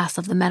the glass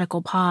of the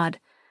medical pod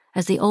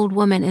as the old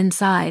woman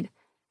inside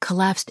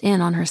collapsed in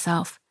on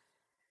herself.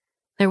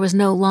 There was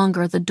no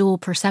longer the dual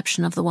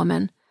perception of the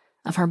woman,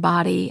 of her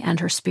body and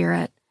her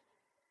spirit.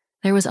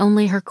 There was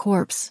only her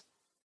corpse,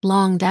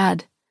 long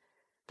dead,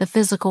 the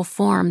physical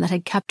form that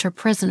had kept her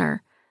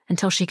prisoner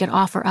until she could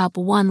offer up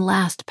one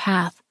last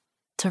path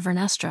to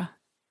Vernestra.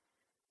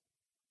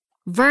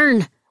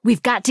 "Vern,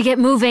 we've got to get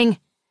moving,"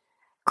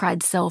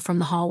 cried Syl from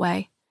the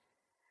hallway.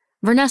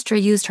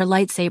 Vernestra used her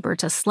lightsaber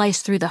to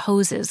slice through the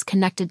hoses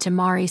connected to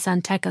Mari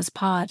Santeca's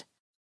pod.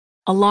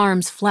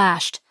 Alarms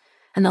flashed,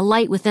 and the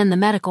light within the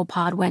medical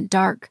pod went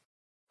dark,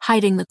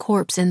 hiding the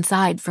corpse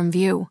inside from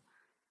view.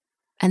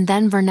 And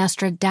then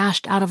Vernestra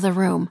dashed out of the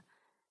room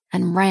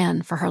and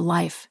ran for her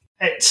life.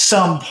 At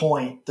some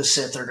point, the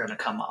Sith are going to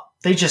come up.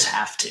 They just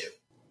have to.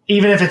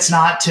 Even if it's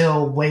not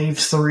till wave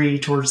 3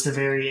 towards the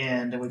very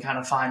end and we kind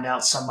of find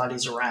out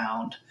somebody's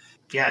around.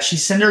 Yeah, she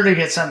sent her to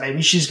get some.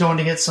 Maybe she's going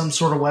to get some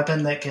sort of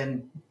weapon that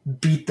can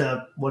beat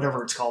the,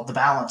 whatever it's called, the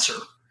balancer.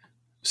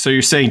 So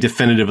you're saying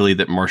definitively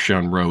that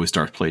Marchion Ro is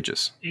Darth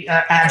Plagueis?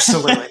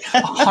 Absolutely.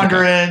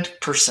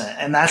 100%.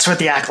 And that's what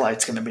the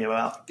Acolyte's going to be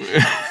about.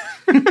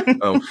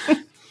 Oh,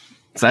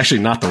 it's actually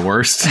not the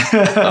worst.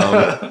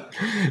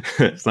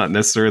 It's not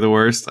necessarily the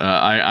worst.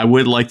 I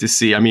would like to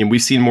see, I mean,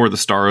 we've seen more of the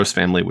Staros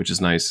family, which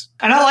is nice.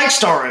 And I like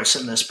Staros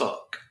in this book.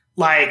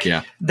 Like,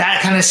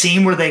 that kind of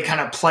scene where they kind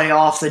of play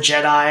off the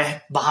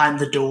Jedi behind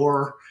the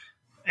door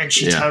and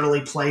she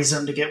totally plays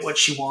them to get what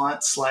she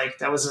wants. Like,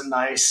 that was a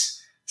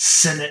nice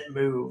Senate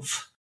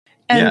move.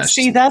 And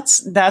see,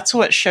 that's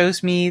what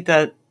shows me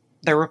that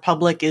the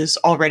Republic is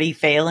already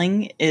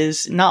failing,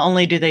 is not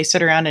only do they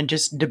sit around and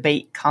just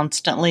debate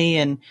constantly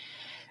and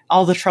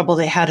all the trouble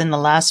they had in the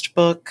last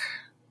book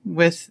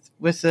with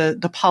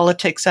the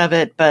politics of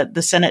it, but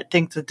the Senate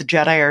thinks that the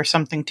Jedi are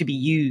something to be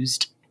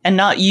used. And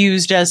not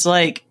used as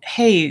like,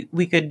 hey,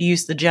 we could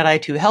use the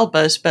Jedi to help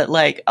us, but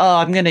like, oh,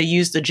 I'm going to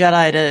use the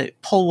Jedi to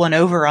pull one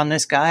over on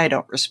this guy I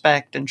don't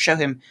respect and show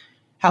him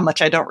how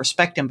much I don't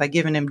respect him by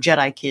giving him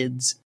Jedi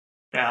kids.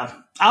 Yeah.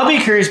 I'll be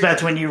curious,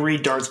 Beth, when you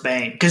read Darth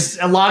Bane, because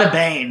a lot of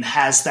Bane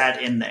has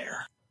that in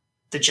there.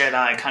 The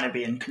Jedi kind of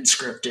being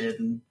conscripted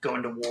and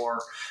going to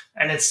war.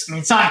 And it's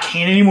not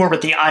canon anymore,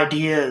 but the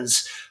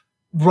ideas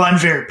run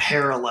very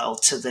parallel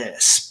to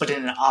this, but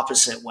in an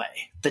opposite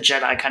way. The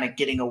Jedi kind of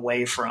getting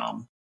away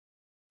from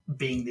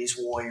being these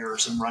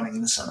warriors and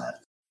running the Senate.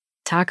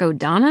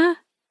 "Takodana?"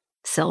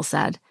 Syl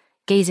said,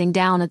 gazing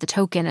down at the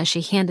token as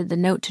she handed the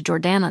note to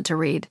Jordana to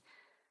read.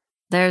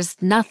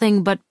 "There's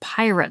nothing but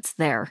pirates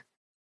there."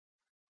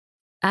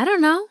 "I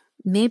don't know.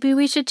 Maybe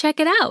we should check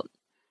it out,"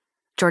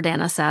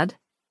 Jordana said.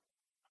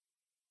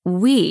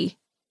 "We,"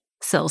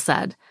 Syl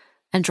said,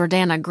 and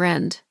Jordana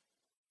grinned.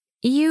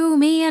 "You,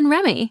 me, and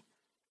Remy."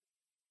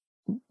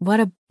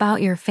 "What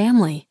about your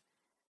family?"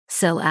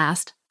 Syl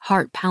asked,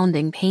 heart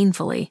pounding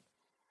painfully.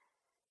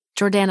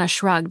 Jordana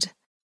shrugged.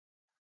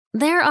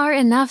 "There are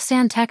enough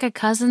Santeca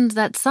cousins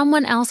that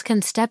someone else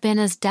can step in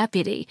as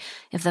deputy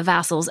if the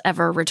vassals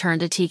ever return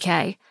to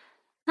TK.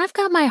 I've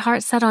got my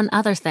heart set on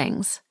other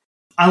things."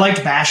 I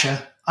liked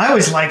Basha. I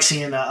always like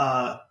seeing what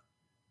are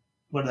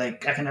they?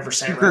 I can never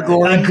say it right.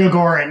 Gregorin.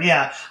 Gregorin,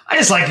 yeah. I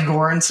just like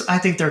Gregorins. I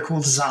think they're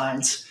cool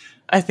designs.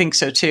 I think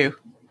so too.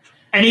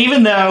 And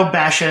even though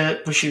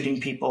Basha was shooting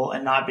people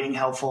and not being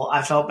helpful,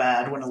 I felt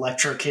bad when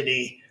Electro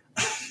Kitty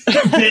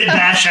bit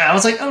Basha. I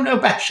was like, oh no,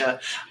 Basha,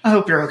 I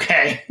hope you're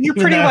okay. Your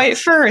pretty white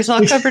fur is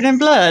all covered in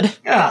blood.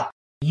 Yeah.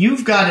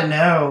 You've got to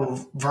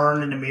know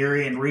Vern and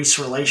Amiri and Reese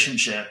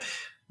relationship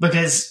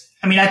because,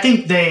 I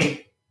think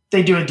they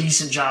do a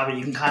decent job and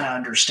you can kind of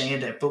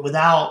understand it, but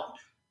without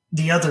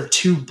the other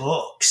 2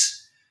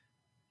 books,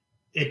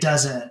 it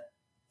doesn't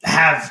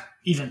have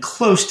even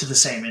close to the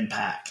same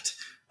impact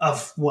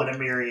of what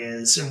Amiri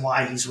is and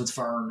why he's with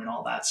Vern and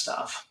all that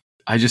stuff.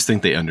 I just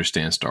think they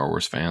understand Star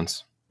Wars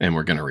fans, and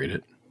we're going to read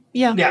it.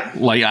 Yeah.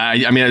 Like,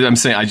 I'm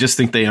saying, I just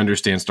think they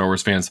understand Star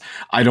Wars fans.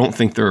 I don't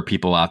think there are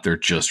people out there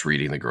just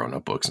reading the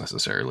grown-up books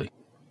necessarily.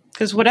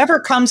 Because whatever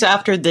comes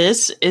after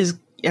this is,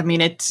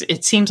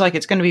 it seems like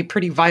it's going to be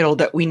pretty vital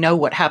that we know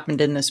what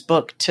happened in this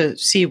book to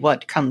see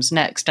what comes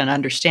next and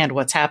understand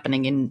what's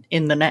happening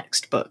in the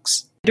next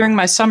books. During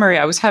my summary,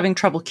 I was having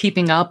trouble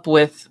keeping up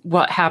with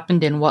what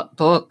happened in what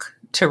book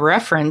to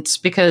reference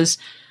because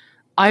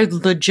I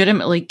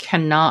legitimately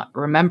cannot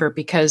remember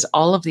because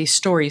all of these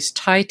stories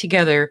tie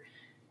together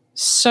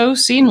so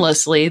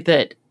seamlessly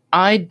that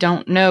I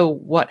don't know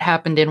what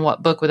happened in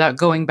what book without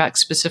going back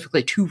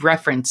specifically to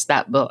reference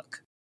that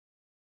book.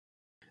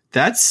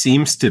 That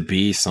seems to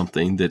be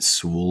something that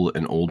Sewell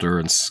and Older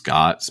and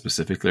Scott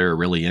specifically are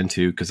really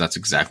into, because that's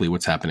exactly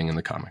what's happening in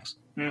the comics.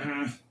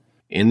 Mm-hmm.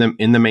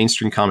 In the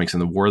mainstream comics, in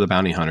the War of the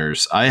Bounty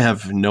Hunters, I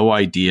have no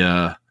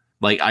idea.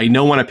 Like, I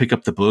know when I pick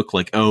up the book,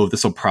 like, oh,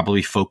 this will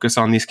probably focus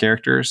on these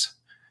characters,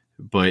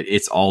 but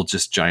it's all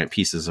just giant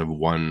pieces of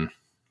one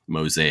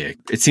mosaic.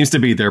 It seems to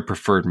be their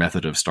preferred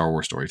method of Star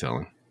Wars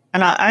storytelling.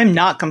 And I'm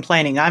not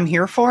complaining. I'm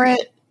here for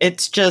it.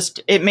 It's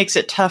just, it makes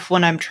it tough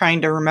when I'm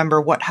trying to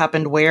remember what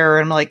happened where.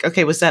 And I'm like,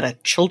 okay, was that a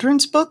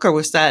children's book, or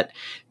was that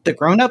the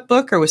grown-up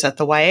book, or was that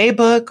the YA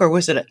book, or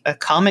was it a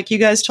comic you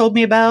guys told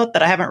me about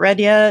that I haven't read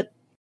yet?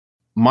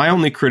 My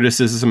only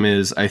criticism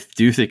is I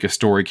do think a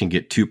story can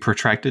get too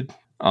protracted.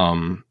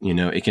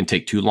 It can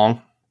take too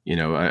long.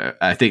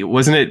 I think,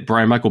 wasn't it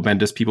Brian Michael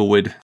Bendis? People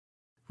would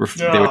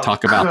they would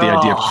talk about the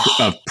idea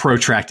of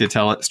protracted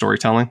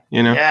storytelling.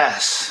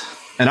 Yes.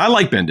 And I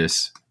like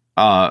Bendis,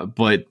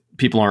 but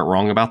people aren't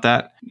wrong about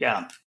that.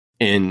 Yeah.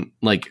 And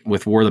like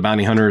with War of the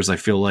Bounty Hunters, I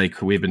feel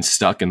like we've been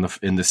stuck in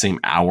the same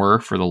hour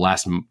for the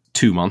last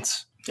 2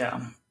 months.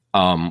 Yeah.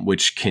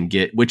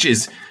 Which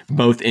is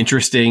both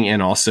interesting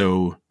and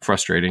also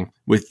frustrating.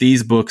 With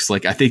these books,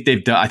 like I think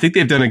they've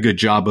done a good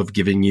job of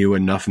giving you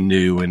enough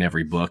new in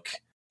every book.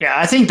 Yeah,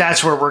 I think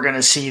that's where we're going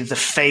to see the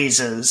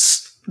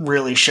phases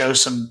really show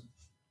some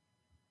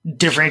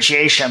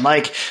differentiation.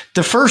 Like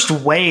the first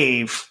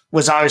wave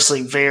was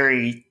obviously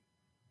very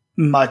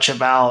much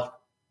about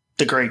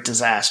the Great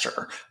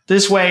Disaster.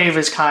 This wave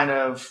is kind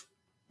of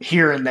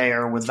here and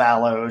there with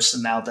Valos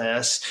and now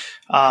this.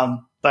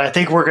 But I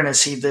think we're going to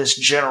see this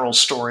general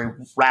story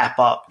wrap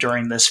up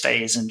during this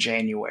phase in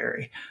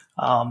January.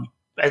 And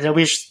then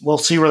we'll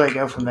see where they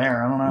go from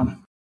there. I don't know.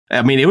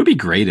 I mean, it would be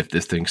great if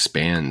this thing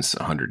spans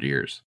 100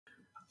 years.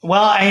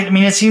 Well, I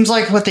mean, it seems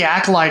like what the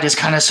Acolyte is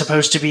kind of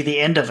supposed to be the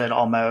end of it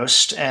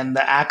almost. And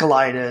the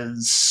Acolyte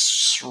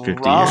is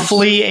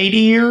roughly 80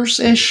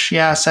 years-ish.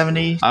 Yeah,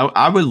 70.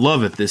 I would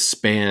love if this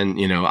span,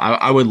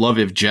 I would love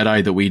if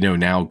Jedi that we know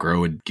now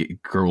grow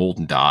old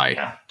and die.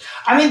 Yeah.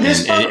 I mean,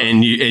 this book,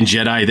 and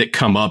Jedi that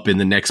come up in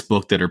the next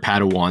book that are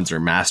Padawans or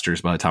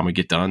Masters by the time we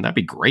get done, that'd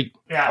be great.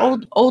 Yeah.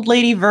 Old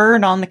Lady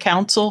Vern on the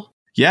council.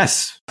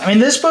 Yes. I mean,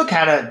 this book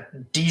had a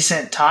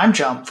decent time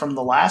jump from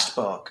the last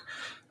book.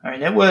 I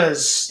mean,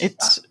 was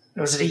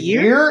it a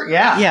year?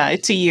 Yeah. Yeah,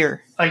 it's a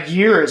year. A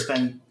year has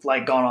been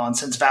gone on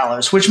since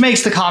Valos, which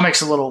makes the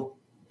comics a little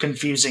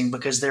confusing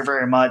because they're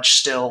very much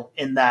still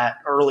in that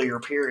earlier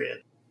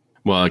period.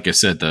 Well, like I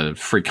said, the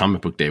Free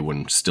Comic Book Day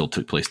one still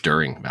took place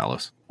during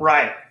Valos.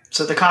 Right.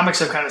 So the comics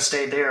have kind of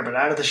stayed there, but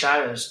Out of the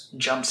Shadows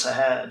jumps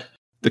ahead.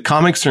 The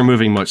comics are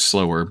moving much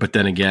slower, but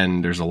then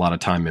again, there's a lot of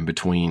time in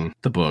between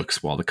the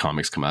books while the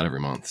comics come out every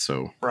month.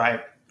 So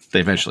right. They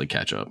eventually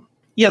catch up.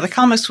 Yeah, the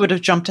comics would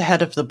have jumped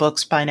ahead of the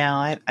books by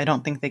now. I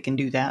don't think they can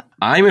do that.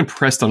 I'm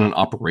impressed on an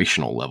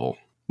operational level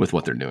with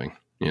what they're doing.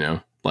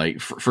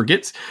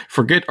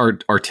 Forget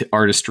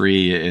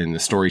artistry and the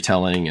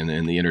storytelling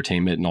and the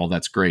entertainment and all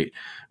that's great.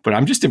 But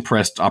I'm just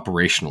impressed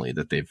operationally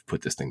that they've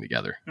put this thing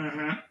together.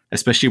 Mm-hmm.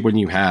 Especially when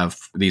you have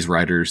these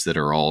writers that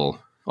are all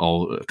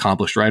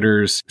accomplished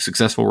writers,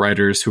 successful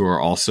writers who are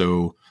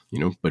also,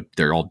 but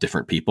they're all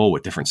different people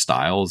with different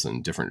styles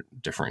and different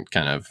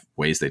kind of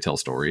ways they tell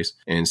stories.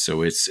 And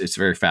so it's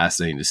very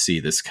fascinating to see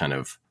this kind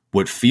of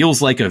what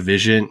feels like a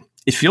vision.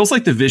 It feels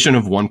like the vision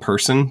of one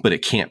person, but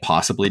it can't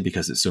possibly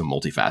because it's so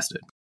multifaceted.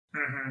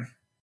 Mm-hmm.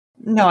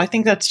 No, I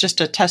think that's just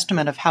a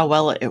testament of how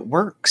well it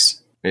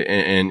works.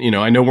 And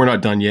I know we're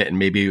not done yet, and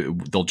maybe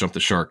they'll jump the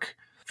shark.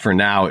 For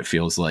now, it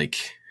feels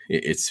like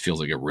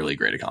a really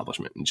great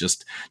accomplishment, and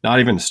just not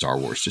even in Star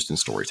Wars, just in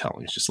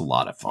storytelling. It's just a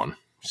lot of fun.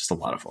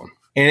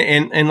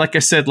 And like I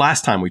said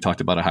last time we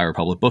talked about a High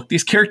Republic book,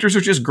 these characters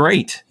are just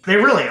great. They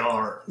really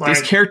are.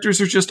 These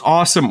characters are just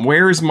awesome.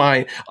 Where's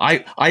my...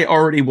 I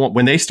already want...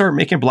 When they start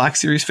making Black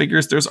Series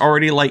figures, there's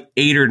already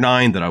 8 or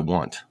 9 that I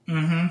want.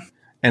 Mm-hmm.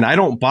 And I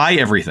don't buy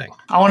everything.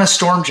 I want a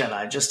Storm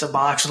Jedi, just a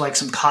box with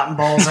some cotton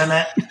balls in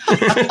it.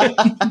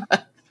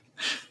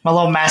 My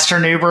little Master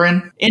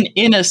Nuberin.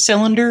 In a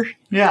cylinder?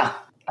 Yeah.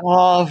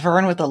 Oh,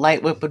 Vern with a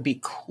light whip would be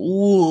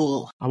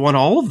cool. I want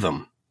all of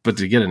them. But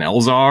to get an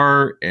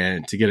Elzar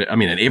and to get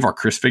an Avar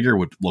Kriss figure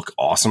would look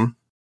awesome.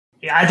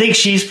 Yeah, I think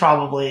she's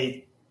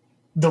probably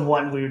the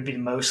one we would be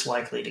most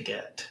likely to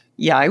get.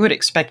 Yeah, I would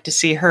expect to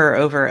see her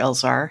over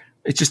Elzar.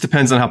 It just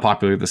depends on how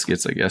popular this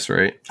gets, I guess,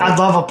 right? I'd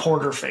love a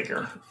Porter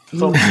figure.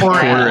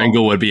 Porter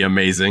Engle would be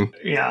amazing.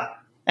 Yeah.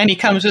 And he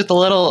comes with a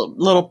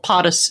little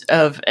pot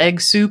of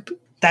egg soup.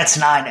 That's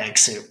 9 egg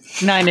soup.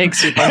 9 egg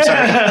soup, I'm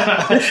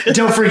sorry.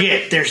 Don't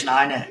forget, there's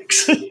 9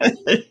 eggs.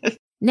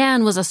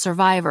 Nan was a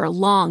survivor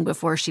long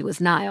before she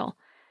was Nile,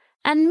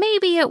 and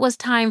maybe it was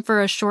time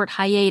for a short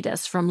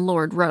hiatus from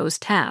Lord Roe's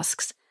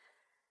tasks.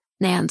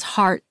 Nan's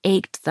heart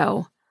ached,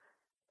 though.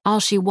 All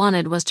she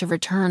wanted was to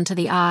return to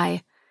the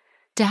Eye,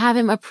 to have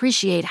him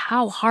appreciate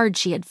how hard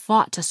she had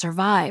fought to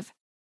survive.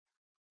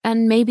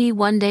 And maybe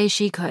one day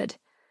she could.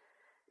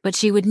 But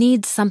she would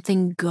need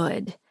something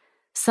good,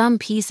 some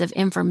piece of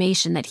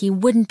information that he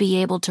wouldn't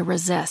be able to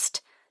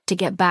resist to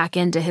get back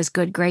into his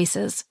good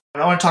graces.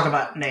 I want to talk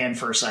about Nan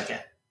for a second.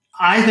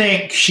 I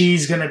think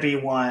she's going to be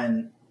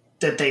one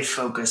that they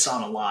focus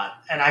on a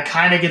lot. And I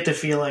kind of get the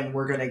feeling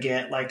we're going to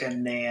get like a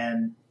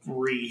Nan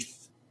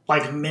wreath,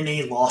 like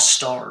mini Lost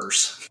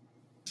Stars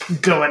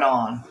going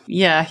on.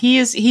 Yeah, he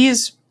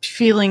is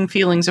feeling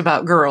feelings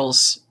about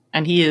girls,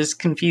 and he is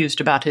confused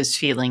about his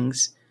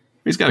feelings.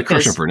 He's got a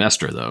crush for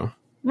Nestor, though.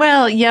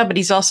 Well, yeah, but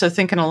he's also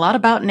thinking a lot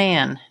about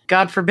Nan.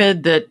 God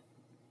forbid that,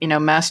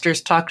 masters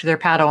talk to their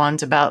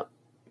Padawans about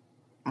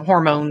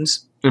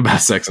hormones.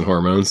 About sex and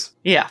hormones.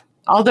 Yeah.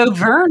 Although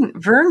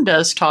Vern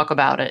does talk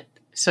about it.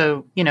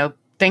 So,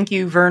 thank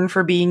you, Vern,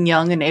 for being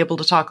young and able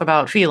to talk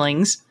about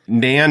feelings.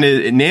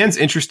 Nan's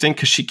interesting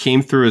because she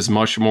came through as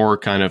much more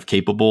kind of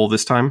capable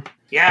this time.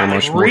 Yeah,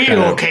 like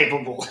real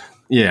capable.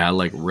 Yeah,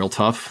 like real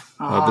tough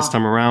this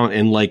time around,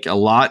 and like a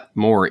lot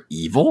more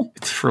evil,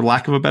 for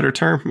lack of a better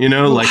term.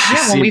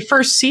 When we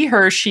first see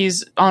her,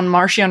 she's on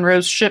Marchion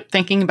Ro's ship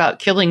thinking about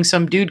killing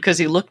some dude because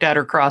he looked at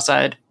her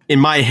cross-eyed. In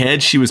my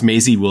head, she was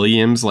Maisie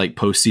Williams, like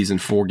post-season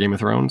 4 Game of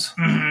Thrones.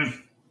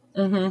 Mm-hmm.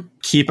 Mm-hmm.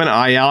 Keep an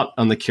eye out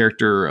on the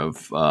character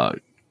of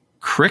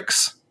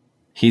Crix.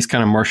 He's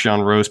kind of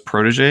Marchion Ro's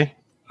protege.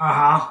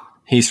 Uh-huh.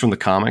 He's from the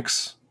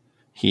comics.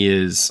 He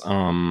is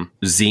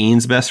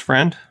Zine's best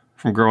friend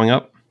from growing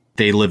up.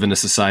 They live in a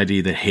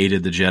society that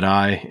hated the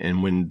Jedi,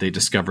 and when they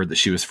discovered that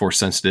she was Force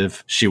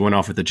sensitive, she went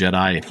off with the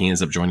Jedi, and he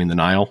ends up joining the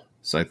Nihil.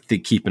 So I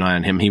think keep an eye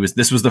on him.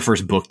 This was the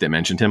first book that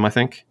mentioned him, I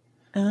think.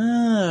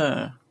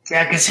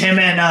 Yeah, because him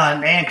and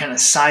Nan kind of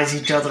size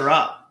each other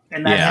up.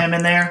 Isn't that him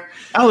in there?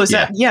 Oh, is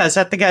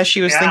that the guy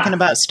she was thinking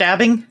about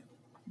stabbing?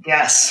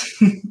 Yes,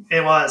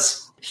 it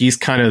was. He's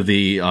kind of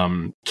the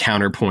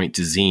counterpoint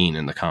to Zine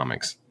in the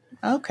comics.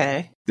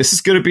 Okay. This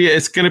is going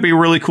to be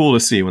really cool to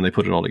see when they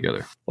put it all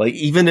together. Like,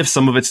 even if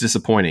some of it's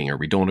disappointing or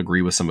we don't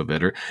agree with some of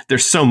it, or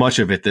there's so much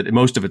of it that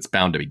most of it's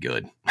bound to be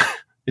good.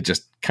 It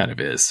just kind of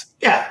is.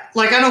 Yeah,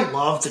 like I don't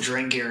love the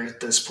Drengir at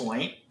this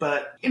point,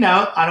 but I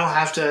don't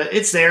have to.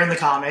 It's there in the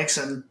comics,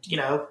 and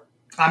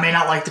I may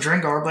not like the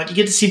Drengar, but you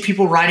get to see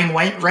people riding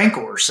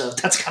Rancors, so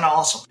that's kind of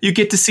awesome. You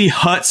get to see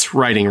Hutts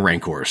riding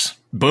Rancors.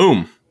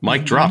 Boom,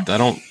 mic dropped. I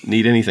don't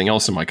need anything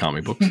else in my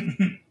comic books.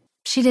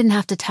 She didn't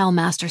have to tell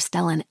Master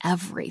Stellan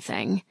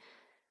everything.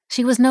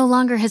 She was no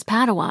longer his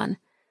Padawan,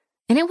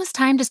 and it was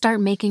time to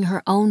start making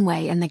her own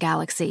way in the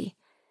galaxy.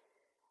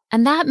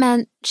 And that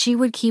meant she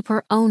would keep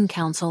her own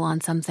counsel on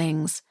some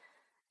things,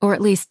 or at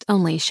least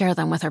only share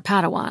them with her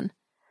Padawan.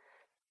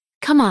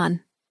 "Come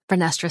on,"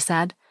 Vernestra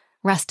said,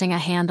 resting a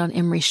hand on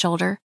Imri's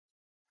shoulder.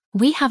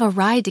 "We have a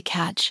ride to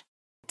catch."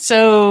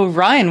 So,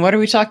 Ryan, what are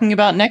we talking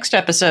about next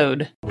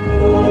episode?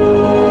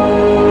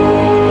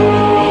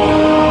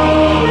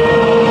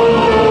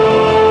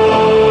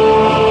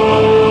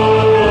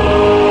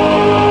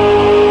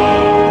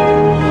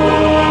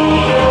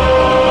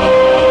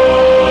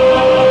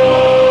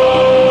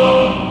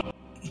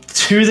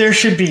 Two there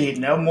should be,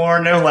 no more,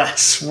 no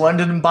less. One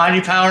to embody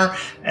power,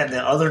 and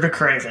the other to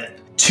crave it.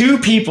 Two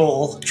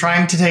people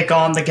trying to take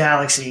on the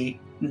galaxy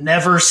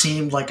never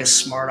seemed like a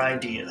smart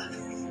idea.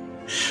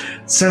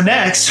 So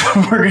next,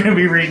 we're going to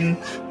be reading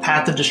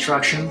Path of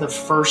Destruction, the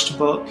first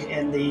book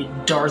in the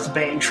Darth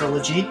Bane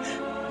trilogy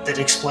that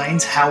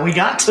explains how we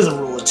got to the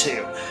Rule of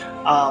Two.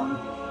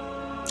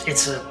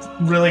 It's a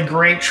really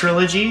great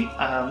trilogy.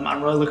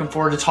 I'm really looking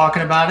forward to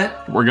talking about it.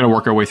 We're going to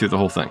work our way through the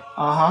whole thing.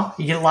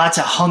 You get lots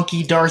of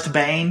hunky Darth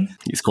Bane.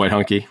 He's quite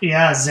hunky.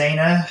 Yeah,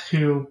 Zaina,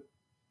 who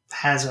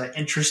has an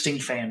interesting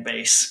fan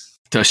base.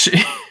 Does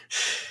she?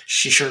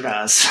 She sure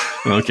does.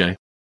 Okay.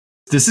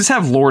 Does this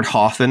have Lord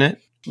Hoth in it?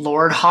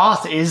 Lord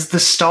Hoth is the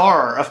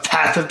star of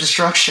Path of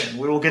Destruction.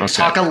 We will get to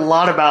talk a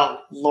lot about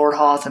Lord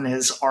Hoth and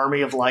his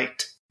Army of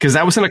Light. Because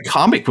that was in a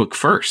comic book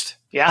first.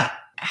 Yeah.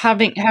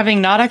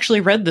 Having not actually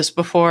read this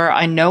before,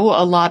 I know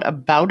a lot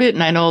about it,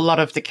 and I know a lot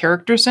of the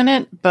characters in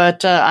it,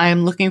 but I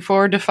am looking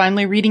forward to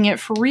finally reading it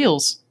for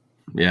reals.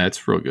 Yeah,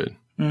 it's real good.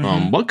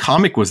 Mm-hmm. What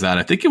comic was that?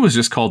 I think it was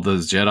just called The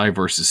Jedi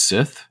vs.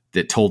 Sith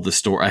that told the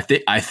story.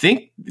 I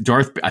think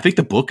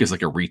the book is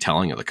like a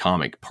retelling of the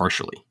comic,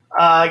 partially.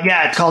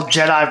 Yeah, it's called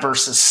Jedi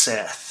vs.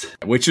 Sith.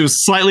 Which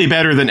was slightly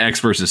better than X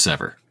vs.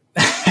 Sever.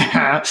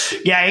 Yeah,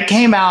 it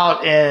came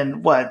out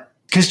in what?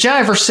 Because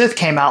Jedi vs. Sith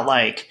came out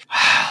like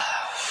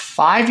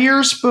 5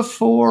 years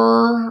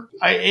before.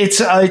 It's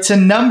a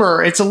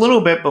number. It's a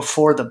little bit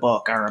before the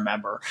book, I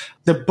remember.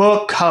 The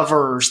book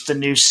covers the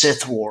new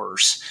Sith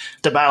Wars,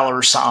 the Battle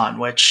of Rasan,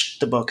 which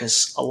the book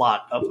is a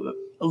lot of.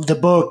 The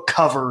book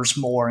covers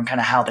more and kind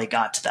of how they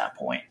got to that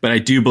point. But I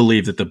do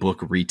believe that the book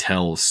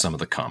retells some of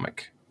the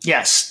comic.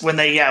 Yes, when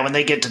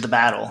they get to the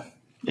battle,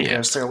 it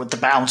goes there with the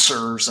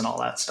bouncers and all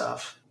that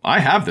stuff. I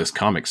have this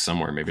comic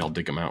somewhere. Maybe I'll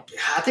dig them out.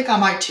 I think I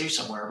might too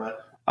somewhere,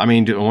 but I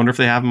mean, I wonder if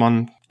they have them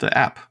on the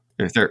app.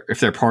 If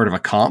they're part of a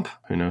comp,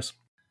 who knows?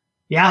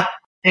 Yeah,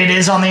 it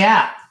is on the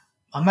app.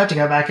 I'm about to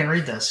go back and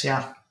read this.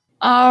 Yeah.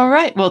 All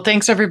right. Well,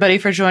 thanks everybody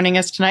for joining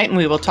us tonight, and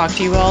we will talk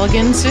to you all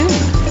again soon.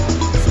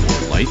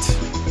 Light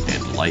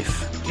and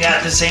life.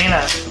 Yeah, the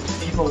Zaina.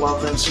 People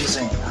love them,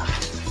 Zaina.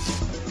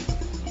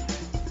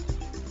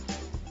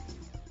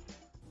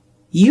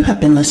 You have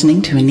been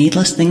listening to a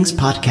Needless Things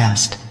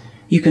podcast.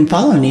 You can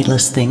follow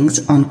Needless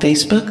Things on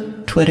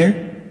Facebook,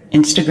 Twitter,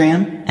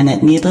 Instagram, and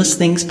at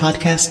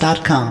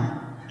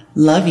needlessthingspodcast.com.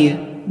 Love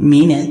you.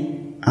 Mean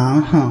it.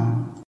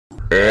 Uh-huh.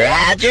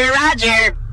 Roger, Roger.